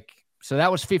 Like, So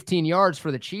that was 15 yards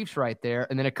for the Chiefs right there.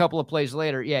 And then a couple of plays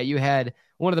later, you had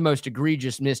one of the most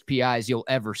egregious missed PIs you'll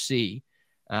ever see.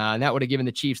 And that would have given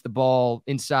the Chiefs the ball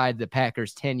inside the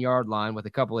Packers' 10-yard line with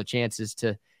a couple of chances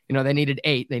to, they needed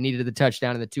 8. They needed the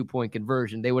touchdown and the 2-point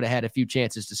conversion. They would have had a few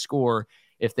chances to score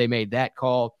if they made that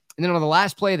call. And then on the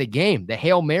last play of the game, the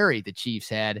Hail Mary the Chiefs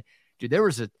had, dude,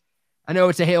 I know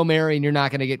it's a Hail Mary and you're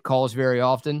not going to get calls very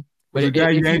often. But the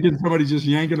guy somebody just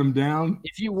yanking him down.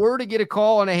 If you were to get a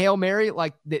call on a Hail Mary,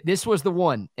 like this was the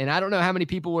one. And I don't know how many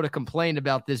people would have complained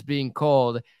about this being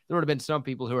called. There would have been some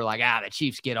people who were like, the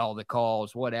Chiefs get all the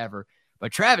calls, whatever.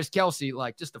 But Travis Kelce,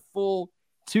 like just a full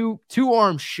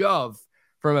two-arm shove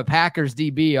from a Packers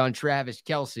DB on Travis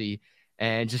Kelce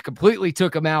and just completely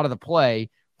took him out of the play.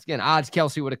 Again, odds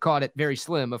Kelce would have caught it very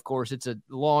slim. Of course, it's a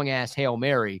long-ass Hail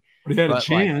Mary. But he had a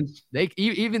chance.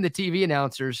 Even the TV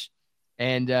announcers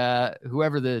and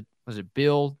whoever was it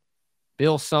Bill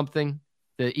something,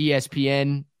 the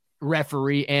ESPN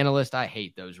referee analyst. I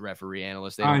hate those referee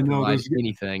analysts. They don't provide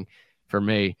anything for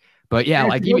me. But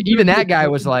even that guy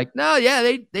was like, no,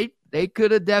 they could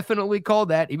have definitely called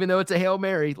that, even though it's a Hail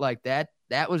Mary like that.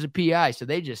 That was a PI. So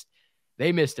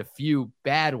they missed a few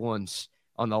bad ones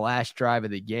on the last drive of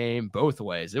the game, both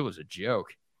ways. It was a joke.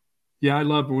 Yeah, I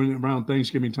love when around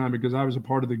Thanksgiving time because I was a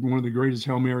part of one of the greatest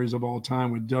Hail Marys of all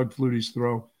time with Doug Flutie's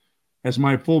throw. As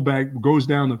my fullback goes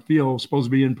down the field, supposed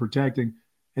to be in protecting,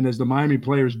 and as the Miami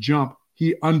players jump,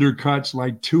 he undercuts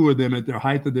like 2 of them at the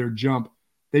height of their jump.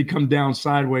 They come down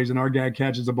sideways, and our guy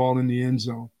catches the ball in the end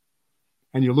zone.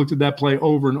 And you looked at that play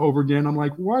over and over again. I'm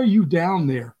like, why are you down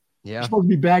there? Yeah. You're supposed to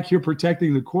be back here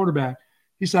protecting the quarterback.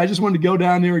 He said, I just wanted to go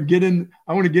down there and get in.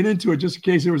 I want to get into it just in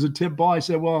case there was a tip ball. I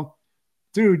said, well,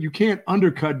 dude, you can't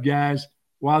undercut guys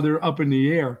while they're up in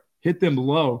the air. Hit them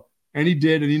low. And he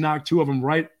did, and he knocked 2 of them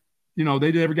right. They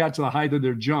never got to the height of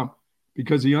their jump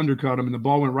because he undercut them, and the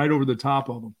ball went right over the top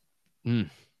of them.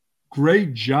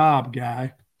 Great job,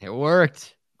 guy. It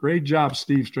worked. Great job,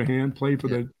 Steve Strahan. Played for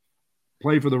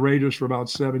the Raiders for about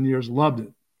 7 years. Loved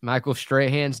it. Michael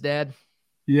Strahan's dad?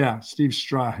 Yeah, Steve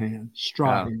Strahan.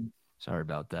 Oh, sorry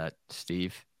about that,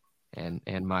 Steve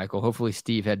and Michael. Hopefully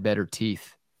Steve had better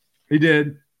teeth. He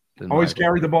did. Always Michael.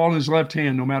 carried the ball in his left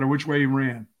hand, no matter which way he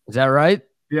ran. Is that right?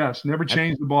 Yes, never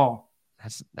changed the ball.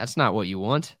 That's not what you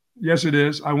want. Yes, it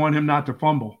is. I want him not to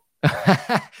fumble.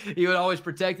 You would always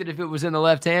protect it if it was in the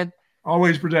left hand?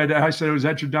 Always protect it. I said, was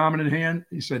that your dominant hand?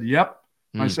 He said, yep.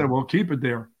 I said, well, keep it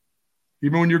there.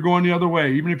 Even when you're going the other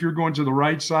way, even if you're going to the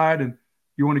right side and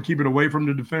you want to keep it away from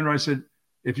the defender, I said,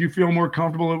 if you feel more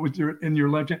comfortable in your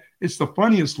left hand, it's the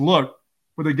funniest look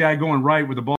with a guy going right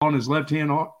with the ball in his left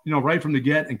hand, right from the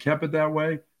get and kept it that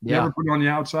way. Yeah. Never put it on the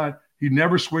outside. He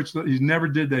never switched. He never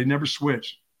did that. He never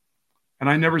switched. And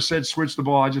I never said switch the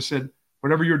ball. I just said,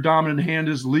 whatever your dominant hand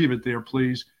is, leave it there,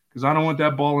 please, because I don't want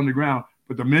that ball on the ground.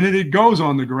 But the minute it goes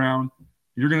on the ground,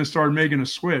 you're going to start making a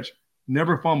switch.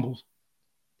 Never fumbles.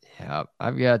 Yeah,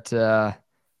 I've got let's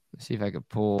see if I could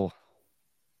pull.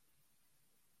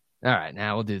 All right,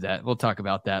 now we'll do that. We'll talk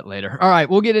about that later. All right,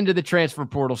 we'll get into the transfer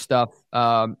portal stuff.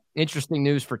 Interesting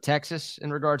news for Texas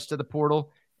in regards to the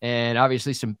portal, and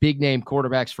obviously some big-name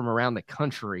quarterbacks from around the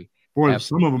country. Boy,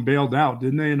 some of them bailed out,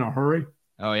 didn't they, in a hurry?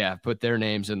 Oh, yeah, put their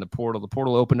names in the portal. The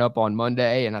portal opened up on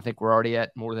Monday, and I think we're already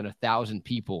at more than 1,000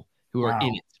 people who are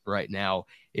in it right now.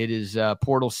 It is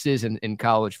portal season in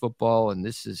college football, and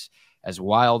this is as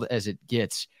wild as it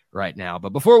gets right now.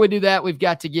 But before we do that, we've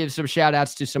got to give some shout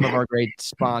outs to some of our great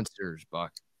sponsors,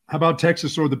 Buck. How about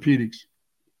Texas Orthopedics?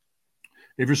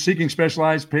 If you're seeking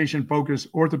specialized patient-focused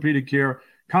orthopedic care,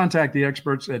 contact the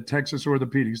experts at Texas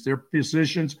Orthopedics. Their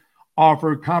physicians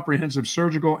offer comprehensive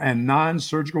surgical and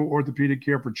non-surgical orthopedic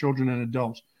care for children and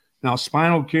adults. Now,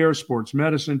 spinal care, sports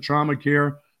medicine, trauma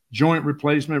care, joint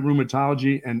replacement,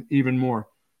 rheumatology, and even more.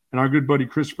 And our good buddy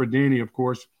Christopher Danny, of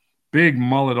course, big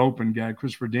mullet open guy,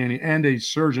 Christopher Danny, and a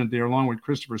surgeon there along with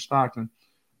Christopher Stockton.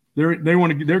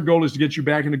 Their goal is to get you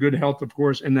back into good health, of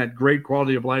course, and that great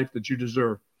quality of life that you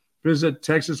deserve. Visit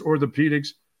Texas Orthopedics,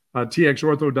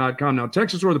 txortho.com. Now,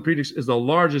 Texas Orthopedics is the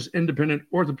largest independent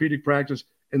orthopedic practice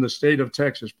in the state of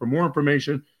Texas. For more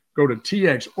information, go to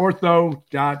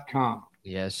txortho.com.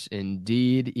 Yes,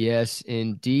 indeed. Yes,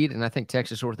 indeed. And I think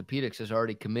Texas Orthopedics has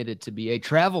already committed to be a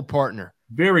travel partner.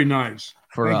 Very nice.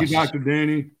 Thank you, Dr.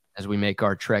 Danny. As we make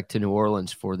our trek to New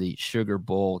Orleans for the Sugar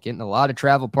Bowl. Getting a lot of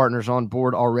travel partners on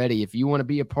board already. If you want to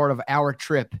be a part of our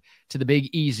trip to the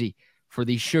Big Easy for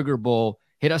the Sugar Bowl,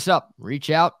 hit us up. Reach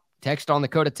out. Text on the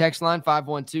Coda text line,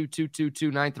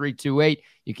 512-222-9328.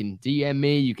 You can DM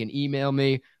me. You can email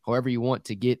me. However you want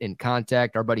to get in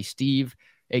contact. Our buddy Steve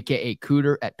a.k.a.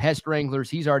 Cooter at Pest Wranglers.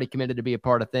 He's already committed to be a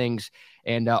part of things.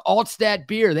 And Altstat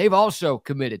Beer, they've also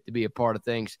committed to be a part of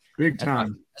things. Big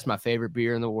time. That's my favorite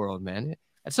beer in the world, man.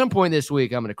 At some point this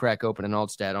week, I'm going to crack open an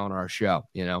Altstat on our show,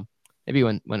 Maybe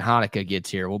when Hanukkah gets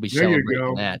here, we'll be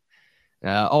celebrating that.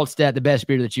 Altstat, the best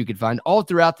beer that you could find all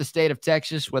throughout the state of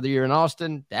Texas, whether you're in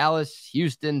Austin, Dallas,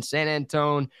 Houston, San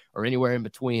Antonio, or anywhere in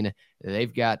between.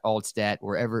 They've got Altstat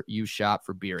wherever you shop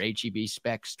for beer. HEB,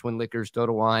 Specs, Twin Liquors,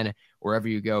 Total Wine, wherever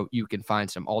you go, you can find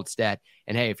some Altstat.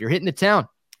 And hey, if you're hitting the town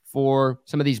for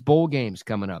some of these bowl games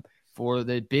coming up, for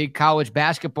the big college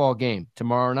basketball game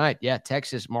tomorrow night,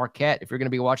 Texas, Marquette, if you're going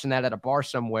to be watching that at a bar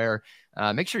somewhere,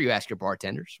 make sure you ask your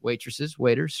bartenders, waitresses,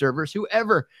 waiters, servers,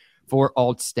 whoever, for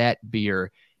Altstat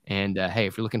beer. And hey,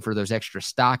 if you're looking for those extra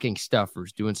stocking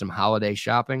stuffers, doing some holiday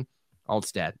shopping,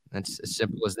 Altstat. That's as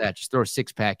simple as that. Just throw a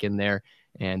 6-pack in there,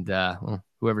 and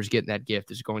whoever's getting that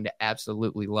gift is going to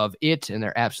absolutely love it, and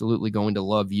they're absolutely going to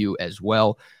love you as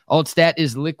well. Altstat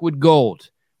is liquid gold.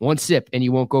 One sip, and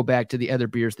you won't go back to the other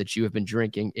beers that you have been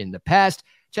drinking in the past.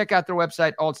 Check out their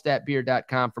website,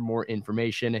 altstatbeer.com, for more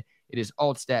information. It is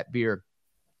Altstat beer.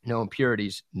 No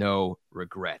impurities, no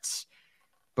regrets.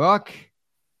 Buck,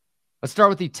 let's start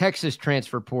with the Texas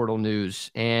transfer portal news.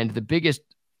 And the biggest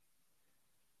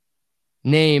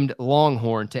named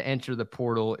Longhorn to enter the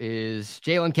portal is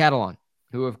Jalen Catalon,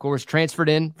 who, of course, transferred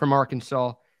in from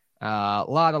Arkansas. A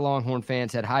lot of Longhorn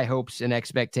fans had high hopes and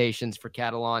expectations for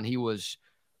Catalon. He was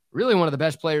really one of the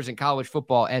best players in college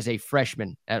football as a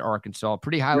freshman at Arkansas.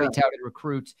 Pretty highly touted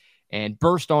recruit, and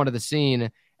burst onto the scene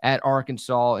at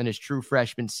Arkansas in his true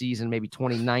freshman season, maybe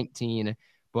 2019,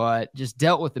 but just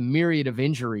dealt with a myriad of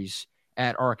injuries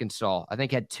at Arkansas. I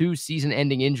think had 2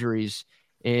 season-ending injuries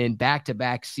in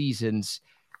back-to-back seasons,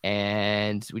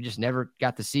 and we just never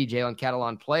got to see Jalen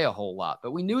Catalon play a whole lot.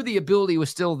 But we knew the ability was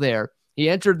still there. He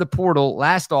entered the portal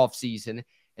last offseason,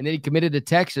 and then he committed to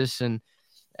Texas, and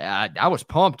I was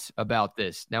pumped about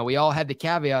this. Now, we all had the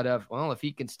caveat of, well, if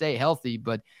he can stay healthy,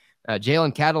 but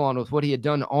Jalen Catalon, with what he had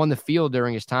done on the field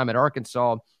during his time at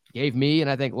Arkansas, gave me, and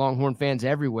I think Longhorn fans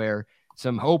everywhere,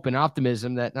 some hope and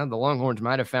optimism that the Longhorns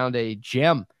might have found a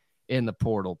gem in the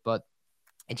portal, but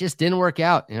it just didn't work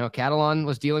out. Catalon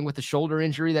was dealing with a shoulder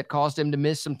injury that caused him to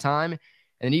miss some time.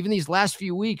 And even these last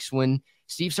few weeks, when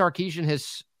Steve Sarkisian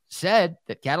has said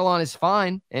that Catalon is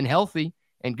fine and healthy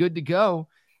and good to go,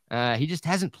 he just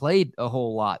hasn't played a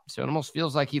whole lot. So it almost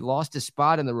feels like he lost his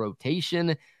spot in the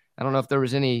rotation. I don't know if there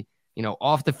was any,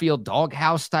 off the field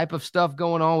doghouse type of stuff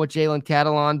going on with Jalen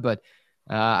Catalon, but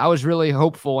I was really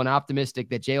hopeful and optimistic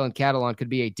that Jalen Catalon could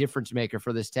be a difference maker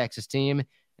for this Texas team.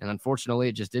 And unfortunately,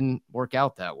 it just didn't work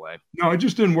out that way. No, it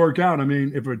just didn't work out. I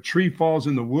mean, if a tree falls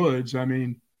in the woods,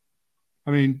 do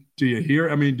you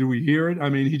hear? Do we hear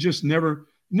it? He just never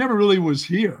really was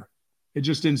here. It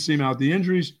just didn't seem out. The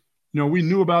injuries, we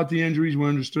knew about the injuries. We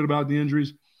understood about the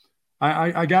injuries.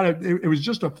 I got it. It was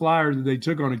just a flyer that they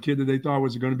took on a kid that they thought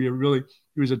was going to be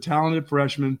he was a talented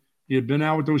freshman. He had been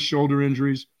out with those shoulder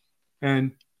injuries,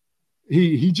 and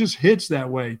he just hits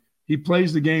that way. He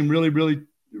plays the game really, really,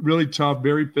 really tough,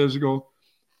 very physical.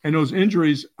 And those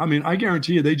injuries, I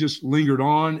guarantee you, they just lingered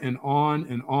on and on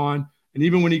and on. And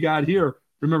even when he got here,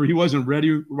 remember, he wasn't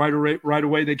ready right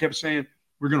away. They kept saying,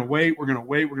 we're going to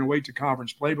wait to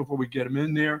conference play before we get him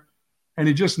in there. And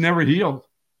he just never healed,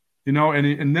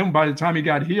 and then by the time he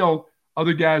got healed,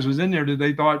 other guys was in there that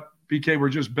they thought BK were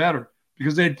just better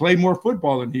because they had played more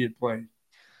football than he had played.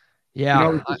 Yeah.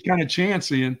 It was kind of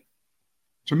chancy. And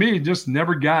to me, he just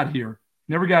never got here,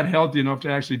 never got healthy enough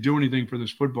to actually do anything for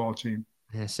this football team.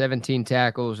 Yeah, 17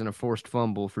 tackles and a forced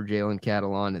fumble for Jalen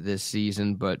Catalon this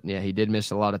season. But, yeah, he did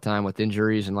miss a lot of time with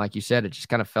injuries. And like you said, it just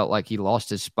kind of felt like he lost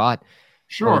his spot.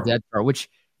 Sure.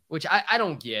 Which I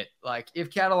don't get. Like, if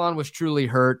Catalon was truly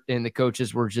hurt and the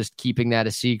coaches were just keeping that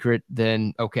a secret,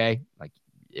 then okay. Like,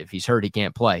 if he's hurt, he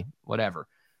can't play, whatever.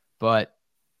 But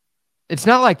it's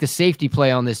not like the safety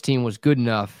play on this team was good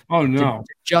enough to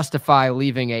justify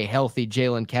leaving a healthy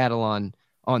Jalen Catalon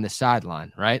on the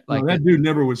sideline, right? Like, that dude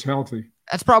never was healthy.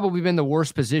 That's probably been the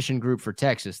worst position group for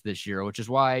Texas this year, which is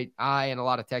why I and a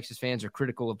lot of Texas fans are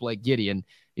critical of Blake Gideon,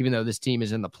 even though this team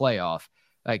is in the playoff.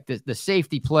 Like the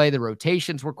safety play, the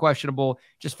rotations were questionable.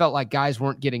 Just felt like guys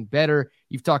weren't getting better.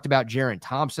 You've talked about Jaron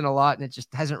Thompson a lot, and it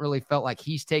just hasn't really felt like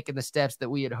he's taken the steps that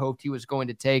we had hoped he was going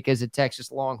to take as a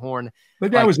Texas Longhorn.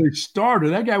 That guy was a starter.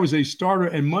 That guy was a starter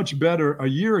and much better a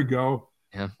year ago.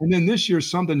 Yeah. And then this year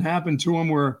something happened to him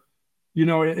where,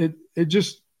 it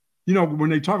just, when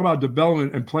they talk about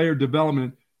development and player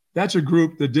development, that's a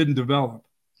group that didn't develop.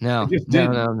 No.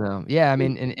 Yeah,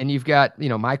 and you've got,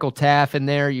 Michael Taff in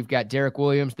there. You've got Derek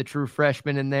Williams, the true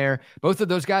freshman, in there. Both of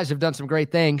those guys have done some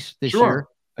great things this year.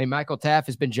 I mean, Michael Taft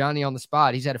has been Johnny on the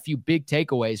spot. He's had a few big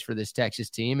takeaways for this Texas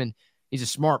team, and he's a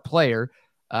smart player.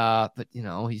 But,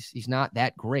 he's not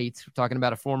that great. We're talking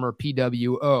about a former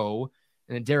PWO.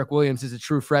 And then Derek Williams is a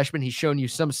true freshman. He's shown you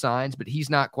some signs, but he's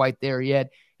not quite there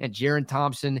yet. And Jaron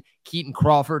Thompson, Keaton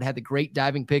Crawford had the great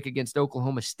diving pick against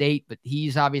Oklahoma State, but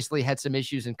he's obviously had some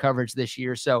issues in coverage this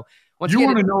year. So once you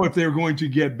want to know if they're going to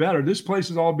get better. This place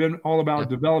has all about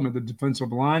development. The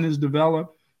defensive line is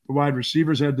developed. The wide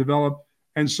receivers have developed.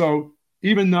 And so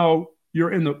even though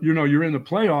you're in the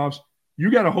playoffs,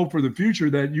 you got to hope for the future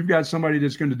that you've got somebody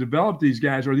that's going to develop these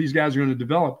guys, or these guys are going to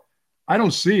develop. I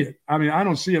don't see it. I mean, I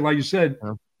don't see it. Like you said,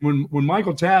 when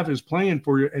Michael Taft is playing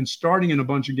for you and starting in a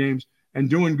bunch of games and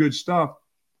doing good stuff,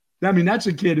 I mean, that's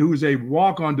a kid who is a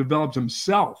walk-on, developed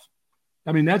himself.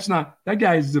 I mean, that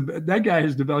guy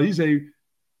has developed.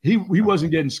 He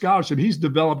wasn't getting scholarship. He's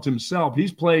developed himself.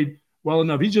 He's played well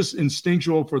enough. He's just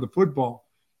instinctual for the football.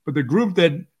 But the group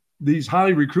that these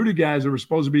highly recruited guys that were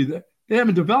supposed to be, they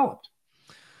haven't developed.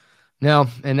 No,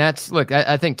 and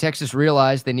I think Texas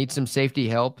realized they need some safety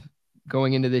help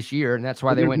going into this year, and that's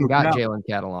why they went and got Jalen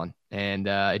Catalon. And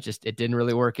it didn't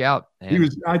really work out. And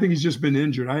I think he's just been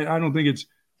injured. I don't think it's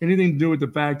anything to do with the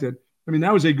fact that, I mean,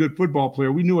 that was a good football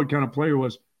player. We knew what kind of player he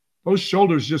was. Those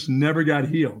shoulders just never got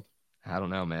healed. I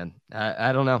don't know, man.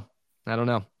 I don't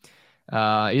know.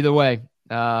 Either way,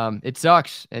 it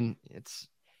sucks. And it's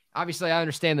obviously, I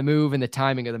understand the move and the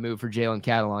timing of the move for Jalen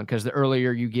Catalon, because the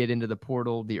earlier you get into the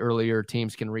portal, the earlier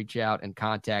teams can reach out and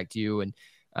contact you, and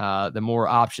the more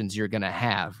options you're going to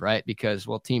have, right? Because,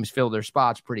 teams fill their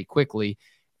spots pretty quickly,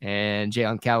 and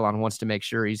Jalen Catalon wants to make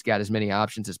sure he's got as many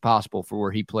options as possible for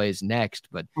where he plays next.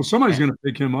 But somebody's going to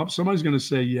pick him up. Somebody's going to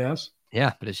say yes.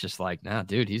 Yeah, but it's just like, nah,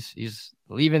 dude, he's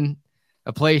leaving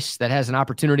a place that has an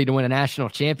opportunity to win a national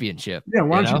championship. Yeah,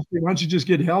 why don't you just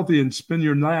get healthy and spend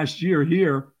your last year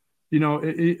here?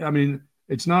 I mean,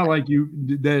 it's not like you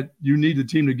need the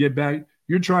team to get back.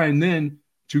 You're trying then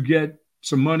to get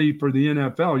some money for the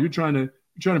NFL. You're trying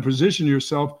to position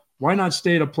yourself. Why not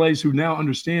stay at a place who now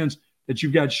understands that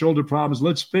you've got shoulder problems?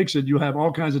 Let's fix it. You'll have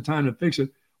all kinds of time to fix it.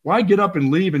 Why get up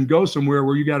and leave and go somewhere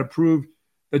where you got to prove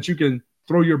that you can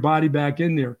throw your body back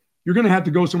in there? You're going to have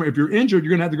to go somewhere. If you're injured,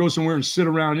 you're going to have to go somewhere and sit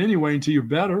around anyway until you're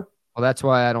better. Well, that's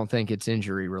why I don't think it's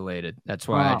injury related. That's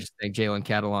why I just think Jalen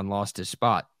Catalon lost his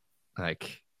spot.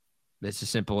 Like, it's as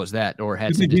simple as that. Or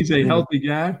had you think he's a healthy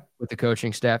guy with the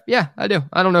coaching staff? Yeah, I do.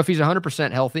 I don't know if he's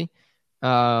 100% healthy.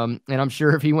 And I'm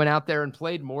sure if he went out there and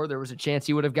played more, there was a chance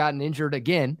he would have gotten injured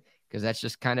again, because that's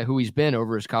just kind of who he's been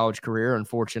over his college career,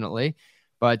 unfortunately.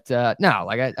 But no,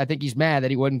 I think he's mad that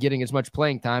he wasn't getting as much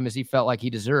playing time as he felt like he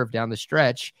deserved down the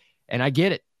stretch. And I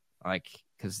get it,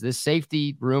 because this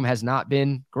safety room has not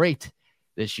been great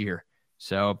this year.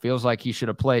 So it feels like he should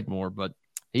have played more, but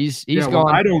he's gone. Well,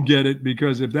 I don't get it,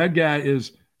 because if that guy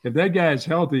is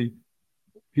healthy,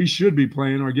 he should be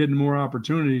playing or getting more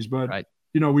opportunities. But right.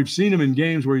 We've seen him in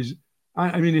games where he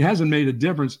hasn't made a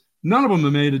difference. None of them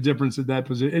have made a difference at that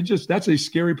position. That's a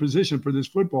scary position for this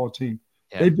football team.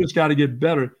 Yeah. They've just got to get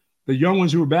better. The young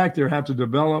ones who are back there have to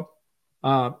develop.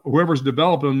 Whoever's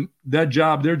developing their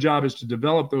job is to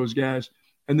develop those guys.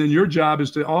 And then your job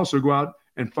is to also go out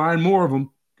and find more of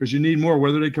them, because you need more,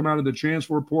 whether they come out of the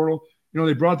transfer portal.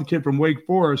 They brought the kid from Wake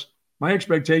Forest. My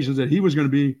expectation is that he was going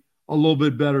to be a little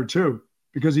bit better too,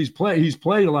 because he's played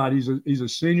a lot. He's a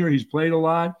senior. He's played a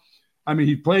lot. I mean,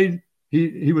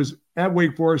 he was at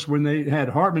Wake Forest when they had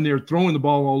Hartman there throwing the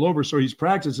ball all over. So he's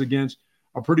practiced against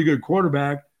a pretty good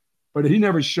quarterback, but he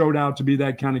never showed out to be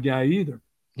that kind of guy either.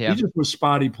 Yeah. He just was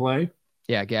spotty play.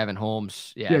 Yeah. Gavin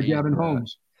Holmes. Gavin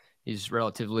Holmes. He's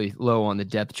relatively low on the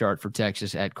depth chart for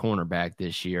Texas at cornerback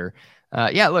this year.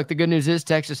 Look, the good news is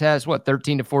Texas has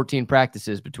 13 to 14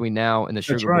 practices between now and the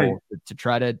Sugar Bowl to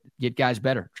try to get guys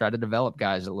better, try to develop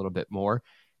guys a little bit more.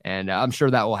 And I'm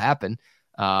sure that will happen.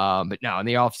 But no, in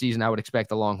the offseason, I would expect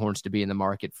the Longhorns to be in the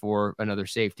market for another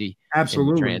safety.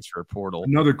 Absolutely. In the transfer portal.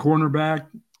 Another cornerback.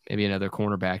 Maybe another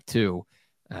cornerback too,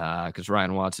 because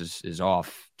Ryan Watts is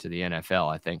off to the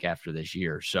NFL, I think, after this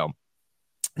year. So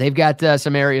they've got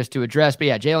some areas to address. But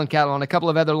yeah, Jalen Catalon, a couple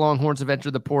of other Longhorns have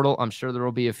entered the portal. I'm sure there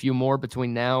will be a few more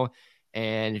between now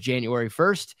and January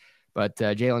 1st. But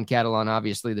Jalen Catalon,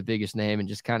 obviously the biggest name, and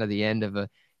just kind of the end of a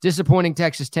disappointing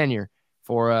Texas tenure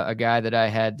for a guy that I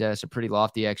had some pretty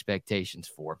lofty expectations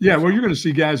for. Yeah, well, you're going to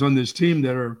see guys on this team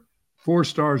that are 4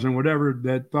 stars and whatever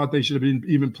that thought they should have been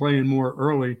even playing more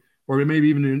early, or maybe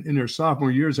even in their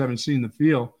sophomore years haven't seen the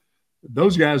field.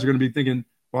 Those guys are going to be thinking,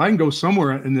 well, I can go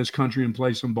somewhere in this country and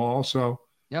play some ball. So,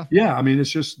 yeah, I mean, it's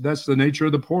just that's the nature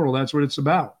of the portal. That's what it's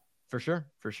about. For sure.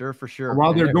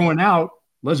 While they're going out,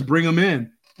 let's bring them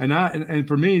in And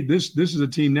for me, this is a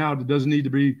team now that doesn't need to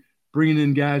be bringing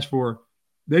in guys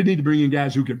they need to bring in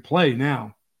guys who can play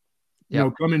now.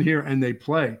 Yep. Come in here and they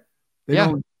play. They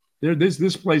Yeah. don't.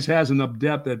 This place has enough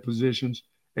depth at positions,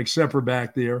 except for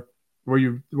back there where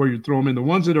you throw them in. The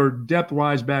ones that are depth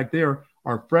wise back there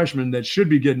are freshmen that should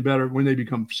be getting better when they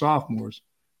become sophomores.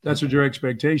 That's what your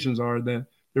expectations are. That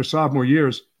their sophomore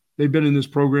years, they've been in this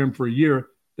program for a year.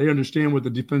 They understand what the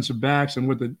defensive backs and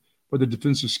what the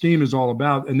defensive scheme is all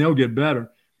about, and they'll get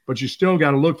better. But you still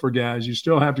got to look for guys. You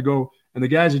still have to go, and the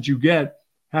guys that you get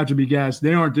have to be guys.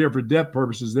 They aren't there for depth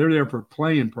purposes. They're there for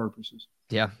playing purposes.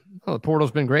 Yeah. Well, the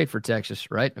portal's been great for Texas,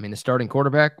 right? I mean, the starting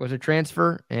quarterback was a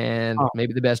transfer, and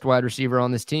maybe the best wide receiver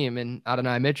on this team, and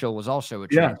Adonai Mitchell was also a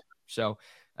transfer. Yeah. So,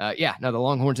 now the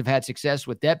Longhorns have had success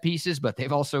with depth pieces, but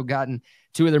they've also gotten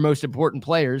two of their most important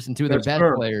players and two of their best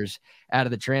players out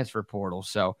of the transfer portal.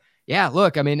 So, yeah,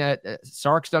 look, I mean,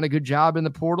 Sark's done a good job in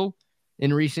the portal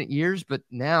in recent years, but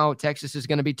now Texas is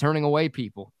going to be turning away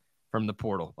people from the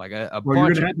portal. Like a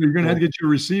bunch. You're going to have to get your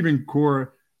receiving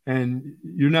core, and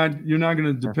you're not going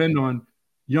to depend on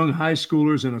young high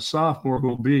schoolers and a sophomore who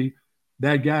will be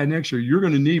that guy next year. You're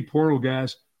going to need portal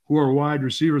guys who are wide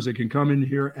receivers that can come in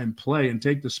here and play and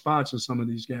take the spots of some of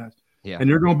these guys. Yeah. And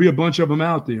there are going to be a bunch of them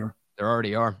out there. There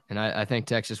already are. And I think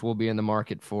Texas will be in the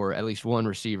market for at least one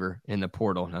receiver in the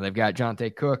portal. Now, they've got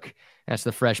Jonte Cook. That's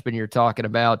the freshman you're talking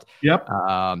about. Yep.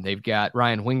 They've got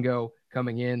Ryan Wingo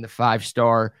coming in, the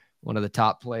 5-star, one of the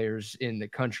top players in the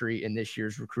country in this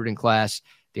year's recruiting class.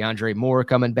 DeAndre Moore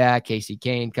coming back. Casey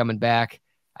Kane coming back.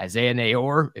 Isaiah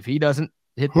Nayor, if he doesn't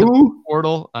hit the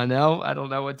portal, I don't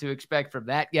know what to expect from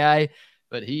that guy,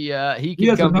 but he can come back. He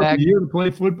has another year to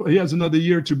play football. He has another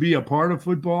year to be a part of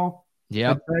football.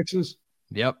 Yep. At Texas.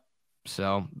 Yep.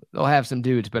 So they'll have some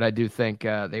dudes, but I do think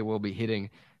they will be hitting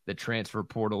the transfer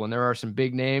portal. And there are some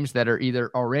big names that are either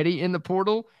already in the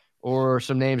portal or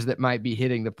some names that might be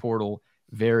hitting the portal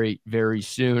very, very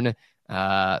soon.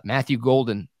 Matthew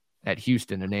Golden at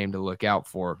Houston, a name to look out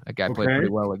for. That guy played pretty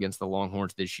well against the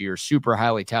Longhorns this year. Super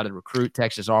highly touted recruit.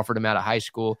 Texas offered him out of high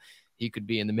school. He could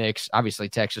be in the mix. Obviously,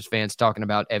 Texas fans talking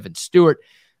about Evan Stewart,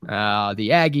 the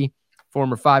Aggie,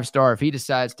 former 5-star. If he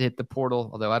decides to hit the portal,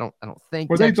 although I don't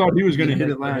think. Well, they thought he was going to hit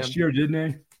it last year, didn't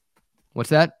they? What's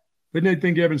that? Didn't they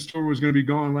think Evan Stewart was going to be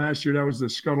gone last year? That was the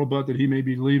scuttlebutt that he may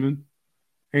be leaving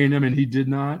A&M, and he did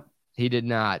not. He did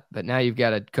not. But now you've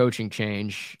got a coaching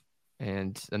change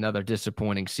and another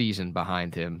disappointing season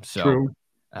behind him. So, True.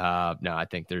 No, I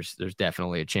think there's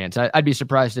definitely a chance. I'd be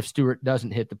surprised if Stewart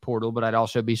doesn't hit the portal, but I'd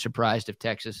also be surprised if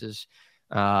Texas is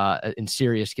in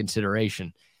serious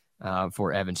consideration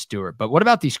for Evan Stewart. But what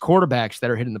about these quarterbacks that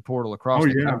are hitting the portal across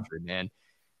the country, man?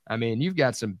 I mean, you've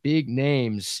got some big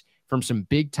names from some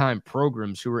big-time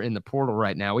programs who are in the portal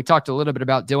right now. We talked a little bit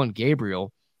about Dylan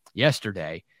Gabriel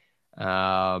yesterday.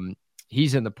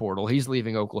 He's in the portal. He's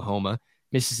leaving Oklahoma.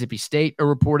 Mississippi State, a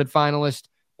reported finalist.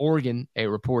 Oregon, a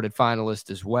reported finalist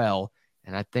as well.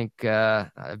 And I think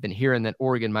I've been hearing that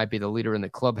Oregon might be the leader in the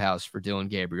clubhouse for Dylan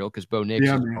Gabriel because Bo Nix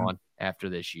is gone after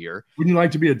this year. Wouldn't you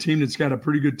like to be a team that's got a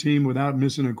pretty good team without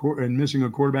missing a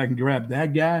quarterback and grab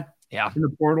that guy in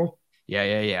the portal?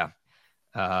 Yeah.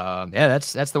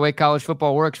 That's the way college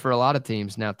football works for a lot of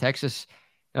teams. Now, Texas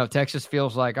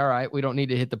feels like, all right, we don't need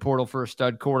to hit the portal for a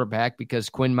stud quarterback because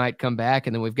Quinn might come back.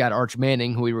 And then we've got Arch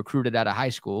Manning, who we recruited out of high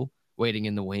school, waiting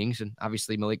in the wings. And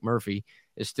obviously Malik Murphy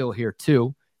is still here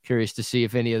too. Curious to see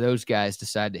if any of those guys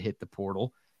decide to hit the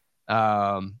portal.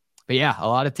 But yeah, a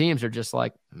lot of teams are just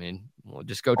like, I mean, we'll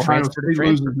just go transfer to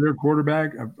transfer. Their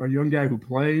quarterback, a young guy who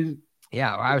plays.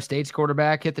 Yeah, Ohio State's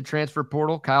quarterback hit the transfer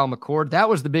portal, Kyle McCord. That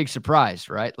was the big surprise,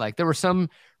 right? Like there were some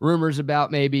rumors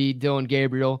about maybe Dylan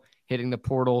Gabriel hitting the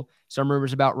portal, some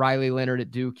rumors about Riley Leonard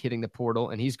at Duke hitting the portal,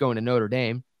 and he's going to Notre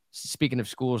Dame. Speaking of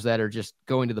schools that are just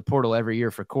going to the portal every year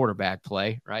for quarterback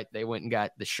play, right? They went and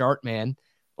got the Sharp man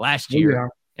last year,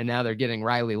 and now they're getting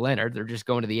Riley Leonard. They're just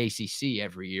going to the ACC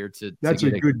every year to That's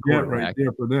a good get right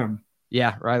there for them.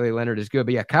 Yeah, Riley Leonard is good.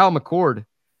 But yeah, Kyle McCord,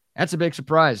 that's a big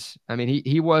surprise. I mean,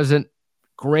 he wasn't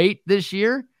great this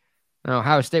year.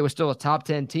 Ohio State was still a top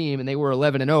 10 team, and they were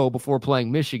 11-0 before playing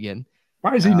Michigan.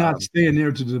 Why is he not staying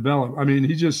there to develop? I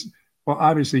mean,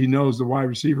 obviously he knows the wide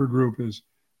receiver group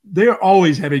they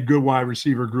always have a good wide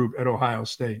receiver group at Ohio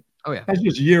State. Oh yeah. That's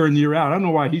just year in, year out. I don't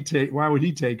know why would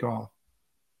he take off?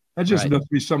 That just must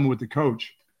be something with the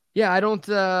coach. Yeah. I don't,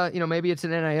 maybe it's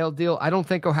an NIL deal. I don't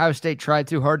think Ohio State tried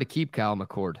too hard to keep Kyle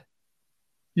McCord.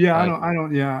 Yeah. I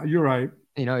don't. Yeah, you're right.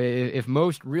 If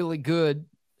most really good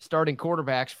starting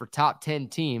quarterbacks for top 10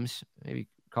 teams, maybe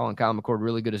calling Kyle McCord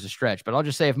really good as a stretch, but I'll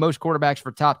just say if most quarterbacks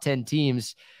for top 10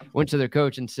 teams went to their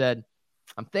coach and said,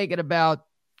 I'm thinking about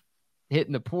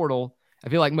hitting the portal, I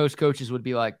feel like most coaches would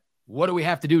be like, what do we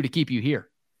have to do to keep you here?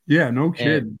 Yeah, no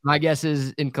kidding. And my guess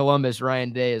is in Columbus,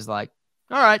 Ryan Day is like,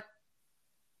 all right,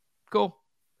 cool.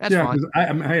 That's fine.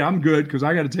 Hey, I'm good because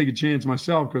I got to take a chance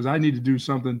myself because I need to do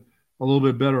something a little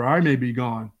bit better. I may be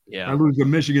gone. Yeah. I lose to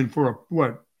Michigan for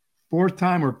fourth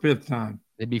time or fifth time?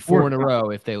 It'd be four in a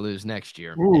row if they lose next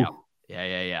year. Ooh.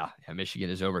 Yeah. Michigan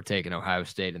has overtaken Ohio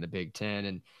State in the Big Ten,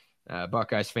 and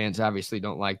Buckeyes fans obviously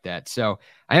don't like that. So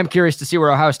I am curious to see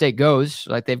where Ohio State goes.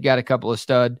 Like, they've got a couple of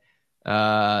stud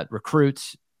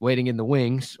recruits waiting in the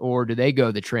wings, or do they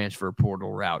go the transfer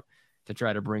portal route to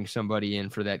try to bring somebody in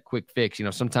for that quick fix? You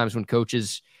know, sometimes when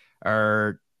coaches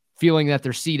are feeling that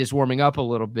their seat is warming up a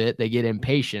little bit, they get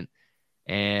impatient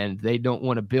and they don't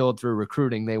want to build through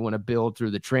recruiting. They want to build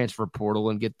through the transfer portal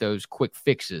and get those quick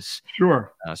fixes.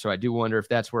 Sure. So I do wonder if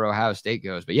that's where Ohio State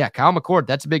goes. But yeah, Kyle McCord,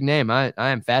 that's a big name. I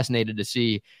am fascinated to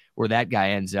see where that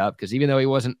guy ends up, because even though he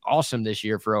wasn't awesome this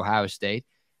year for Ohio State,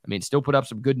 I mean, still put up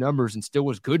some good numbers and still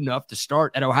was good enough to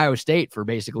start at Ohio State for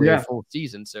basically a full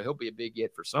season. So he'll be a big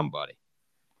get for somebody.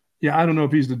 Yeah, I don't know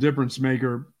if he's the difference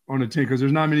maker on a team, because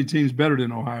there's not many teams better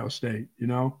than Ohio State, you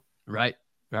know? Right.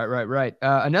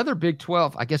 Another Big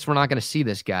 12, I guess we're not going to see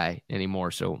this guy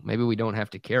anymore, so maybe we don't have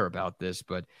to care about this,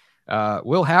 but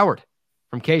Will Howard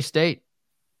from K-State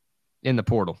in the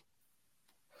portal.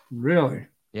 Really?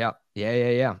 Yeah.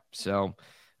 So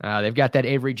they've got that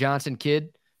Avery Johnson kid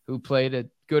who played a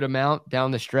good amount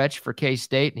down the stretch for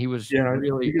K-State. He was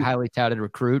really highly touted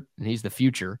recruit, and he's the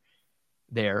future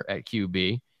there at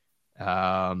QB.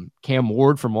 Cam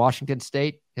Ward from Washington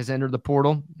State has entered the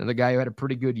portal. Another guy who had a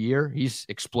pretty good year. He's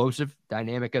explosive,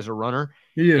 dynamic as a runner.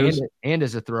 He is. And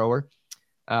as a thrower.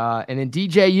 And then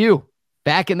DJU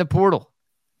back in the portal.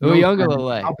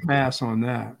 I'll pass on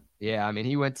that. Yeah, I mean,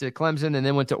 he went to Clemson and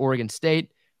then went to Oregon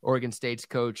State. Oregon State's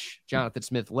coach, Jonathan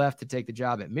Smith, left to take the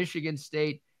job at Michigan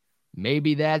State.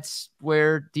 Maybe that's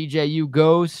where DJU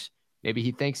goes. Maybe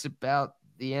he thinks about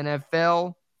the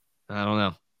NFL. I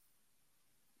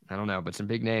don't know, but some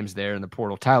big names there in the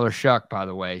portal. Tyler Shuck, by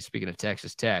the way, speaking of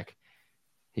Texas Tech,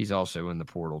 he's also in the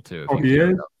portal too. Oh, he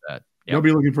is? Yep. They'll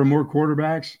be looking for more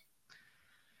quarterbacks?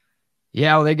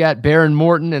 Yeah, well, they got Baron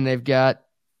Morton and they've got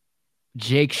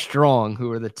Jake Strong,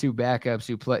 who are the two backups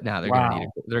who play. Now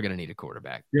they're going to need a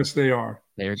quarterback. Yes, they are.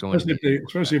 They're going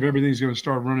especially if everything's going to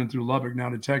start running through Lubbock now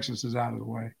that Texas is out of the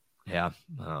way. Yeah.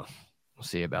 We'll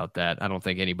see about that. I don't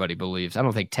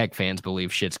think Tech fans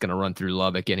believe shit's going to run through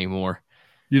Lubbock anymore.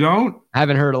 You don't? I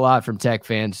haven't heard a lot from Tech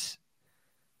fans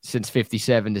since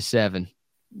 57-7.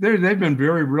 They've been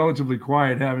relatively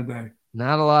quiet, haven't they?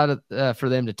 Not a lot for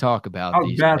them to talk about.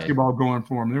 How's basketball going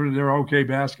for them? They're okay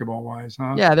basketball-wise,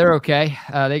 huh? Yeah, they're okay.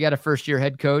 They got a first-year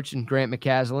head coach in Grant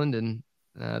McCasland,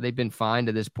 and they've been fine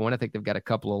to this point. I think they've got a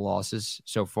couple of losses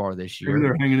so far this year. Maybe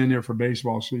they're hanging in there for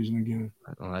baseball season again.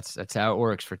 Well, that's how it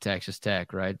works for Texas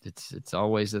Tech, right? It's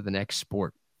always the next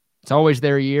sport. It's always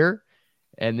their year,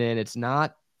 and then it's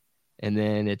not, and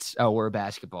then it's, we're a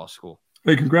basketball school.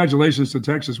 Hey, congratulations to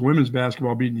Texas women's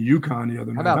basketball beating UConn the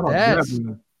other night. How about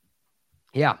that?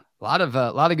 Yeah, a lot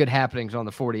of good happenings on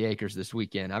the 40 acres this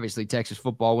weekend. Obviously, Texas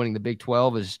football winning the Big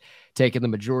 12 is taking the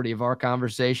majority of our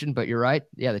conversation, but you're right.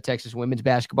 Yeah, the Texas women's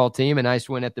basketball team, a nice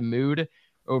win at the Mood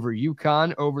over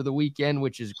UConn over the weekend,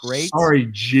 which is great. Sorry,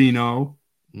 Gino.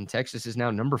 And Texas is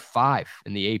now number 5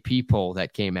 in the AP poll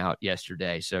that came out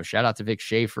yesterday. So shout out to Vic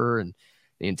Schaefer and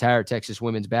the entire Texas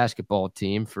women's basketball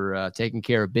team for taking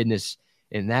care of business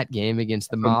in that game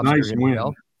against the Mobster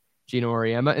himself, Gino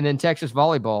Auriemma. And then Texas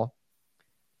volleyball.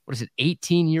 What is it,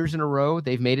 18 years in a row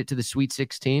they've made it to the Sweet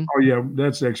 16? Oh, yeah,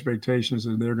 that's the expectations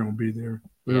that they're going to be there.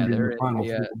 They're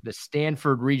in the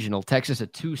Stanford Regional. Texas, a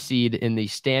 2 seed in the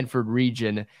Stanford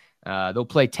region. They'll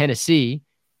play Tennessee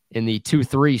in the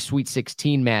 2-3 Sweet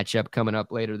 16 matchup coming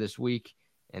up later this week,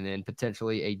 and then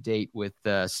potentially a date with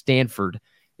Stanford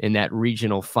in that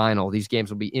regional final. These games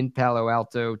will be in Palo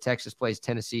Alto. Texas plays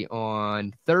Tennessee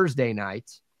on Thursday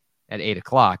night at 8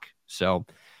 o'clock. So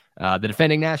the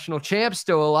defending national champs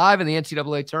still alive in the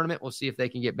NCAA tournament. We'll see if they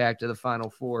can get back to the Final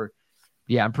Four.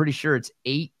 Yeah, I'm pretty sure it's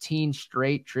 18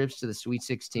 straight trips to the Sweet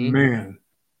 16. Man.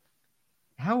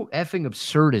 How effing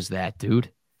absurd is that,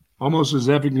 dude? Almost as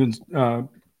effing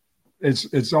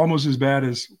it's almost as bad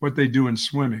as what they do in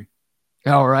swimming.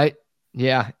 All right.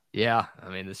 Yeah. I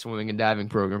mean, the swimming and diving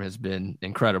program has been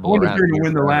incredible. I wonder if they're going to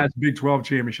win the last Big 12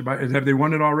 championship. Have they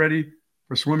won it already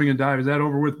for swimming and diving? Is that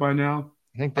over with by now?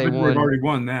 I think they've already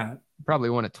won that. Probably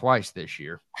won it twice this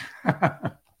year.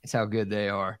 That's how good they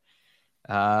are.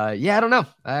 I don't know.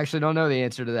 I actually don't know the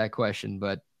answer to that question,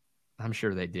 but I'm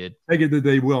sure they did. Take it that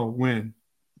they will win.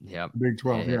 Yeah. Big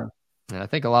 12, yeah. And I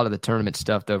think a lot of the tournament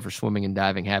stuff, though, for swimming and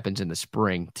diving happens in the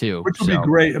spring too, which will be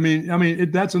great. I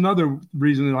mean, that's another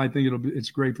reason that I think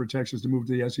it's great for Texas to move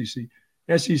to the SEC.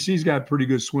 SEC's got pretty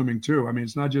good swimming too. I mean,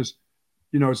 it's not just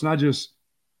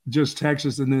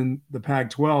Texas and then the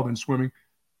Pac-12 in swimming.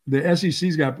 The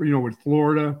SEC's got, with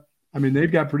Florida. I mean,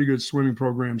 they've got pretty good swimming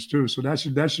programs too. So that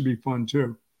should be fun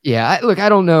too. Yeah, I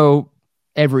don't know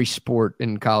every sport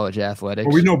in college athletics.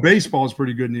 Well, we know baseball is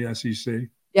pretty good in the SEC.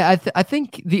 Yeah, I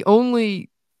think the only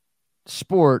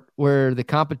sport where the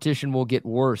competition will get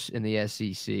worse in the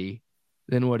SEC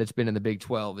than what it's been in the Big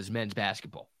 12 is men's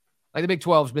basketball. Like the Big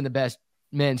 12 has been the best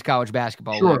men's college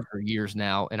basketball league for years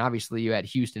now. And obviously you had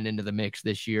Houston into the mix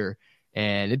this year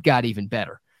and it got even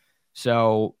better.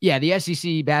 So yeah, the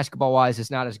SEC basketball wise is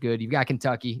not as good. You've got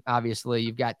Kentucky, obviously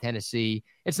you've got Tennessee.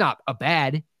 It's not a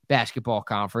bad basketball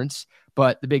conference,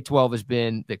 but the Big 12 has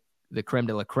been the creme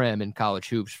de la creme in college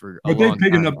hoops for a long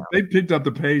time. They picked up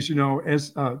the pace,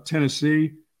 as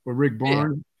Tennessee with Rick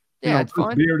Barnes. Yeah,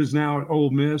 Chris Beard is now at Ole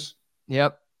Miss.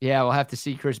 Yep. Yeah, we'll have to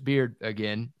see Chris Beard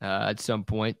again at some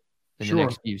point in the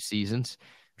next few seasons,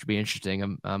 which will be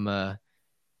interesting. I'm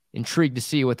intrigued to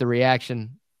see what the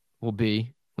reaction will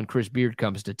be when Chris Beard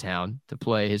comes to town to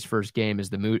play his first game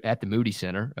at the Moody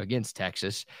Center against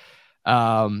Texas.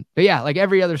 But yeah, like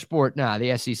every other sport,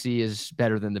 the SEC is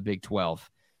better than the Big 12.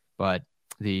 But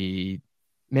the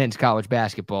men's college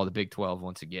basketball, the Big 12,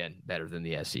 once again, better than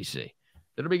the SEC.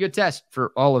 It'll be a good test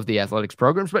for all of the athletics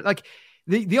programs. But like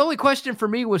the only question for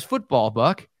me was football,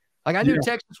 Buck. Like I knew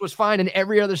Texas was fine in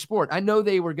every other sport. I know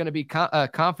they were going to be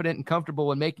confident and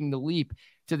comfortable in making the leap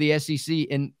to the SEC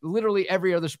in literally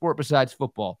every other sport besides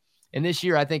football. And this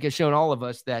year, I think has shown all of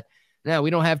us that we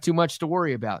don't have too much to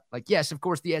worry about. Like, yes, of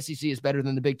course, the SEC is better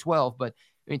than the Big 12, but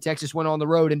I mean, Texas went on the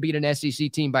road and beat an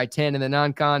SEC team by 10 in the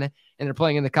non-con, and they're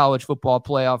playing in the college football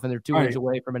playoff, and they're 2 wins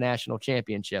away from a national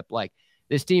championship. Like,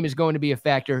 this team is going to be a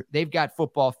factor. They've got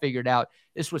football figured out.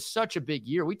 This was such a big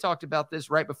year. We talked about this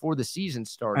right before the season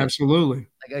started. Absolutely.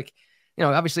 Like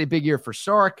obviously a big year for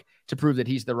Sark to prove that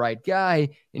he's the right guy,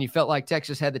 and you felt like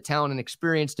Texas had the talent and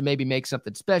experience to maybe make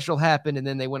something special happen, and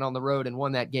then they went on the road and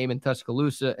won that game in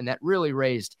Tuscaloosa, and that really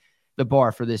raised the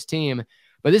bar for this team.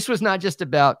 But this was not just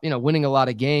about, winning a lot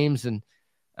of games and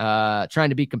trying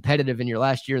to be competitive in your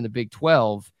last year in the Big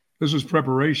 12. This was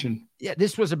preparation. Yeah,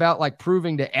 this was about like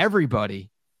proving to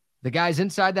everybody, the guys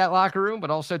inside that locker room,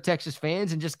 but also Texas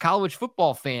fans and just college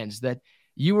football fans, that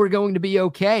you were going to be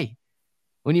okay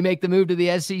when you make the move to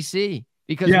the SEC.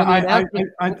 Because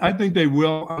I think they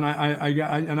will, and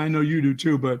I know you do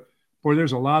too. But boy,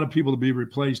 there's a lot of people to be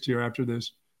replaced here after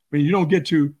this. I mean, you don't get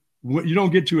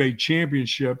to a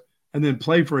championship and then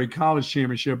play for a college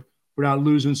championship without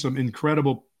losing some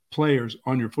incredible players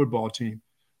on your football team.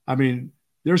 I mean,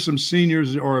 there's some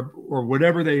seniors or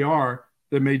whatever they are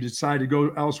that may decide to go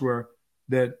elsewhere,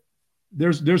 that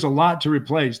there's a lot to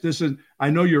replace. I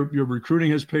know your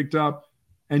recruiting has picked up,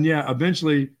 and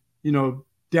eventually,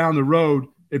 down the road,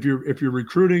 if you're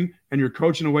recruiting and you're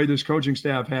coaching the way this coaching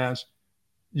staff has,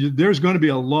 there's going to be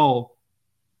a lull,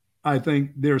 I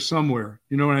think, there somewhere.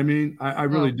 You know what I mean? I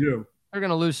really do. They're going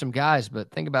to lose some guys,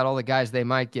 but think about all the guys they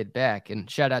might get back. And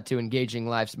shout out to Engaging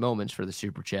Life's Moments for the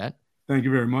super chat. Thank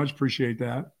you very much. Appreciate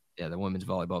that. Yeah, the women's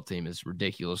volleyball team is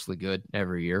ridiculously good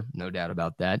every year. No doubt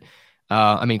about that.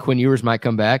 Quinn Ewers might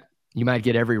come back. You might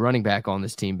get every running back on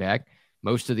this team back.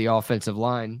 Most of the offensive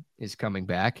line is coming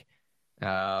back.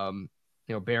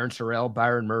 Barron Sorrell,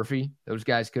 Byron Murphy, those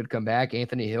guys could come back.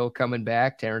 Anthony Hill coming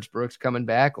back. Terrence Brooks coming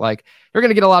back. Like, they're going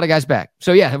to get a lot of guys back.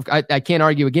 So, yeah, I can't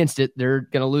argue against it. They're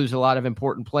going to lose a lot of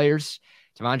important players.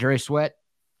 T'Vondre Sweat,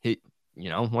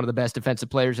 one of the best defensive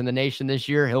players in the nation this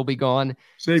year. He'll be gone.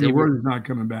 Xavier Worthy's not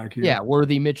coming back here. Yeah,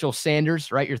 Worthy, Mitchell,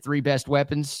 Sanders, right? Your three best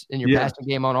weapons in your passing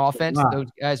game on offense. Those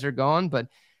guys are gone. But,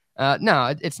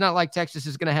 no, it's not like Texas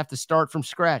is going to have to start from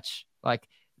scratch. Like,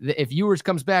 if Ewers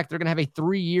comes back, they're going to have a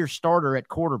 3-year starter at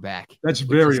quarterback. That's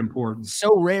very important.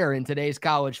 So rare in today's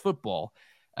college football.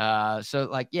 I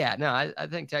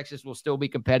think Texas will still be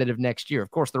competitive next year.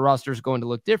 Of course, the roster is going to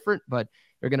look different, but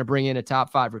they're going to bring in a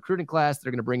top 5 recruiting class.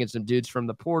 They're going to bring in some dudes from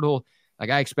the portal.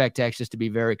 Like, I expect Texas to be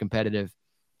very competitive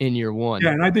in year one. Yeah,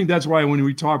 and I think that's why when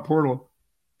we talk portal,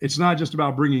 it's not just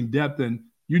about bringing depth in.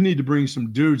 You need to bring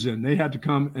some dudes in. They have to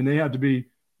come, and they have to be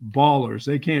ballers.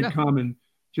 They can't come and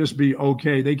just be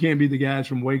okay. They can't be the guys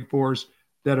from Wake Forest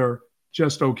that are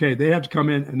just okay. They have to come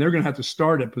in, and they're going to have to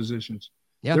start at positions.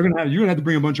 Yeah. You're going to have to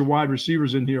bring a bunch of wide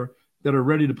receivers in here that are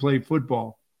ready to play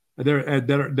football. That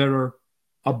are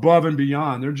above and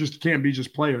beyond. They just can't be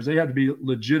just players. They have to be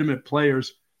legitimate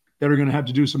players that are going to have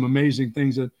to do some amazing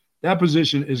things. That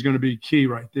position is going to be key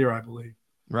right there, I believe.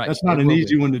 Right. That's not an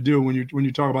easy one to do when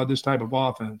you talk about this type of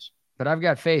offense. But I've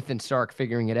got faith in Sark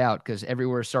figuring it out because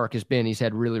everywhere Sark has been, he's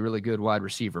had really, really good wide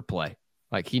receiver play.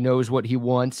 Like he knows what he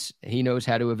wants. He knows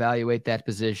how to evaluate that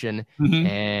position. Mm-hmm.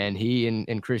 And he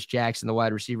and Chris Jackson, the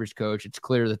wide receivers coach, it's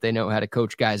clear that they know how to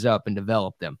coach guys up and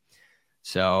develop them.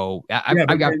 So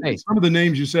I've got faith. Some of the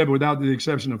names you said, without the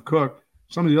exception of Cook,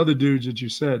 some of the other dudes that you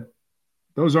said,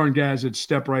 those aren't guys that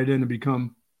step right in and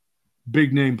become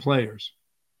big name players.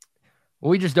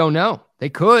 Well, we just don't know. They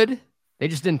could. They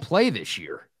just didn't play this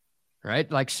year, right?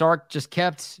 Like Sark just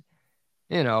kept,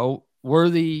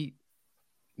 Worthy,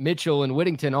 Mitchell, and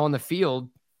Whittington on the field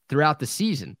throughout the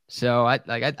season. So I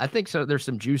think so. There's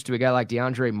some juice to a guy like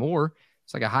DeAndre Moore.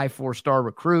 It's like a high 4-star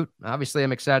recruit. Obviously,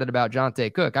 I'm excited about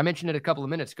Jonte Cook. I mentioned it a couple of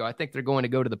minutes ago. I think they're going to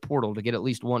go to the portal to get at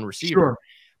least one receiver. Sure.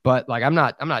 But like I'm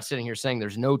not sitting here saying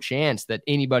there's no chance that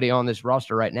anybody on this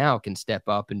roster right now can step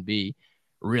up and be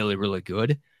really, really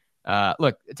good.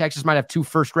 Look, Texas might have 2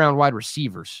 first-round wide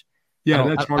receivers. Yeah,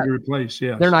 that's hard to replace.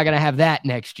 Yeah, they're not going to have that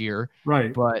next year,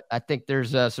 right? But I think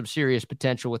there's some serious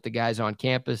potential with the guys on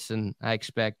campus, and I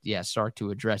expect, Sark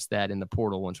to address that in the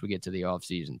portal once we get to the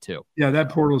offseason too. Yeah, that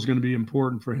portal is going to be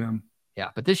important for him. Yeah,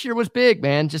 but this year was big,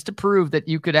 man, just to prove that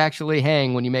you could actually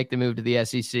hang when you make the move to the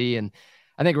SEC. And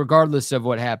I think regardless of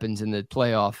what happens in the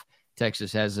playoff,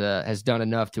 Texas has done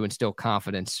enough to instill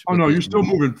confidence. Oh no, you're still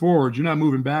moving forward. You're not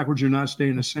moving backwards. You're not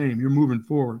staying the same. You're moving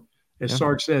forward. As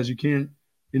Sark says, you can't.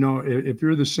 If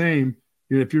you're the same,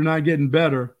 if you're not getting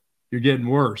better, you're getting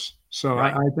worse. So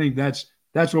right. I think that's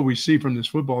what we see from this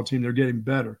football team. They're getting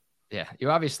better. Yeah,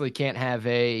 you obviously can't have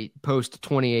a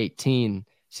post-2018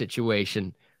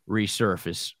 situation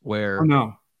resurface where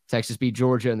Texas beat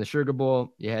Georgia in the Sugar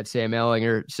Bowl. You had Sam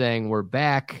Ehlinger saying we're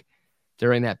back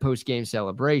during that post-game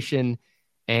celebration,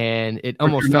 and it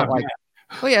almost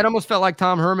felt like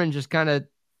Tom Herman just kind of,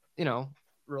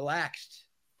 relaxed.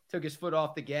 Took his foot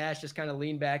off the gas, just kind of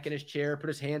leaned back in his chair, put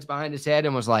his hands behind his head,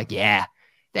 and was like, yeah,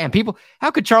 damn, people,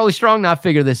 how could Charlie Strong not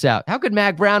figure this out? How could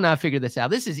Mac Brown not figure this out?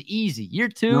 This is easy. Year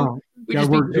 2, we just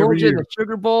beat Georgia in the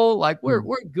Sugar Bowl. Like, we're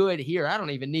good here. I don't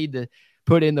even need to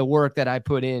put in the work that I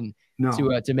put in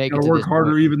to make it to work this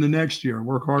harder point. Even the next year.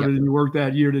 Work harder than you worked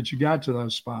that year that you got to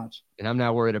those spots. And I'm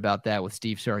not worried about that with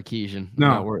Steve Sarkisian. I'm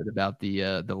not worried about the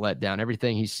letdown.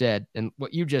 Everything he said and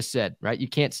what you just said, right? You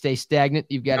can't stay stagnant.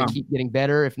 You've got to keep getting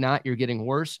better. If not, you're getting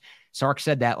worse. Sark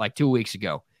said that like 2 weeks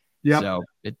ago. Yeah. So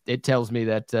it tells me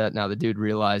that now the dude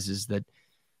realizes that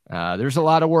there's a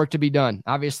lot of work to be done.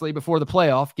 Obviously, before the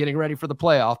playoff, getting ready for the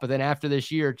playoff. But then after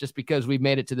this year, just because we've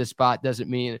made it to this spot doesn't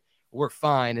mean we're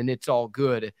fine and it's all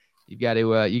good. You got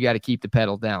to keep the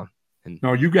pedal down.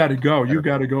 No, you got to go. You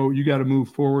got to go. You got to move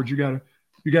forward. You got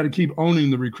to keep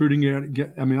owning the recruiting.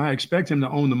 I expect him to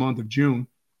own the month of June,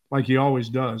 like he always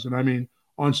does. And I mean,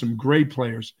 on some great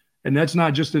players. And that's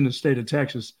not just in the state of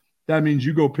Texas. That means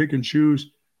you go pick and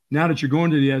choose. Now that you're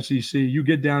going to the SEC, you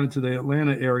get down into the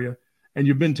Atlanta area, and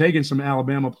you've been taking some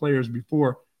Alabama players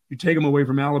before. You take them away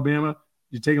from Alabama.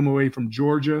 You take them away from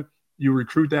Georgia. You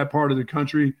recruit that part of the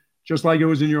country just like it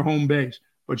was in your home base.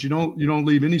 But you don't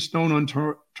leave any stone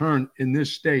unturned in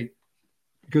this state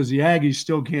because the Aggies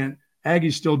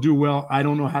still do well. I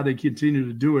don't know how they continue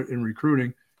to do it in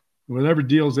recruiting. Whatever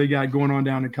deals they got going on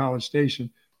down in College Station,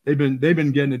 they've been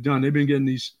getting it done. They've been getting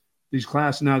these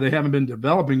classes now. They haven't been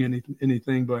developing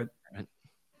anything, but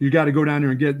you got to go down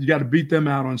there and you got to beat them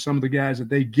out on some of the guys that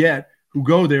they get who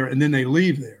go there and then they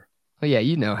leave there. Well, yeah,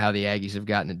 you know how the Aggies have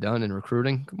gotten it done in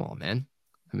recruiting. Come on, man.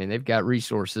 I mean, they've got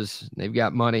resources. They've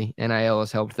got money. NIL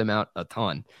has helped them out a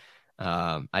ton.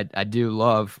 I do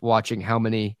love watching how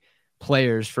many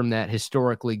players from that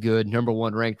historically good number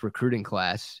 1 ranked recruiting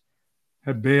class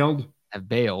have bailed,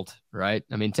 right?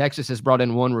 I mean, Texas has brought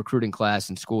in 1 recruiting class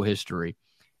in school history,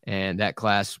 and that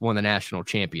class won the national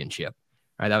championship.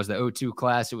 Right? That was the 02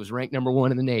 class. It was ranked number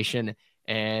 1 in the nation,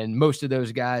 and most of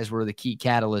those guys were the key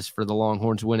catalyst for the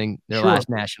Longhorns winning their last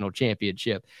national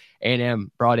championship.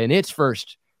 A&M brought in its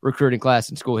first recruiting class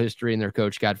in school history, and their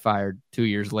coach got fired 2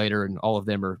 years later, and all of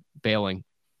them are bailing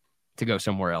to go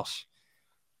somewhere else.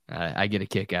 I get a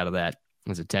kick out of that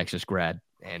as a Texas grad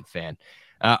and fan.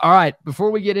 All right, before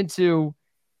we get into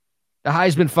the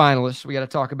Heisman finalists, we got to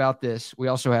talk about this. We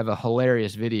also have a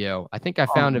hilarious video. I think I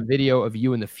found a video of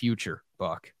you in the future,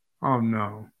 Buck. Oh,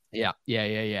 no.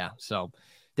 Yeah. So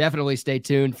definitely stay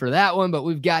tuned for that one, but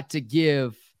we've got to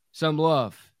give some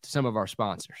love to some of our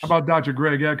sponsors. How about Dr.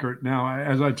 Greg Eckert? Now,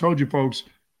 as I told you folks,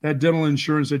 that dental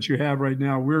insurance that you have right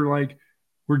now, we're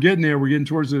getting there. We're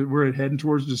heading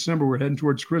towards December. We're heading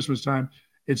towards Christmas time.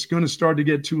 It's going to start to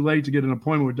get too late to get an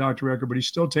appointment with Dr. Eckert, but he's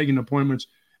still taking appointments.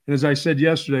 And as I said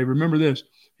yesterday, remember this,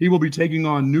 He will be taking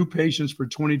on new patients for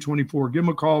 2024. Give him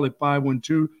a call at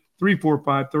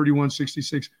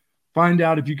 512-345-3166. Find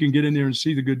out if you can get in there and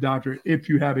see the good doctor if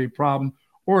you have a problem,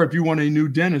 or if you want a new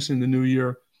dentist in the new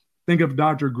year. Think of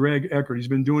Dr. Greg Eckert. He's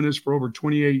been doing this for over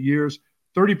 28 years,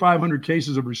 3,500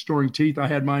 cases of restoring teeth. I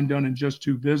had mine done in just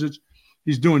 2 visits.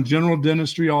 He's doing general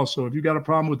dentistry also. If you got a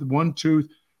problem with one tooth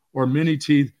or many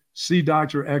teeth, see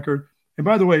Dr. Eckert. And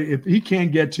by the way, if he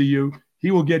can't get to you, he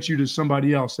will get you to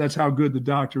somebody else. That's how good the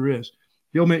doctor is.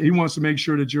 He wants to make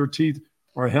sure that your teeth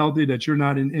are healthy, that you're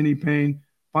not in any pain.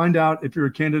 Find out if you're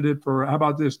a candidate for, how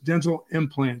about this, dental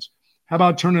implants? How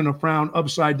about turning a frown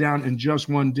upside down in just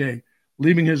one day?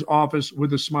 Leaving his office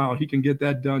with a smile. He can get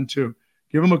that done too.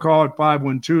 Give him a call at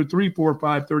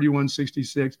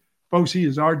 512-345-3166. Folks, he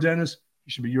is our dentist.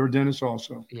 He should be your dentist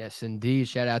also. Yes, indeed.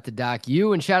 Shout out to Doc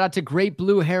U, and shout out to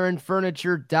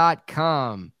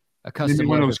GreatBlueHeronFurniture.com. A custom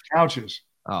one of those couches.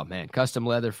 Oh, man. Custom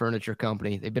leather furniture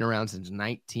company. They've been around since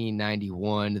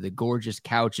 1991. The gorgeous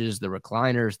couches, the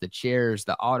recliners, the chairs,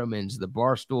 the ottomans, the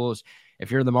bar stools. If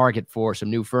you're in the market for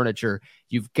some new furniture,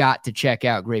 you've got to check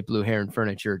out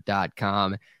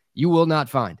GreatBlueHeronFurniture.com. You will not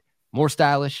find more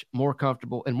stylish, more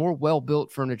comfortable, and more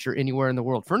well-built furniture anywhere in the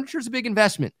world. Furniture is a big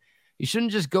investment. You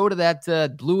shouldn't just go to that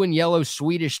blue and yellow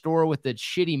Swedish store with the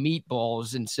shitty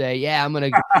meatballs and say, yeah, I'm gonna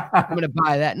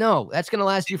buy that. No, that's going to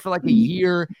last you for like a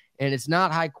year, and it's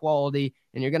not high quality,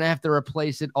 and you're going to have to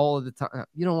replace it all of the time.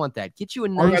 You don't want that. Get you a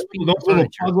nice piece of little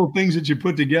puzzle things that you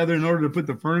put together in order to put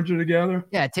the furniture together.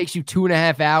 Yeah, it takes you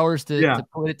 2.5 hours to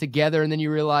put it together, and then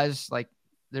you realize like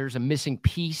there's a missing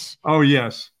piece. Oh,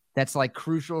 yes. That's like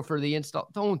crucial for the install.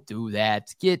 Don't do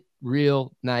that. Get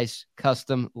real nice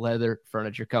custom leather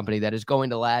furniture company that is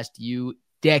going to last you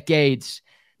decades,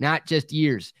 not just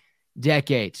years,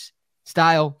 decades.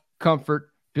 Style,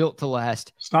 comfort, built to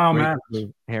last. Style matters.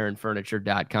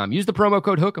 HeronFurniture.com. Use the promo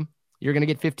code HOOK'em. You're going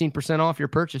to get 15% off your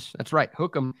purchase. That's right.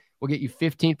 HOOK'em will get you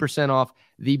 15% off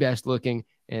the best looking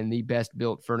and the best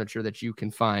built furniture that you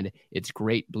can find. It's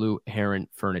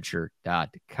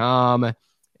GreatBlueHeronFurniture.com.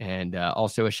 And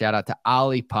also a shout out to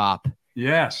Olipop.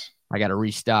 Yes. I got to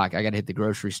restock. I got to hit the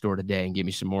grocery store today and give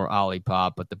me some more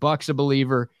Olipop. But the Buck's a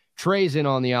believer. Trey's in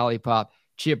on the Olipop.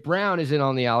 Chip Brown is in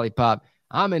on the Olipop.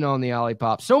 I'm in on the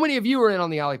Olipop. So many of you are in on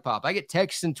the Olipop. I get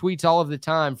texts and tweets all of the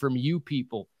time from you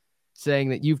people saying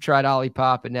that you've tried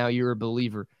Olipop and now you're a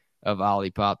believer of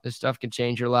Olipop. This stuff can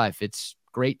change your life. It's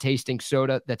great tasting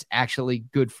soda that's actually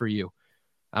good for you.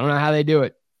 I don't know how they do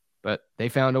it, but they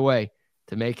found a way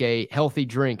to make a healthy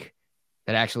drink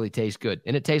that actually tastes good.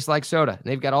 And it tastes like soda. And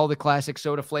they've got all the classic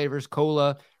soda flavors,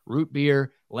 cola, root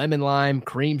beer, lemon lime,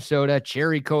 cream soda,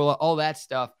 cherry cola, all that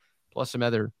stuff, plus some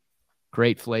other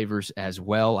great flavors as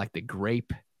well, like the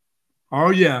grape.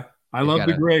 Oh, yeah. I love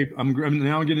the grape. I'm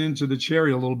now getting into the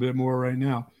cherry a little bit more right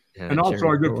now. Yeah, and also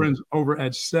our good friends over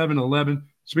at 7-Eleven.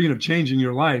 Speaking of changing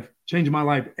your life, changing my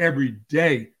life every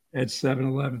day at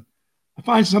 7-Eleven. I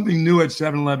find something new at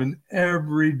 7-Eleven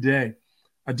every day.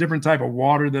 A different type of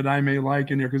water that I may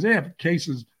like in there, because they have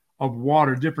cases of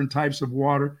water, different types of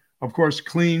water. Of course,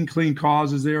 Clean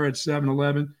Cause is there at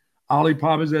 7-Eleven.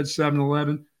 Olipop is at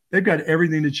 7-Eleven. They've got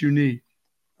everything that you need.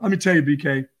 Let me tell you,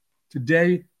 BK,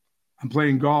 today I'm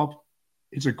playing golf.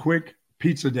 It's a quick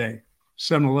pizza day.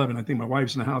 7-Eleven. I think my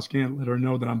wife's in the house. Can't let her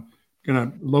know that I'm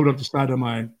going to load up the side of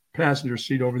my passenger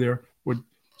seat over there with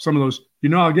some of those.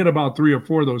 I'll get about 3 or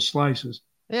 4 of those slices.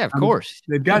 Yeah, of course.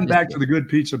 They've gotten back to the good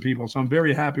pizza people, so I'm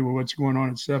very happy with what's going on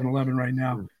at 7-Eleven right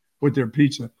now with their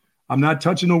pizza. I'm not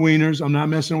touching the wieners. I'm not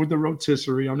messing with the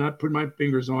rotisserie. I'm not putting my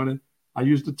fingers on it. I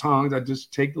use the tongs. I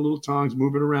just take the little tongs,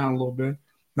 move it around a little bit.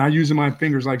 Not using my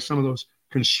fingers like some of those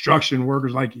construction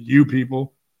workers like you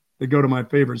people that go to my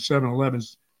favorite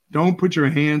 7-Elevens. Don't put your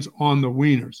hands on the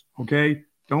wieners, okay?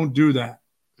 Don't do that.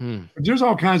 But there's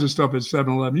all kinds of stuff at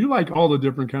 7-Eleven. You like all the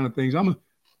different kind of things.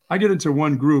 I get into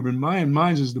one group, and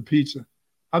mine's is the pizza.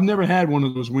 I've never had one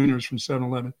of those wieners from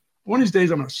 7-Eleven. One of these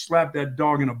days, I'm going to slap that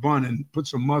dog in a bun and put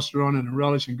some mustard on it and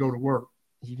relish and go to work.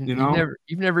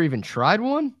 You've never even tried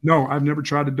one? No, I've never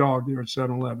tried a dog there at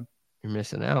 7-Eleven. You're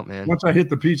missing out, man. Once I hit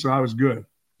the pizza, I was good.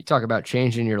 You talk about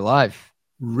changing your life.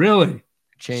 Really?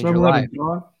 Change your life.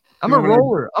 I'm a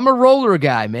roller. I'm a roller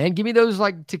guy, man. Give me those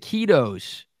like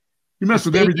taquitos. You mess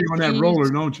with everything on that roller,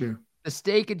 don't you? The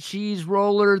steak and cheese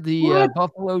roller, the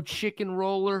buffalo chicken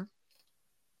roller.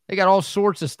 They got all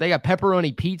sorts of. They got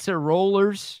pepperoni pizza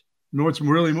rollers. You know what's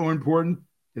really more important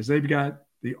is they've got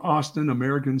the Austin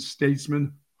American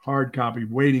Statesman hard copy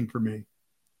waiting for me.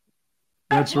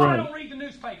 That's right. I don't read the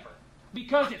newspaper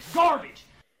because it's garbage.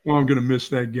 Well, I'm gonna miss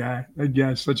that guy. That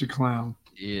guy's such a clown.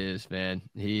 He is, man.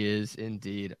 He is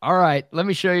indeed. All right. Let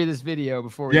me show you this video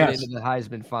before we get into the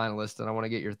Heisman finalists. And I want to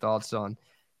get your thoughts on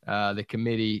the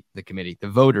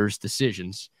voters'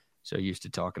 decisions. So used to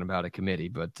talking about a committee,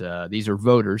 but these are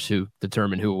voters who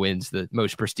determine who wins the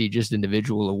most prestigious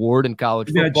individual award in college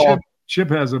football.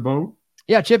 Chip has a vote.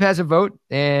 Yeah, Chip has a vote,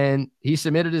 and he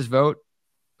submitted his vote,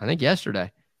 I think,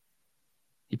 yesterday.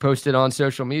 He posted on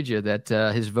social media that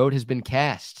his vote has been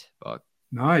cast.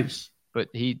 Nice. But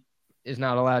he is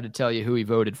not allowed to tell you who he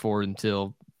voted for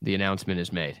until the announcement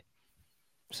is made.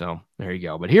 So there you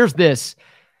go. But here's this.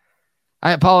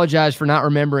 I apologize for not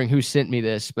remembering who sent me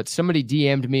this, but somebody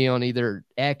DM'd me on either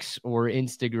X or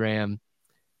Instagram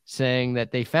saying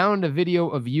that they found a video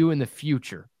of you in the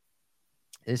future.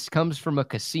 This comes from a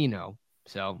casino,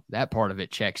 so that part of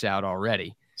it checks out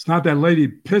already. It's not that lady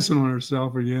pissing on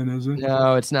herself again, is it?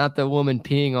 No, it's not the woman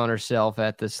peeing on herself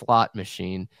at the slot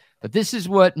machine. But this is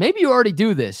what, maybe you already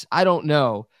do this. I don't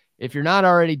know. If you're not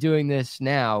already doing this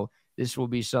now, this will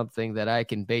be something that I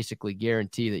can basically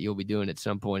guarantee that you'll be doing at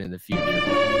some point in the future.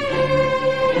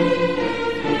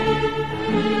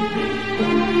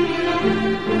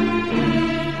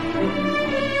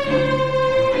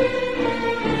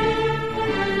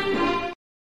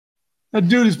 That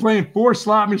dude is playing 4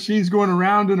 slot machines going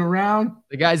around and around.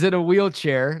 The guy's in a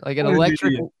wheelchair, like an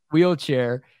electric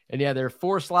wheelchair. And yeah, there are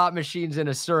 4 slot machines in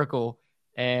a circle.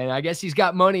 And I guess he's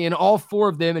got money in all 4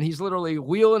 of them. And he's literally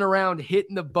wheeling around,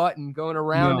 hitting the button, going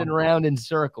around and around in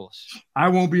circles. I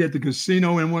won't be at the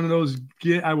casino in one of those.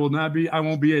 I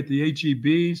won't be at the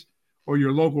HEBs or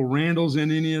your local Randalls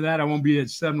in any of that. I won't be at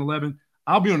 7-Eleven.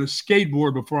 I'll be on a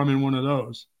skateboard before I'm in one of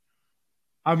those.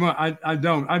 I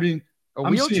don't. I mean, a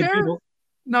wheelchair?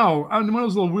 No, I'm one of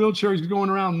those little wheelchairs going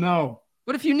around. No.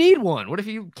 What if you need one? What if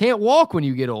you can't walk when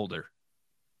you get older?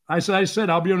 I said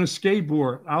I'll be on a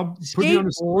skateboard. I'll put you on a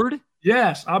skateboard.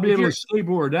 Yes, I'll be able to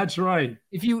skateboard. That's right.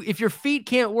 If your feet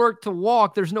can't work to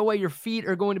walk, there's no way your feet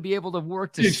are going to be able to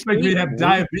work to. You expect me to have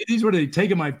diabetes? What are they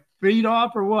taking my feet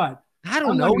off or what? I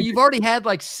don't know. You've already had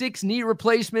like 6 knee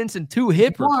replacements and 2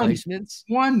 hip replacements.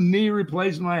 One knee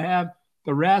replacement I have,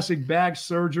 thoracic back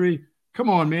surgery. Come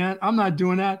on, man. I'm not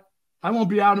doing that. I won't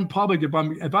be out in public if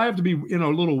I have to be in a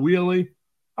little wheelie.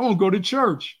 I won't go to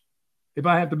church if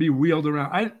I have to be wheeled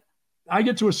around. I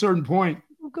get to a certain point.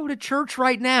 We'll go to church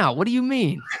right now. What do you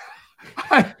mean?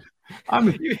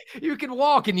 You can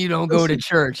walk and you don't go to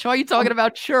church. Why are you talking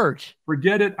about church?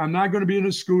 Forget it. I'm not going to be in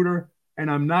a scooter,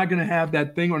 and I'm not going to have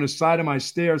that thing on the side of my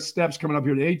steps coming up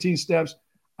here to 18 steps.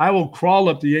 I will crawl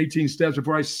up the 18 steps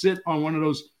before I sit on one of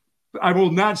those. I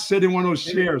will not sit in one of those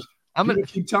chairs. I'm going to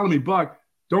keep telling me, Buck,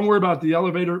 don't worry about the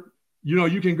elevator.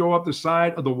 You can go up the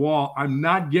side of the wall. I'm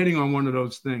not getting on one of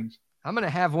those things. I'm going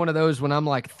to have one of those when I'm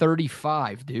like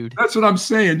 35, dude. That's what I'm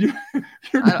saying.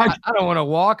 I don't want to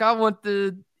walk. I want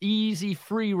the easy,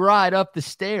 free ride up the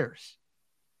stairs.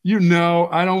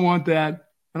 I don't want that.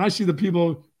 And I see the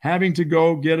people having to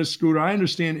go get a scooter. I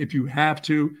understand if you have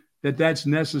to, that's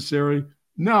necessary.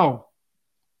 No,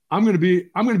 I'm going to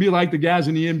be like the guys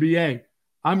in the NBA.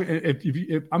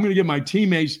 If I'm going to get my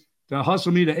teammates to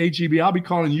hustle me to HEB, I'll be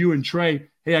calling you and Trey.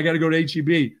 Hey, I got to go to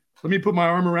HEB. Let me put my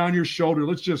arm around your shoulder.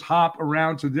 Let's just hop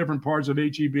around to different parts of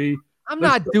HEB. I'm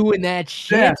not doing that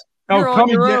shit. Yes. You're on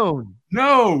your own.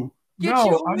 No. Get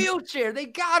you a wheelchair. They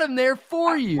got him there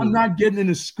for you. I'm not getting in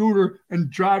a scooter and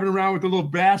driving around with a little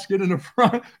basket in the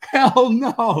front. Hell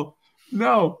no.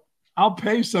 No. I'll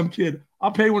pay some kid. I'll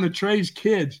pay one of Trey's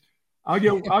kids. I'll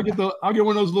get one of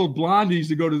those little blondies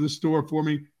to go to the store for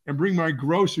me and bring my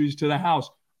groceries to the house.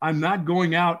 I'm not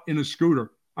going out in a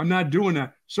scooter. I'm not doing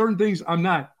that. Certain things I'm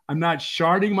not. I'm not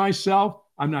sharding myself.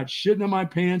 I'm not shitting in my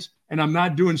pants, and I'm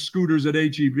not doing scooters at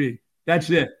HEB. That's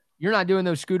it. You're not doing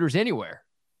those scooters anywhere.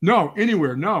 No,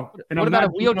 anywhere. No. And what about a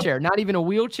wheelchair? Not even a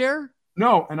wheelchair?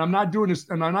 No. And I'm not doing this.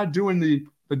 And I'm not doing the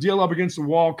deal up against the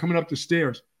wall coming up the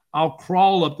stairs. I'll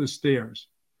crawl up the stairs.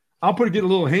 I'll get a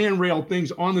little handrail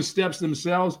things on the steps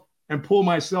themselves and pull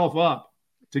myself up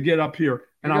to get up here.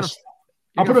 And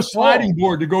I'll put a sliding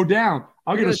board to go down.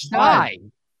 I'll get a slide.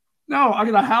 No, I'll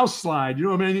get a house slide. You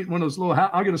know what I mean? One of those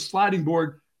I'll get a sliding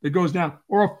board that goes down,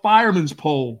 or a fireman's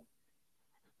pole.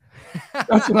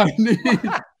 That's what I need.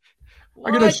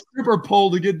 I get a stripper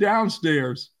pole to get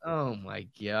downstairs. Oh my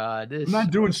God. I'm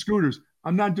not doing scooters.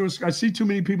 I see too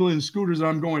many people in scooters and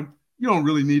I'm going, you don't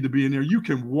really need to be in there. You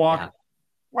can walk. Yeah.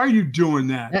 Why are you doing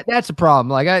that? That's a problem.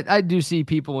 Like I do see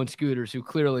people in scooters who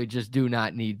clearly just do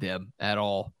not need them at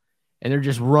all. And they're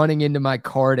just running into my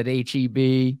cart at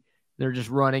HEB. They're just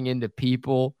running into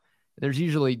people. There's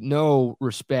usually no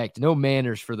respect, no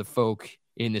manners for the folk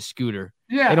in the scooter.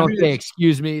 Yeah, they don't say,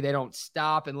 excuse me. They don't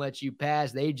stop and let you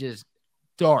pass. They just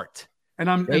dart. And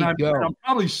I'm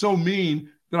probably so mean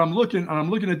that I'm looking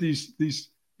at these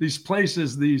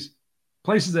places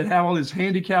that have all this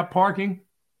handicap parking.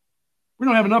 We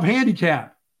don't have enough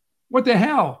handicap. What the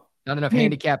hell? Not enough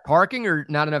handicap parking or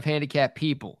not enough handicap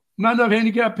people? Not enough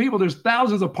handicap people. There's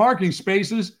thousands of parking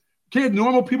spaces. Can't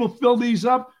normal people fill these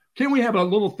up? Can't we have a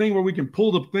little thing where we can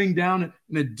pull the thing down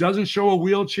and it doesn't show a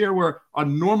wheelchair where a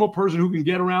normal person who can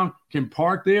get around can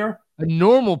park there? A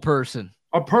normal person.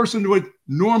 A person with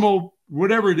normal,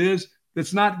 whatever it is,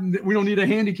 that's not, we don't need a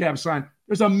handicap sign.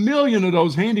 There's a million of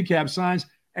those handicap signs.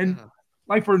 And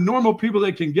like for normal people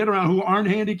that can get around who aren't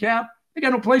handicapped, they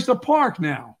got no place to park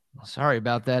now. Sorry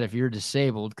about that if you're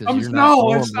disabled because you're not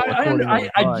normal.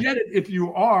 I get it if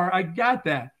you are. I got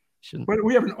that. But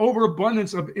we have an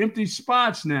overabundance of empty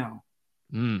spots now.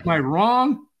 Am I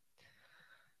wrong?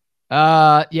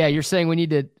 Yeah, you're saying we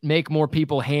need to make more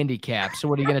people handicapped. So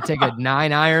what are you going to take a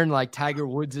 9-iron like Tiger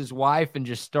Woods' wife and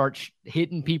just start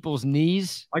hitting people's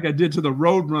knees? Like I did to the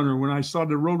Roadrunner when I saw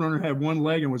the Roadrunner had one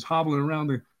leg and was hobbling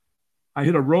around. I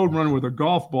hit a Roadrunner with a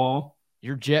golf ball.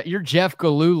 You're Jeff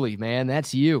Gillooly, man.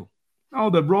 That's you. Oh,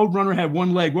 the Roadrunner had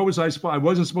one leg. What was I supposed? I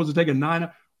wasn't supposed to take a 9.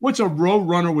 What's a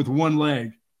Roadrunner with one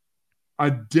leg?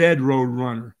 A dead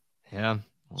Roadrunner. Yeah.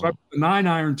 So I put the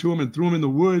 9-iron to him and threw him in the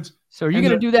woods. So are you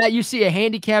going to do that? You see a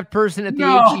handicapped person at the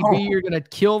HEB, you're going to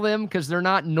kill them because they're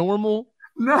not normal?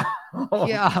 No.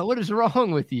 Yeah. What is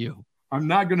wrong with you? I'm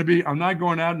not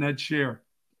going out in that chair.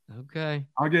 Okay.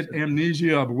 I'll get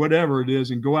amnesia of whatever it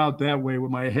is and go out that way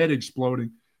with my head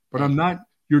exploding. But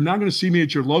you're not going to see me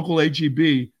at your local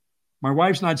HEB. My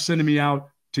wife's not sending me out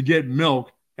to get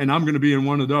milk, and I'm going to be in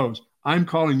one of those. I'm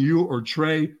calling you or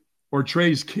Trey or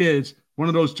Trey's kids, one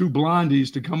of those two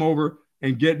blondies, to come over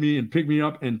and get me and pick me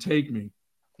up and take me.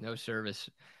 No service.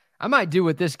 I might do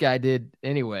what this guy did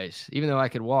anyways, even though I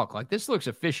could walk. Like, this looks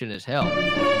efficient as hell.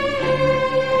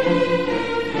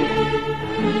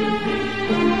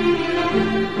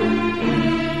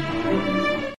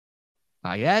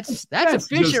 That's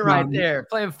efficient right there.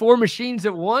 Playing 4 machines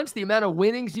at once, the amount of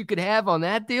winnings you could have on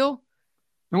that deal.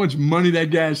 How much money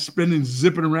that guy's spending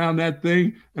zipping around that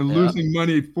thing and losing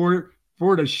money for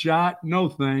it a shot? No,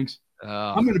 thanks.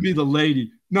 I'm going to be the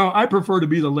lady. No, I prefer to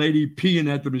be the lady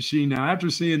peeing at the machine now. After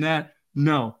seeing that,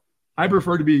 no. I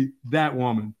prefer to be that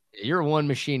woman. You're a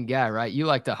one-machine guy, right? You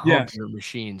like to hump your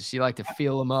machines. You like to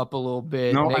feel them up a little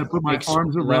bit. No, I put my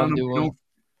arms around them.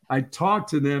 I talk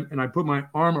to them, and I put my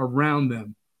arm around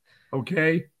them,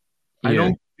 okay? Yeah. I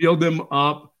don't feel them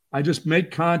up. I just make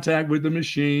contact with the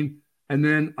machine, and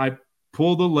then I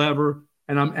pull the lever,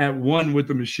 and I'm at one with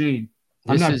the machine.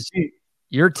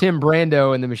 You're Tim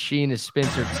Brando, and the machine is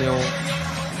Spencer Till.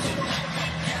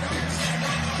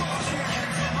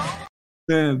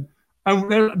 Man,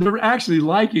 they're actually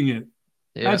liking it.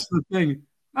 Yeah. That's the thing.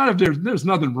 Not if there's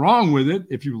nothing wrong with it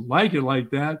if you like it like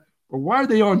that. But why are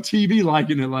they on TV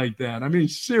liking it like that? I mean,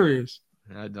 serious.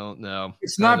 I don't know.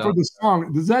 It's not for the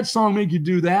song. Does that song make you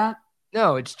do that?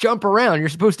 No, it's jump around. You're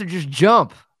supposed to just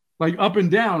jump. Like up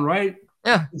and down, right?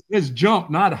 Yeah. It's jump,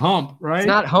 not hump, right?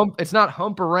 It's not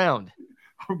hump around.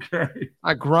 Okay.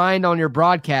 I grind on your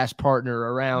broadcast partner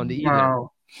around either.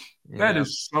 Wow. That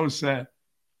is so sad.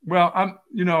 Well,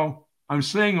 I'm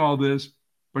saying all this,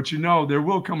 but there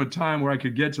will come a time where I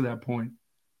could get to that point.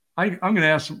 I'm going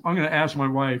to ask my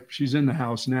wife. She's in the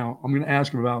house now. I'm going to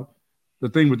ask her about the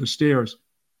thing with the stairs,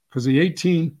 because the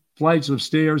 18 flights of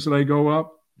stairs that I go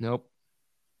up. Nope.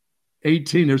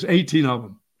 18. There's 18 of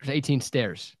them. There's 18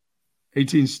 stairs.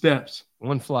 18 steps.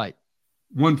 One flight.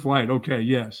 One flight. Okay.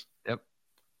 Yes. Yep.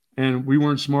 And we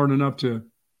weren't smart enough to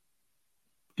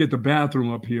get the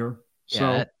bathroom up here.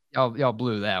 Yeah, so y'all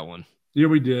blew that one. Yeah,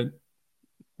 we did.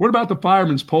 What about the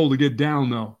fireman's pole to get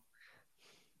down though?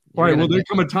 All right, will there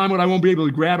come a time when I won't be able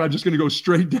to grab it? I'm just going to go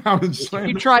straight down and slam it.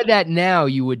 If you tried that now,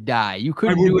 you would die. You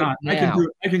couldn't do it now.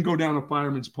 I can go down a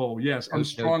fireman's pole. Yes, I'm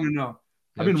strong enough.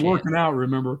 I've been working out,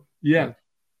 remember? Yeah.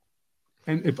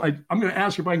 And I'm going to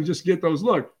ask if I can just get those.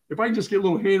 Look, if I can just get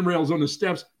little handrails on the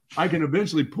steps, I can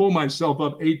eventually pull myself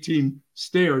up 18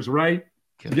 stairs, right?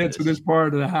 To get to this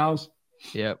part of the house.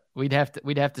 Yeah, we'd have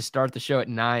to start the show at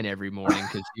 9 every morning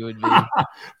because you would be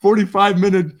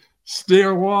 45-minute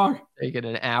stair walk. Taking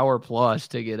an hour plus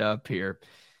to get up here.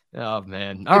 Oh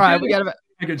man! All right,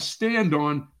 I could stand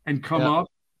on and come up.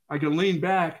 I can lean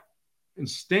back and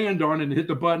stand on it and hit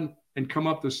the button and come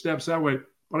up the steps that way.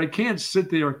 But I can't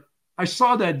sit there. I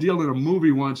saw that deal in a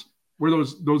movie once where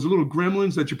those little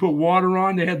gremlins that you put water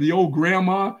on. They had the old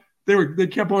grandma. They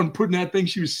kept on putting that thing.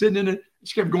 She was sitting in it.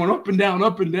 She kept going up and down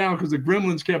because the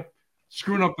gremlins kept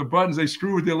screwing up the buttons. They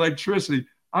screw with the electricity.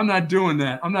 I'm not doing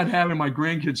that. I'm not having my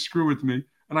grandkids screw with me,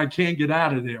 and I can't get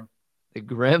out of there. The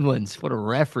Gremlins. What a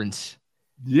reference.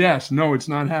 Yes. No, it's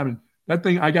not happening. That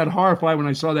thing, I got horrified when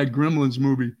I saw that Gremlins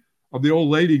movie of the old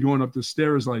lady going up the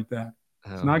stairs like that.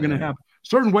 It's not going to happen.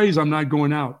 Certain ways I'm not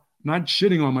going out. I'm not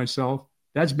shitting on myself.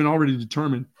 That's been already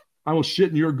determined. I will shit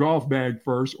in your golf bag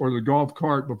first or the golf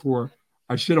cart before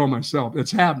I shit on myself.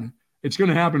 It's happening. It's going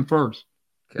to happen first.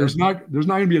 Okay. There's not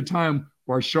going to be a time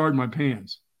where I shard my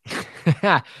pants.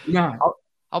 No.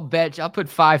 I'll bet you. I'll put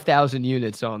 5,000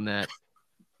 units on that.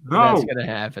 No. That's going to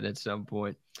happen at some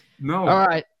point. No. All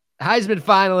right. Heisman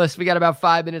finalists. We got about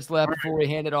 5 minutes left before we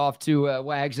hand it off to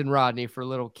Wags and Rodney for a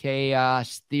little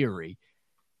chaos theory.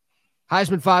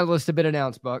 Heisman finalists have been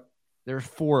announced, Buck. There's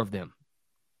 4 of them.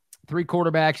 3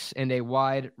 quarterbacks and a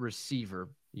wide receiver.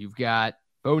 You've got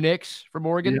Bo Nix from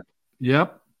Oregon.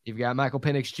 Yep. You've got Michael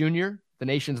Penix Jr., the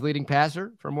nation's leading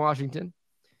passer from Washington.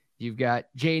 You've got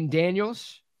Jane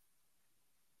Daniels,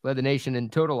 led the nation in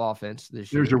total offense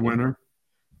this year. There's your winner.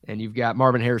 And you've got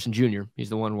Marvin Harrison Jr. He's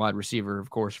the one wide receiver,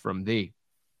 of course, from the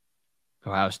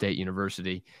Ohio State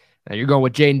University. Now you're going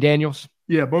with Jane Daniels?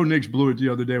 Yeah, Bo Nix blew it the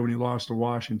other day when he lost to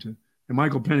Washington. And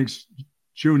Michael Penix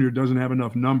Jr. doesn't have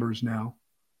enough numbers now.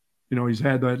 You know, he's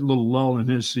had that little lull in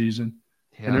his season.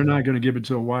 Yeah. And they're not going to give it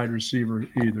to a wide receiver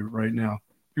either right now.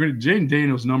 Jane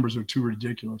Daniels' numbers are too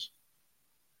ridiculous.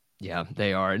 Yeah,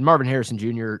 they are. And Marvin Harrison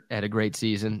Jr. had a great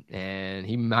season, and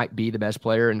he might be the best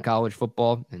player in college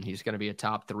football, and he's going to be a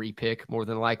top 3 pick more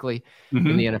than likely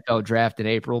in the NFL draft in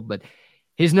April. But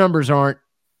his numbers aren't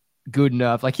good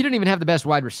enough. Like, he didn't even have the best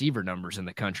wide receiver numbers in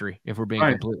the country, if we're being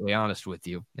completely honest with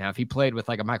you. Now, if he played with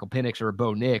like a Michael Penix or a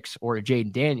Bo Nix or a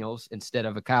Jaden Daniels instead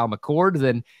of a Kyle McCord,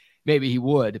 then maybe he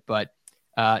would. But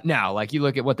now, like, you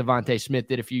look at what Devontae Smith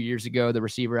did a few years ago, the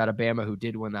receiver out of Bama who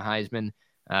did win the Heisman.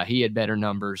 He had better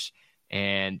numbers.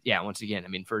 And yeah, once again, I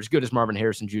mean, for as good as Marvin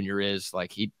Harrison Jr. is,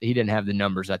 like, he didn't have the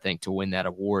numbers, I think, to win that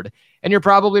award. And you're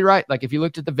probably right. Like, if you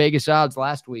looked at the Vegas odds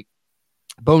last week,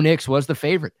 Bo Nix was the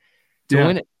favorite to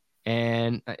win it.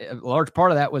 And a large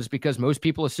part of that was because most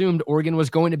people assumed Oregon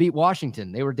was going to beat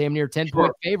Washington. They were damn near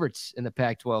 10-point favorites in the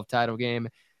Pac-12 title game.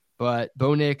 But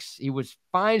Bo Nix, he was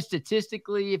fine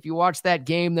statistically. If you watch that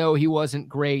game, though, he wasn't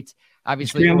great.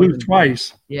 Obviously, you can't lose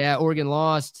twice. Yeah, Oregon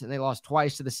lost, and they lost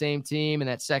twice to the same team, and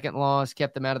that second loss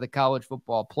kept them out of the college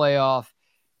football playoff.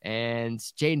 And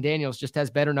Jaden Daniels just has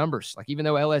better numbers. Like, even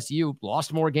though LSU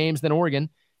lost more games than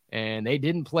Oregon, and they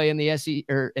didn't play in the SEC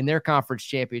or in their conference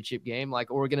championship game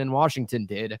like Oregon and Washington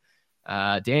did,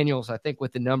 Daniels, I think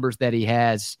with the numbers that he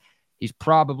has, he's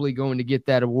probably going to get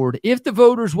that award if the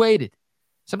voters waited.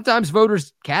 Sometimes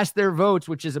voters cast their votes,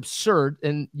 which is absurd,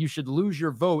 and you should lose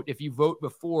your vote if you vote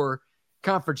before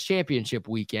conference championship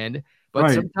weekend.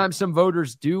 But sometimes some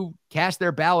voters do cast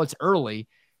their ballots early.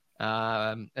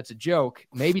 That's a joke.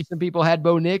 Maybe some people had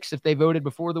Bo Nix if they voted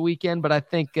before the weekend, but I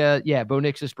think, Bo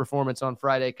Nix's performance on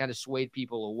Friday kind of swayed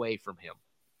people away from him.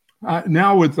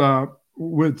 Now with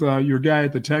your guy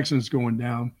at the Texans going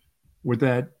down with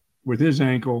his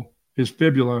ankle, his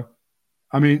fibula,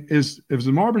 I mean, is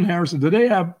Marvin Harrison? Do they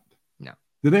have? No.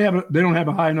 Do they have? They don't have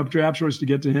a high enough draft choice to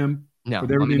get to him. No.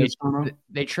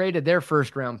 They traded their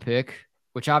first round pick,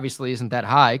 which obviously isn't that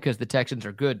high because the Texans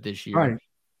are good this year. Right.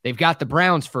 They've got the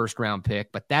Browns' first round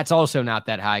pick, but that's also not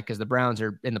that high because the Browns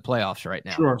are in the playoffs right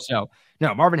now. Sure. So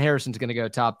no, Marvin Harrison's going to go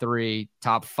top 3,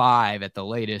 top 5 at the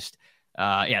latest.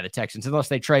 The Texans, unless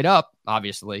they trade up,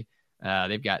 obviously,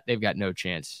 they've got no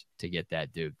chance to get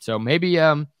that dude. So maybe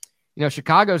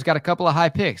Chicago's got a couple of high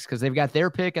picks because they've got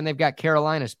their pick and they've got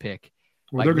Carolina's pick.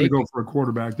 Well, they're going to go for a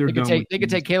quarterback. They could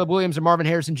take Caleb Williams and Marvin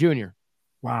Harrison Jr.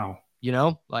 Wow.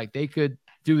 They could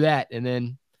do that. And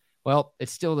then, well,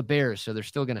 it's still the Bears, so they're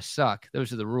still going to suck.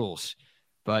 Those are the rules.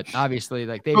 But obviously,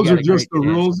 those are just the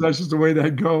rules. That's just the way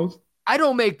that goes. I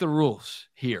don't make the rules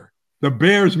here. The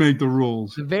Bears make the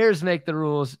rules. The Bears make the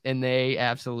rules, and they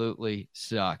absolutely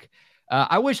suck.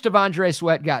 I wish Devondre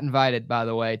Sweat got invited, by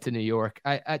the way, to New York.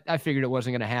 I figured it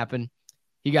wasn't going to happen.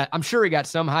 I'm sure he got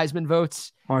some Heisman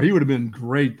votes. Oh, he would have been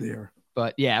great there.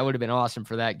 But yeah, it would have been awesome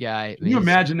for that guy. Can you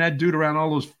imagine that dude around all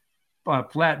those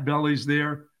flat bellies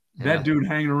there? Yeah. That dude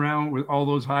hanging around with all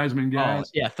those Heisman guys.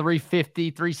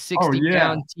 350, 360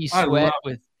 pound T Sweat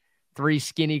with 3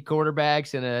 skinny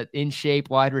quarterbacks and an in-shape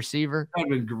wide receiver. That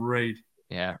would have been great.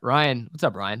 Yeah. Ryan, what's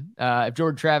up, Ryan? If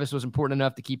Jordan Travis was important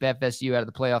enough to keep FSU out of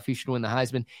the playoff, he should win the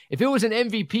Heisman. If it was an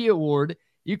MVP award,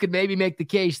 you could maybe make the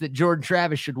case that Jordan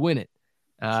Travis should win it.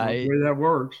 That's the way that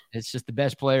works. It's just the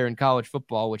best player in college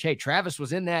football, which, hey, Travis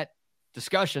was in that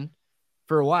discussion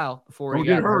for a while before he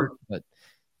got hurt. But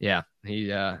yeah,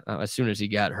 he as soon as he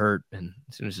got hurt and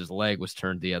as soon as his leg was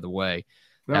turned the other way,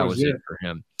 that was it for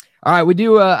him. All right, we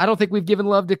do. I don't think we've given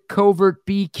love to Covert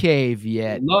Bee Cave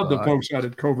yet. Love the folks out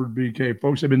at Covert BK.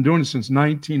 Folks have been doing it since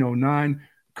 1909.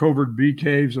 Covert Bee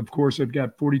Caves, of course, they've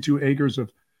got 42 acres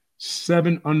of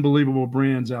 7 unbelievable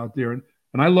brands out there. And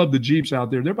I love the Jeeps out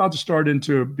there. They're about to start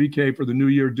into BK for the new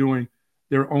year doing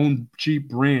their own Jeep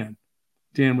brand.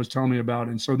 Dan was telling me about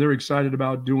it. And so they're excited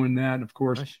about doing that. And of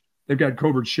course, they've got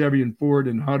Covert Chevy and Ford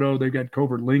in Hutto. They've got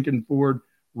Covert Lincoln Ford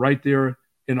right there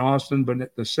in Austin.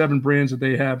 But the 7 brands that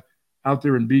they have out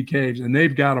there in Bee Caves, and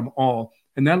they've got them all.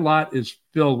 And that lot is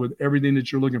filled with everything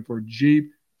that you're looking for.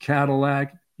 Jeep,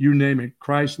 Cadillac, you name it,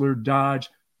 Chrysler, Dodge,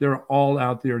 they're all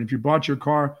out there. And if you bought your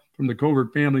car from the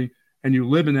Covert family and you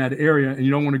live in that area and you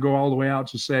don't want to go all the way out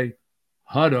to, say,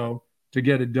 Hutto to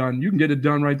get it done, you can get it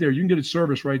done right there. You can get it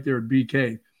serviced right there at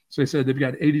BK. So they said they've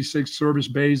got 86 service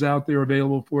bays out there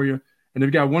available for you. And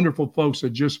they've got wonderful folks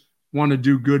that just want to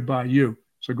do good by you.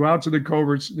 So go out to the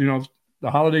Coverts. You know,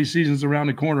 the holiday season's around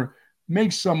the corner.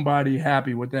 Make somebody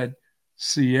happy with that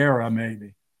Sierra,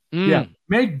 maybe. Yeah,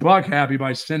 make Buck happy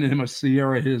by sending him a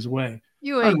Sierra his way.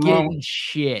 You ain't getting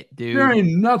shit, dude. There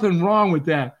ain't nothing wrong with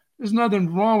that. There's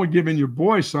nothing wrong with giving your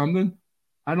boy something.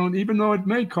 I don't even know it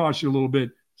may cost you a little bit.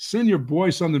 Send your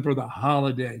boy something for the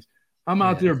holidays. I'm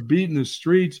out there beating the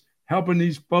streets, helping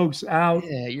these folks out.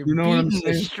 Yeah, you're you know beating what I'm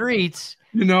saying? the streets.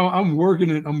 You know, I'm working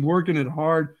it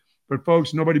hard. But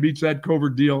folks, nobody beats that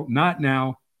Covert deal. Not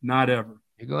now, not ever.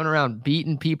 You're going around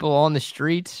beating people on the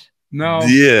streets? No.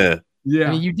 Yeah. Yeah.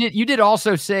 I mean, you did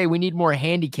also say we need more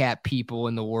handicapped people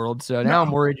in the world. So now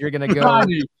I'm worried you're going to go.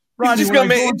 Ronnie, He's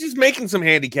just making some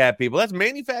handicapped people. That's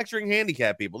manufacturing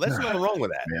handicapped people. That's nothing wrong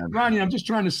with that. Man. Ronnie, I'm just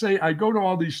trying to say, I go to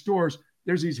all these stores.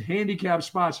 There's these handicapped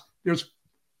spots. There's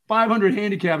 500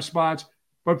 handicapped spots.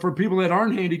 But for people that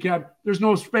aren't handicapped, there's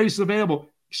no space available.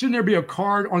 Shouldn't there be a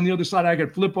card on the other side I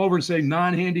could flip over and say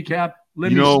non-handicapped?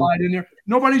 Let me slide in there.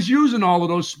 Nobody's using all of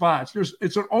those spots.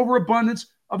 It's an overabundance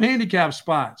of handicapped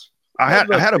spots. I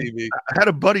had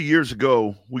a buddy years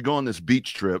ago. We go on this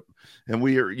beach trip, and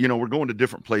we're going to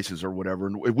different places or whatever.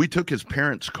 And we took his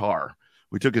parents' car.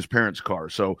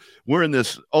 So we're in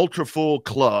this ultra full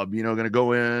club, going to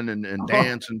go in and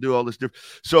dance and do all this different.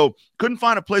 So couldn't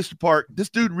find a place to park. This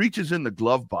dude reaches in the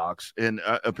glove box, and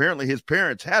apparently his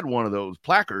parents had one of those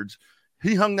placards.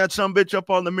 He hung that sumbitch up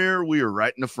on the mirror. We were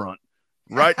right in the front.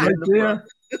 Right in the front.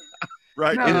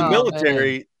 Right. In the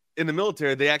military. Man. In the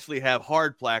military, they actually have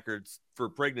hard placards for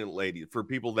pregnant ladies, for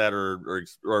people that are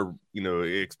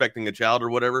expecting a child or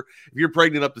whatever. If you're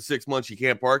pregnant up to 6 months, you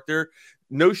can't park there.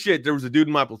 No shit. There was a dude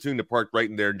in my platoon that parked right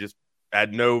in there and just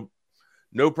had no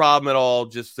problem at all.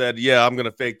 Just said, yeah, I'm going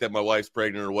to fake that my wife's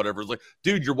pregnant or whatever. It's like,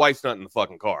 dude, your wife's not in the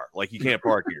fucking car. Like, you can't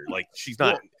park here. Like, she's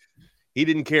not. He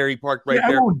didn't care. He parked right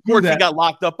there. Of course, he got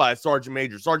locked up by a sergeant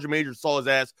major. Sergeant major saw his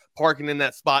ass parking in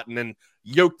that spot and then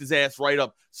yoked his ass right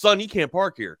up. Son, you can't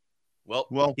park here.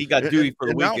 Well, he got duty for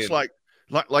the weekend. Now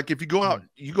it's like if you go out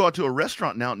to a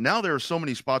restaurant now there are so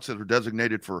many spots that are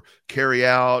designated for carry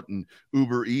out and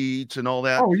Uber Eats and all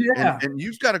that. Oh yeah. And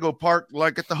you've got to go park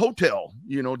like at the hotel,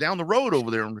 down the road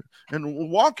over there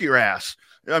and walk your ass.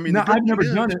 I mean, no, I've never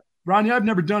done it. Ronnie, I've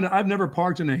never done it. I've never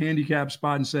parked in a handicapped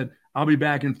spot and said, I'll be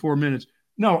back in 4 minutes.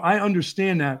 No, I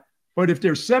understand that. But if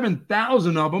there's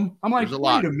 7,000 of them, I'm like,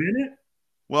 wait a minute.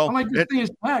 Well, I'm like, this thing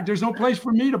is packed. There's no place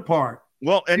for me to park.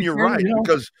 Well, and you're right,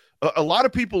 because a lot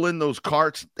of people in those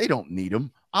carts, they don't need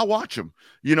them. I watch them.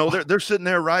 They're sitting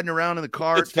there riding around in the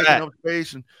cart, taking up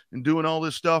space and doing all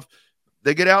this stuff.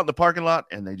 They get out in the parking lot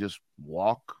and they just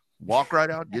walk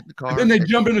right out, get in the car. And then they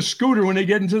jump in a scooter when they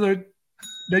get when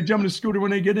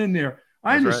they get in there.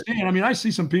 I understand. Right. I mean, I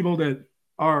see some people that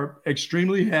are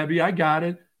extremely heavy. I got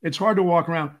it. It's hard to walk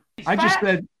around. I just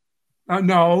said,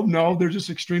 no, they're just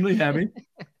extremely heavy,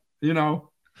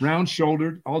 round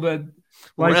shouldered, all that.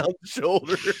 Like, round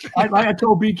shoulder. I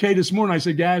told BK this morning, I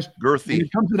said, guys, girthy. When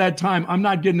it comes to that time, I'm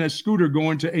not getting that scooter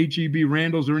going to HEB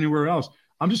Randall's or anywhere else.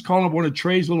 I'm just calling up one of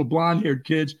Trey's little blonde-haired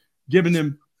kids, giving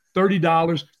them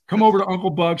 $30. Come over to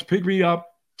Uncle Buck's, pick me up,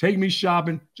 take me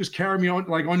shopping, just carry me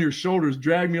on your shoulders,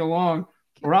 drag me along,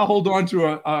 or I'll hold on to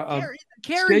a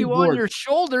carry you on your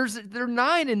shoulders. They're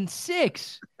 9 and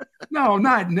 6. No,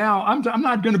 not now. I'm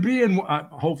not going to be in.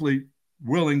 Hopefully,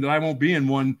 willing that I won't be in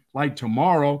one like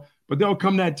tomorrow. But they'll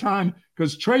come that time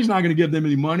because Trey's not going to give them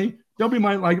any money. They'll be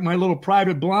my little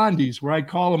private blondies where I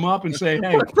call them up and say,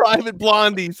 hey. My private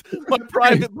blondies.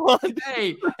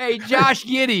 Hey, Josh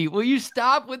Giddy, will you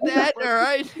stop with that? All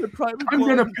right. I'm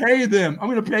going to pay them. I'm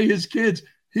going to pay his kids.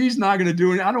 He's not going to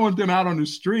do it. I don't want them out on the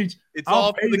streets. It's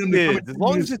all for the kids. As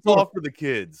long as it's all for the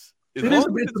kids. It's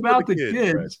about the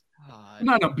kids. I'm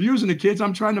not abusing the kids.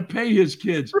 I'm trying to pay his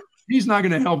kids. He's not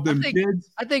going to help them kids.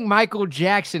 I think Michael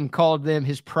Jackson called them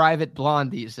his private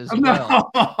blondies as well.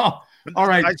 All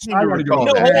right. I seem to recall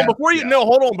hold that. on before you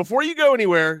hold on before you go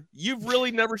anywhere. You've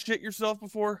really never shit yourself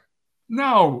before?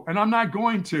 No, and I'm not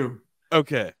going to.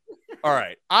 Okay. All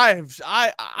right. I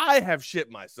have shit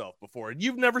myself before. And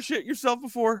you've never shit yourself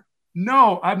before?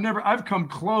 No, I've come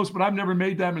close, but I've never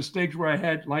made that mistake where I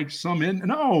had like some in.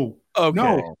 No. Okay.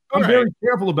 No. I'm very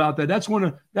careful about that. That's one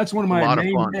of my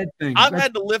main head things. I've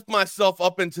had to lift myself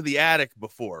up into the attic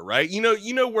before, right? You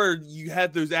know where you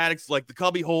had those attics, like the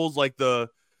cubby holes, like the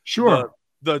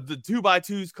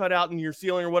 2x2s cut out in your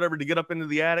ceiling or whatever to get up into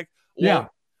the attic. Well, yeah.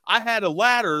 I had a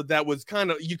ladder that was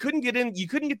kind of, you couldn't get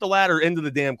the ladder into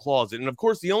the damn closet. And of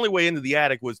course, the only way into the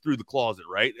attic was through the closet,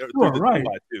 right? Sure, right.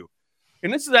 2x2.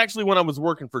 And this is actually when I was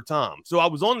working for Tom. So I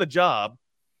was on the job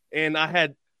and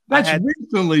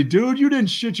recently, dude. You didn't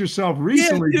shit yourself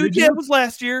recently. Yeah, dude. Did you? Yeah, it was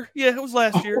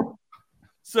last year.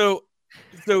 So,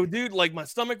 dude, like my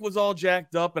stomach was all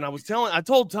jacked up, and I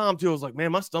told Tom too. I was like,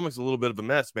 man, my stomach's a little bit of a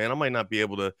mess, man. I might not be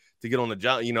able to get on the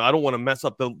job. You know, I don't want to mess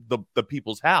up the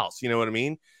people's house. You know what I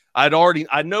mean? I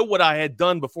know what I had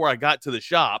done before I got to the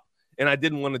shop, and I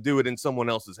didn't want to do it in someone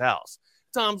else's house.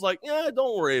 Tom's like, yeah,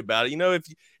 don't worry about it. You know, if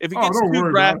it gets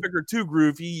too graphic or too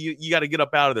groovy, you got to get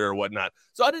up out of there or whatnot.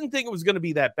 So I didn't think it was going to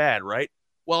be that bad, right?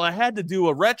 Well, I had to do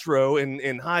a retro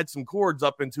and hide some cords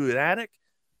up into an attic.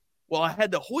 Well, I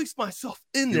had to hoist myself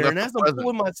in there, and as I'm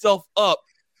pulling myself up,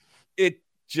 it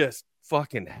just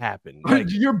fucking happened. Like,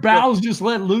 your bowels just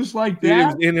let loose like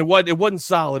that? It wasn't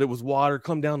solid. It was water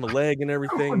come down the leg and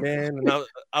everything, man.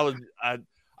 And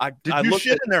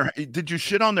Did you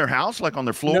shit on their house, like on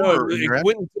their floor? No,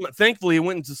 thankfully, it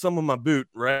went into some of my boot,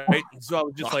 right? And so I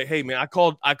was just like, "Hey, man," I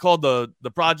called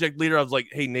the project leader. I was like,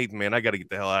 "Hey, Nathan, man, I got to get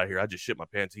the hell out of here. I just shit my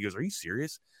pants." He goes, "Are you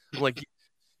serious?" I'm like,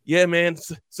 "Yeah, man."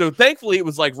 So thankfully, it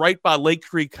was like right by Lake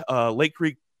Creek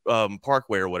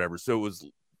Parkway or whatever. So it was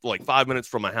like 5 minutes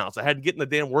from my house. I had to get in the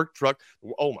damn work truck.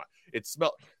 Oh my! It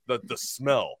smelled the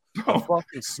smell. The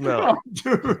fucking smell. Oh,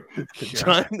 dude.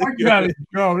 I gotta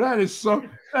go. That is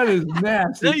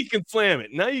nasty. Now you can slam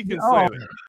it.